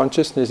vijnana,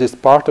 consciousness, is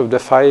part of the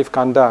five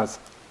khandhas.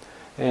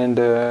 And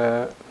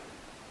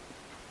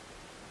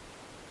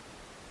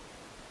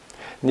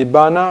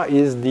nibbana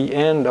is the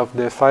end of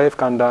the five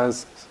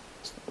khandhas.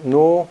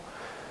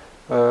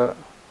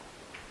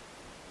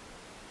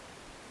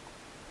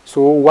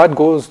 So what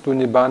goes to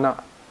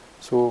nibbana?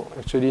 So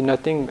actually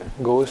nothing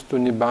goes to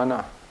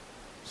nibbana.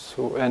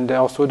 So, and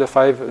also the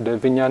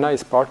vijnana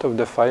is part of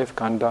the five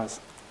khandhas.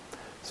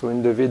 So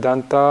in the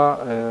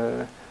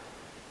Vedanta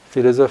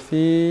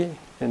philosophy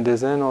and the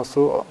Zen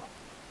also,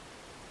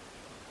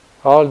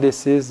 all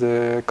this is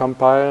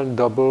compiled,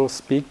 double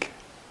speak.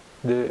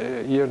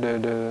 Here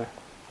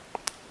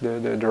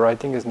the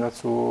writing is not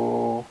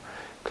so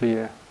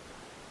clear.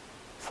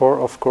 For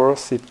of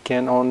course it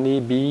can only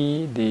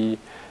be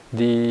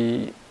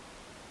the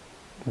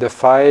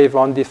five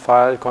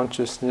undefiled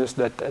consciousness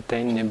that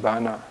attain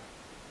nibbana.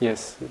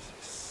 Yes,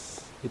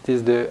 it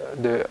is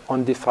the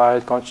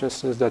undefiled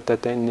consciousness that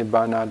attain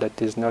nibbana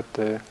that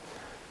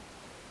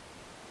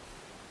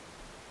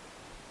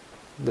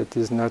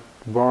is not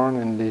born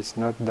and is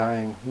not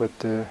dying. But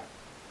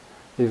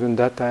even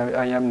that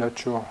I am not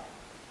sure.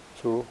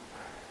 So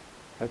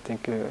I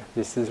think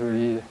this is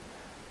really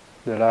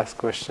the last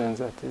question.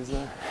 That is,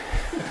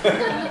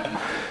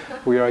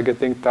 we are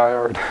getting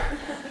tired.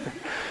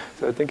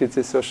 So I think it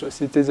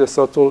is a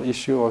subtle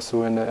issue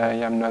also, and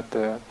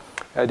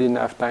I didn't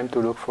have time to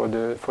look for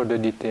the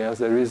details.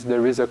 There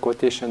is a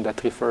quotation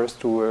that refers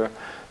to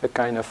a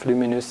kind of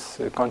luminous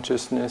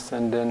consciousness,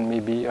 and then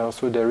maybe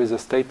also there is a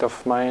state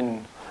of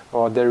mind,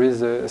 or there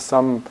is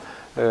some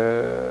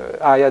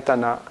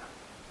ayatana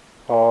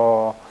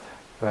or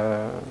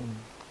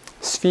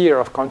sphere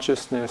of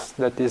consciousness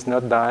that is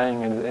not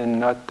dying and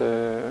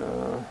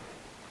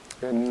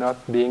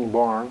not being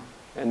born,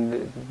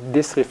 and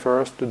this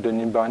refers to the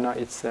nibbana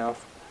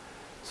itself.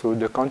 So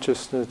the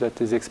consciousness that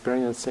is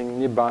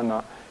experiencing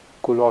nibbana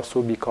could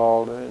also be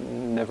called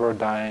never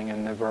dying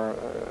and never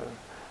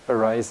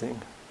arising.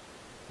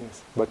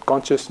 Yes. But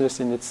consciousness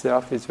in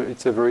itself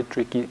it's a very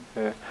tricky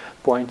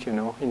point,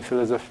 in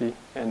philosophy.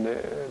 And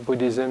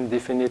Buddhism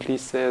definitely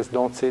says,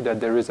 don't say that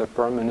there is a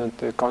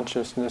permanent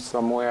consciousness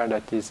somewhere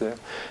that is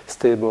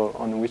stable,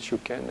 on which you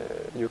can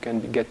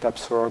get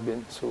absorbed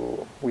in.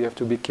 So we have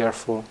to be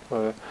careful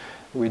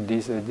with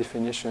these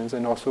definitions.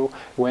 And also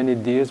when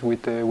it deals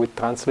with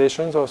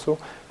translations also,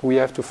 we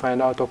have to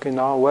find out, okay,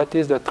 now what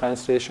is the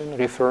translation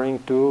referring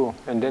to,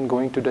 and then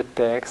going to the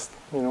text,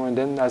 and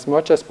then as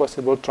much as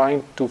possible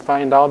trying to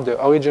find out the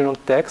original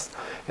text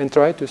and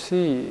try to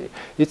see.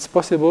 It's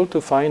possible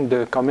to find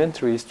the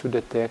commentaries to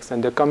the text,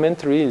 and the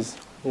commentaries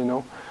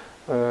can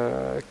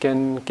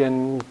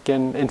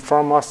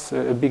inform us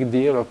a big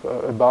deal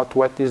about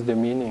what is the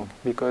meaning,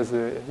 because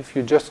if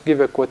you just give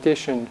a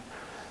quotation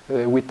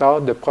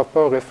without the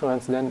proper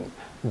reference, then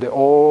the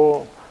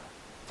whole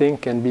thing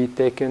can be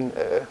taken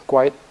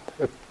quite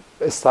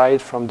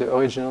aside from the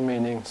original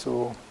meaning.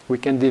 So we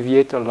can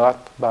deviate a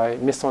lot by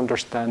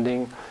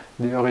misunderstanding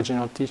the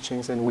original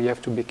teachings, and we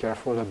have to be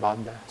careful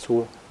about that.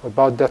 So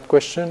about that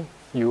question,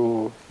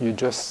 you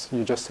just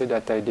say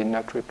that I did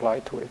not reply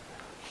to it.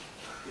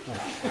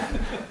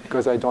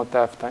 Because I don't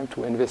have time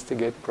to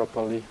investigate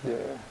properly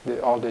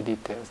all the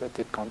details that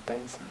it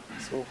contains.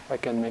 So I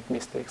can make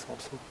mistakes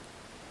also.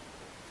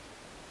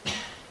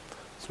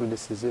 So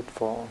this is it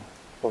for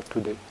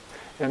today.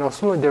 And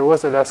also there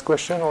was a last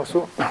question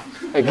also.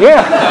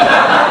 Again!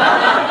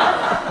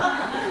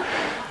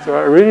 So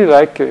I really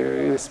like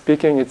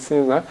speaking, it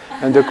seems. Huh?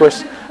 And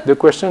the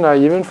question, I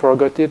even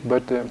forgot it,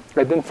 but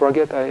I didn't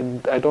forget.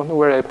 I don't know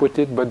where I put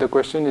it, but the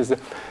question is,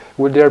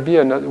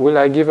 will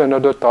I give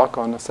another talk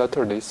on a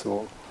Saturday?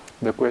 So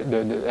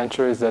the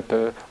answer is that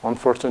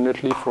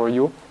unfortunately for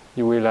you,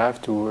 you will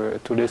have to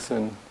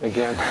listen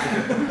again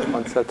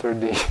on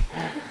Saturday.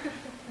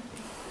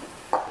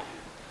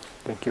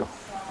 Thank you.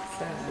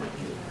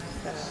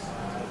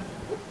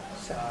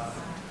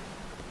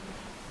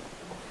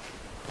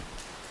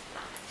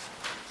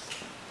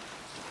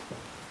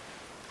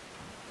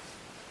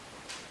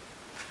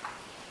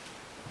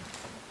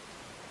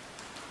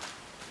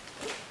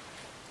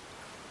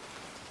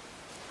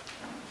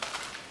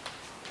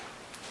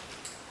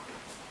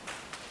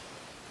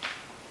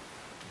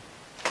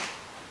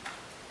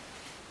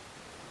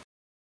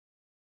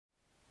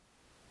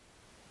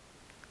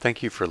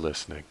 Thank you for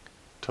listening.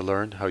 To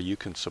learn how you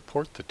can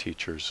support the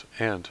teachers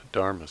and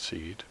Dharma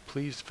Seed,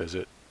 please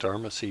visit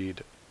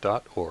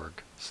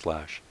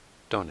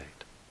dharmaseed.org/donate.